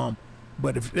you're calm.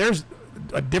 But if there's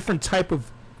a different type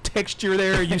of texture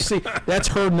there, you see, that's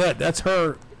her nut. That's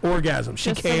her orgasm.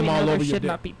 She Just so came we know all there over your should dick.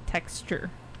 not be texture.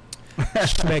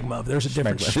 Schmegma. There's a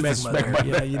different Schmegma. It's a schmegma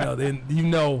there. schmegma. Yeah, then you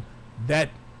know that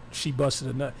she busted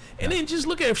a nut. And then just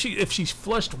look at if she's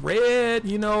flushed red,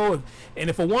 and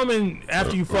if a woman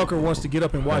after you fuck her wants to get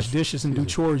up and wash dishes and do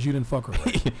chores, you didn't fuck her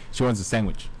right. She wants a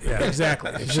sandwich. Yeah,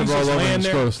 exactly. If She'll she's roll just over laying and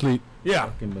just go there, to sleep. yeah.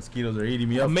 Fucking mosquitoes are eating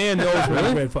me A up. man knows when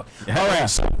he's ready to fuck. Yeah. All right,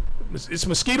 so it's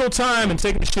mosquito time and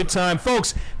taking a shit time,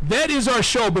 folks. That is our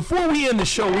show. Before we end the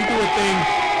show, we do a thing.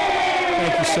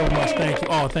 Thank you so much. Thank you.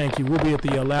 Oh, thank you. We'll be at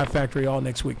the Laugh Factory all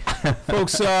next week,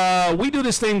 folks. We do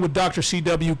this thing with Dr.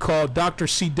 CW called Dr.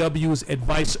 CW's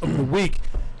Advice of the Week.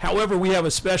 However, we have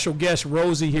a special guest,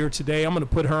 Rosie, here today. I'm going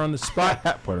to put her on the spot.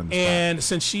 Put her on the And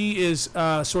since she is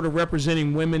sort of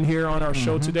representing women here on our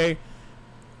show today,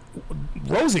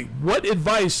 Rosie, what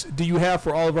advice do you have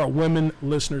for all of our women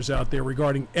listeners out there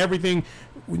regarding everything?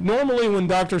 Normally, when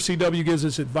Dr. CW gives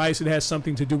us advice, it has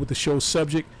something to do with the show's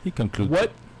subject. He concludes.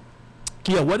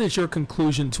 What is your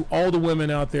conclusion to all the women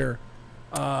out there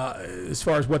as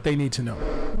far as what they need to know?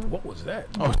 What was that?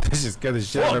 Oh, this is scared the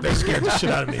shit out Fuck, of they me. scared the shit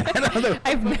out of me.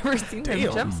 I've never seen them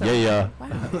Damn. jump so. Yeah.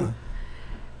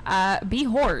 Wow. Be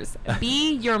whores.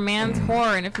 Be your man's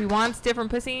whore, and if he wants different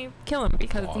pussy, kill him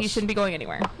because he shouldn't be going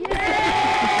anywhere. But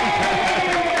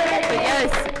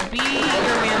yes, be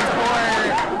your man's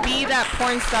whore. Be that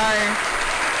porn star.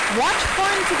 Watch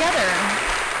porn together.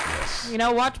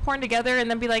 Watch porn together, and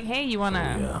then be like, "Hey, you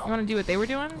wanna do what they were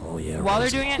doing? Oh, yeah, While they're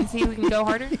Rosie. doing it, and see who can go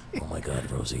harder." Oh my God,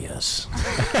 Rosie, yes.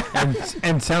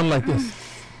 and sound like this.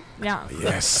 Yeah.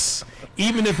 Yes.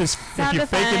 Even if you're Sound faking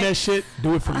that effects. shit,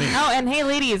 do it for me. Oh, and hey,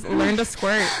 ladies, learn to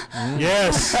squirt.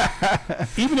 Yes.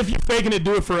 Even if you're faking it,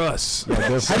 do it for us.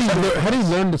 How do you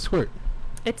learn to squirt?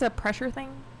 It's a pressure thing.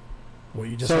 Well,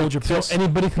 you just hold your piss. So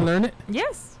anybody can learn it?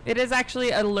 Yes, it is actually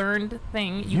a learned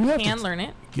thing. You have to can learn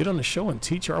it. Get on the show and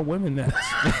teach our women that.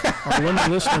 Our women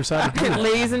listeners how to do that.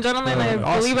 Ladies and gentlemen, I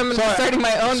Awesome. believe I'm So starting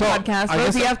my own so podcast, I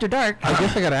guess Rosie I- After Dark. I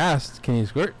guess I gotta ask, can you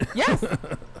squirt? Yes. Yes.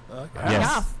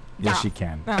 Yeah. Yes, she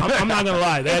can. I'm not gonna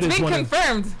lie. That It's is been one.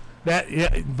 confirmed. That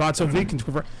Vato V can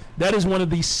confirm. That is one of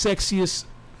the sexiest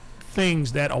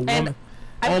things that a woman.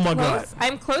 Oh my God!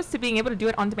 I'm close to being able to do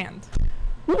it on demand.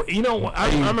 You know, I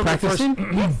remember practicing?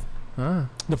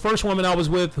 the first woman I was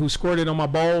with who squirted on my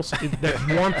balls.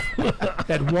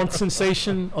 That warmth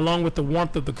sensation, along with the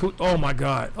warmth of the oh my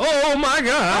God! Oh my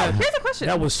God! Here's a question.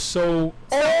 That was so.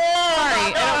 Sorry,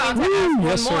 I don't mean to ask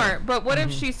Yes, one more. sir. But what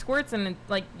if she squirts and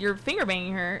like you're finger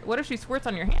banging her? What if she squirts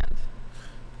on your hand?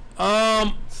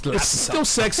 It's still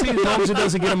sexy as long as it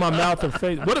doesn't get in my mouth or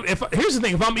face. What if here's the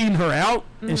thing: if I'm eating her out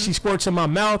and she squirts in my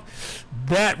mouth,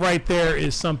 that right there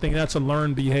is something that's a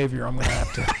learned behavior. I'm gonna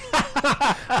have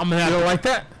to. I'm gonna have to like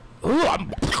that. Ooh,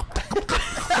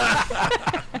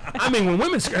 I mean, when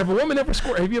women have a woman ever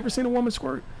squirt? Have you ever seen a woman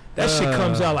squirt? That shit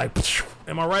comes out like.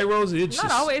 Am I right, Rosie? It's Not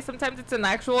just, always. Sometimes it's an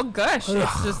actual gush.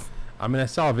 It's just. I mean, I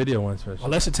saw a video once.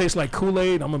 Unless it tastes like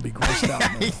Kool-Aid, I'm gonna be grossed out.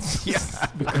 Man.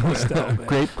 Be grossed out, man.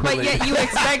 Grape But yet you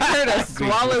expect her to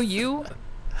swallow you?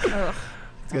 Ugh.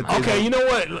 Okay, you know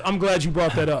what? I'm glad you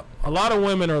brought that up. A lot of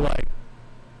women are like,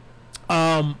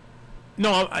 no,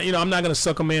 I'm not gonna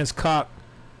suck a man's cock,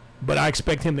 but I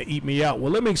expect him to eat me out.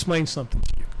 Well, let me explain something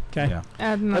to you. Okay,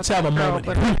 Yeah. let's have a moment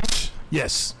here.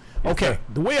 Yes. Okay.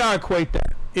 The way I equate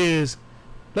that is,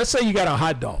 let's say you got a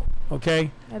hot dog.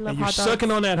 Okay, I love and you're hot dogs.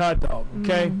 sucking on that hot dog.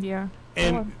 Okay, Yeah.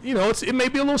 and you know it may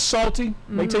be a little salty,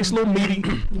 may taste a little meaty,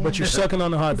 but you're sucking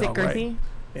on the hot Is it dog, right? girthy?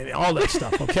 And all that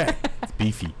stuff. Okay,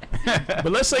 Beefy. but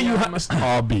let's say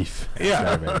all beef.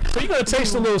 yeah, so you're gonna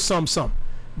taste a little something.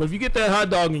 But if you get that hot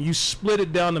dog and you split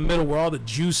it down the middle where all the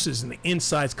juices and the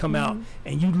insides come out,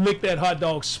 and you lick that hot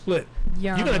dog split,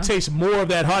 Yeah. you're gonna taste more of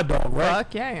that hot dog, right?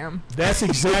 Fuck yeah, I am. That's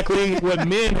exactly what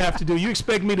men have to do. You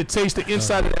expect me to taste the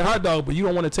inside of that hot dog, but you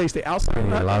don't want to taste the outside of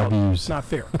the hot A lot of dog. views. It's not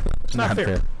fair. It's not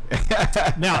fair.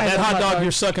 Now, that love hot hot dog dogs.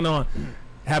 you're sucking on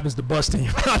happens to bust in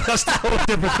your mouth. That's a whole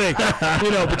different thing. But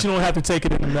you don't have to take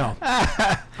it in the mouth.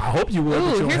 I hope you will. but you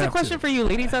Ooh, don't here's a have question to. for you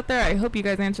ladies out there. I hope you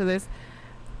guys answer this.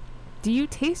 Do you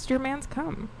taste your man's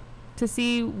cum to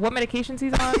see what medications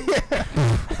he's on?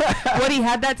 What he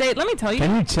had that day? Let me tell you.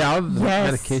 Can you tell the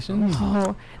Yes. medication?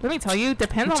 Oh, let me tell you.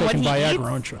 Depends You're on what taking he Viagra, eats.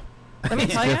 aren't you? Let me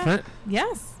tell you. Different?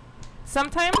 Yes.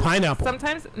 Sometimes. Pineapple.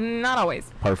 Sometimes, not always.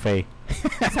 Parfait.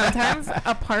 Sometimes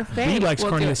a parfait. He likes will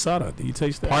carne do it. asada. Do you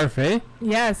taste that? Parfait?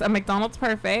 Yes, a McDonald's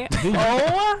parfait. you?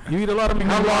 Oh, You eat a lot of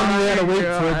How long do you gotta wait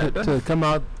God. for it to come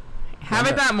out? have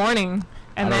it that morning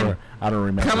and then I don't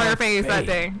remember. come on her face that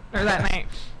day or that night.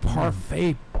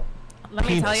 Parfait. Let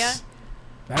me tell you. Penis.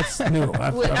 That's new.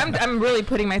 I'm really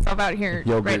putting myself out here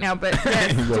Yogurt. right now, but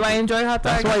yes, do I enjoy hot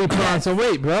dogs? That's why you put on some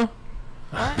weight, bro.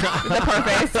 The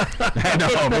parfaits. I know.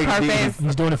 It's the big parfaits.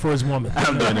 He's doing it for his woman.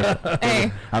 I'm doing it.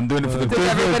 Hey, I'm doing it for the does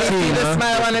everybody see the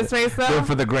smile on his face Doing though? it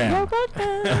for the gram.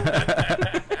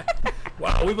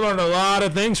 Wow, we've learned a lot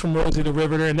of things from Rosie the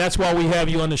Riveter, and that's why we have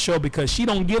you on the show, because she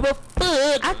don't give a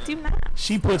fuck. I do not.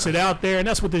 She puts it out there, and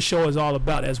that's what this show is all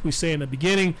about. As we say in the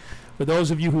beginning, for those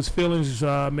of you whose feelings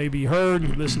may be heard,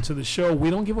 you listen to the show,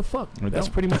 we don't give a fuck. That's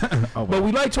pretty much. Oh, But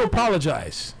we'd like to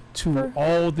apologize to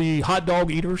all the hot dog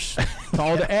eaters, to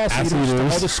all the ass eaters, to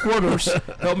all the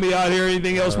squirters. Help me out here.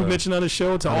 Anything else we mentioned on the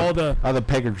show? To all the Other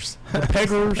peggers.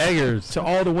 peggers, Eggers. to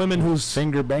all the women who's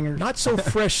Finger bangers. not so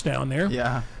fresh down there.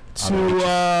 Yeah. To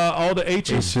all the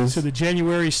H's, H's. to the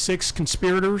January 6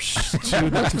 conspirators, to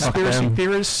the conspiracy them.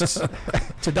 theorists,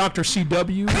 to Dr.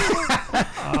 CW, To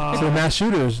the mass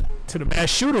shooters. to the mass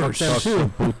shooters. Fuck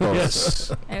them too.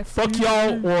 Yes. F- Fuck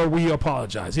y'all, or we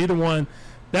apologize. Either one.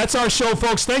 That's our show,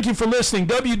 folks. Thank you for listening.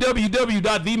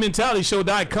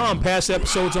 www.thementalityshow.com. Past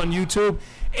episodes on YouTube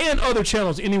and other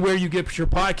channels. Anywhere you get your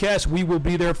podcast, we will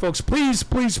be there, folks. Please,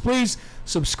 please, please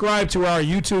subscribe to our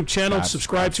YouTube channel.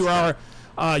 Subscribe to our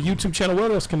YouTube channel.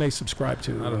 What else can they subscribe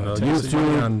to? I don't know. Texas?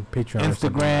 YouTube, on Patreon. or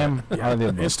something. Instagram. All of the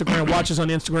above. Instagram. Watch us on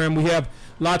Instagram. We have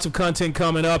lots of content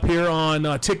coming up here on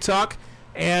TikTok.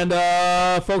 And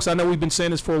folks, I know we've been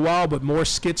saying this for a while, but more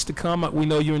skits to come. We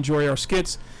know you enjoy our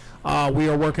skits. We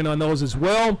are working on those as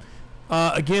well.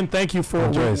 Again, thank you for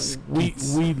Enjoy we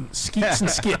Skeets and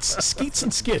Skits. Skeets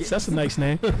and Skits. That's a nice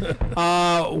name.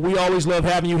 We always love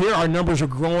having you here. Our numbers are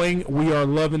growing. We are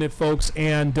loving it, folks.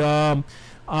 And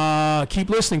keep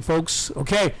listening, folks.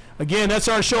 Okay. Again, that's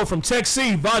our show from Tech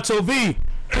C, Vato V.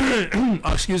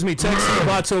 Excuse me, Tech C,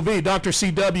 Vato V. Dr.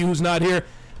 CW, who's not here.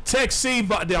 Tech C,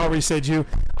 they already said you.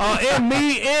 And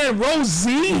me and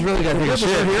Rosie. You really got to take a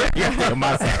shit here.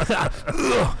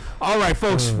 Yeah. All right,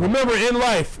 folks. Remember, in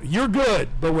life, you're good,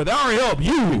 but with our help,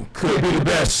 you could be the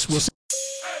best. We'll see.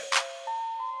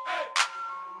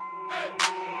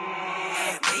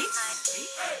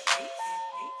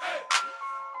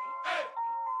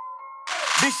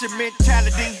 This your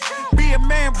mentality. Be a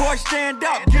man, boy, stand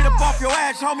up. Get up off your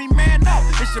ass, homie, man up.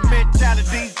 This your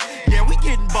mentality. Yeah, we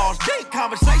getting balls deep.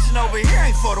 Conversation over here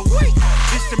ain't for the weak.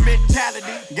 This the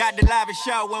mentality. Got the live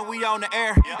show when we on the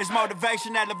air. It's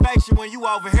motivation, elevation when you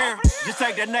over here. Just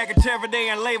take that negativity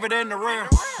and leave it in the rear.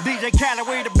 DJ Khaled,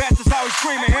 we the best, it's always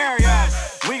screaming here, yeah.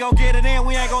 We gon' get it in,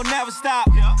 we ain't gon' never stop.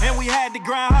 And we had to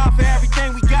grind hard for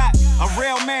everything we got. A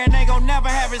real man ain't gon' never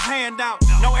have his hand out.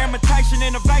 No imitation,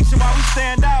 innovation while we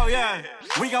stand out, yeah.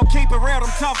 We gon' keep it real,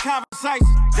 them tough conversations.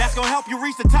 That's gon' help you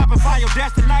reach the top and find your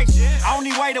destination.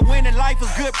 Only way to win in life is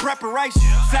good preparation.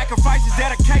 Sacrifices,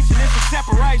 dedication, it's a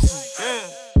separation,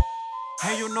 yeah.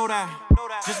 And you know that.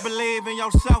 Just believe in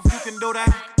yourself, you can do that.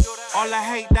 All the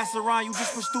hate that's around you,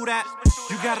 just push through that.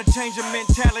 You gotta change your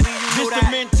mentality, you know that. This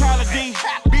the mentality.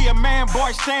 Be a man,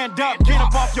 boy, stand up. Get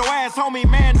up off your ass, homie,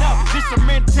 man up. This the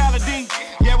mentality.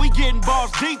 Yeah, we getting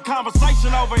balls deep.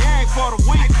 Conversation over here ain't for the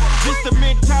weak. This the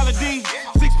mentality.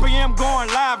 6 p.m. going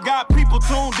live, got people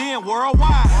tuned in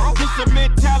worldwide. This the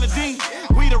mentality.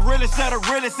 We the realest of the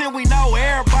realest, and we know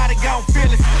everybody gon' feel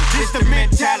it. This the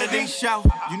mentality show.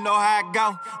 You know how it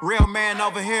go. Real man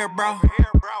over here, bro.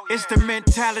 It's the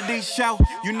mentality show.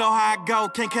 You know how I go.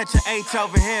 Can't catch an H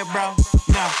over here, bro.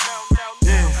 No.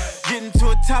 Yeah. Getting to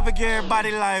a topic,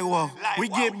 everybody like, whoa. We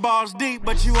get balls deep,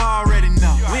 but you already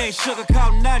know. We ain't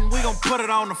sugarcoat nothing, we gon' put it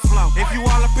on the floor. If you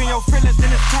all up in your feelings,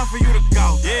 then it's time for you to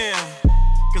go. Yeah.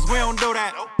 Cause we don't do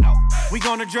that. We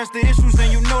gon' address the issues,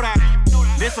 and you know that.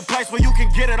 This a place where you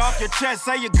can get it off your chest.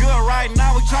 Say you're good right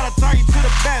now, we try to turn you to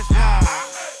the best. Yeah.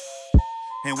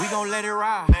 And we gon' let it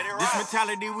ride. This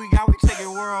mentality we got, we take it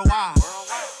worldwide.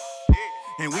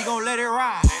 And we gon' let it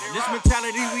ride. This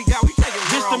mentality we got, we take it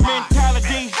worldwide. This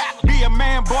the mentality. Be a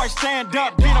man, boy, stand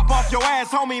up. Get up off your ass,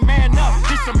 homie, man up.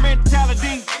 This the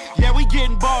mentality. Yeah, we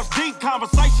getting balls deep.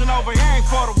 Conversation over here ain't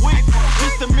for the weak.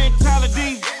 This the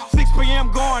mentality. 6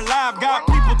 p.m. going live, got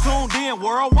people tuned in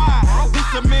worldwide. This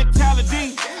the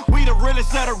mentality. We the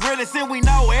realest of the realest, and we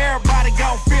know everybody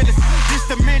gon' feel it. This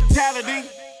the mentality.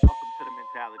 Welcome to the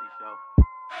Mentality Show,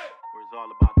 where it's all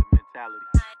about the mentality.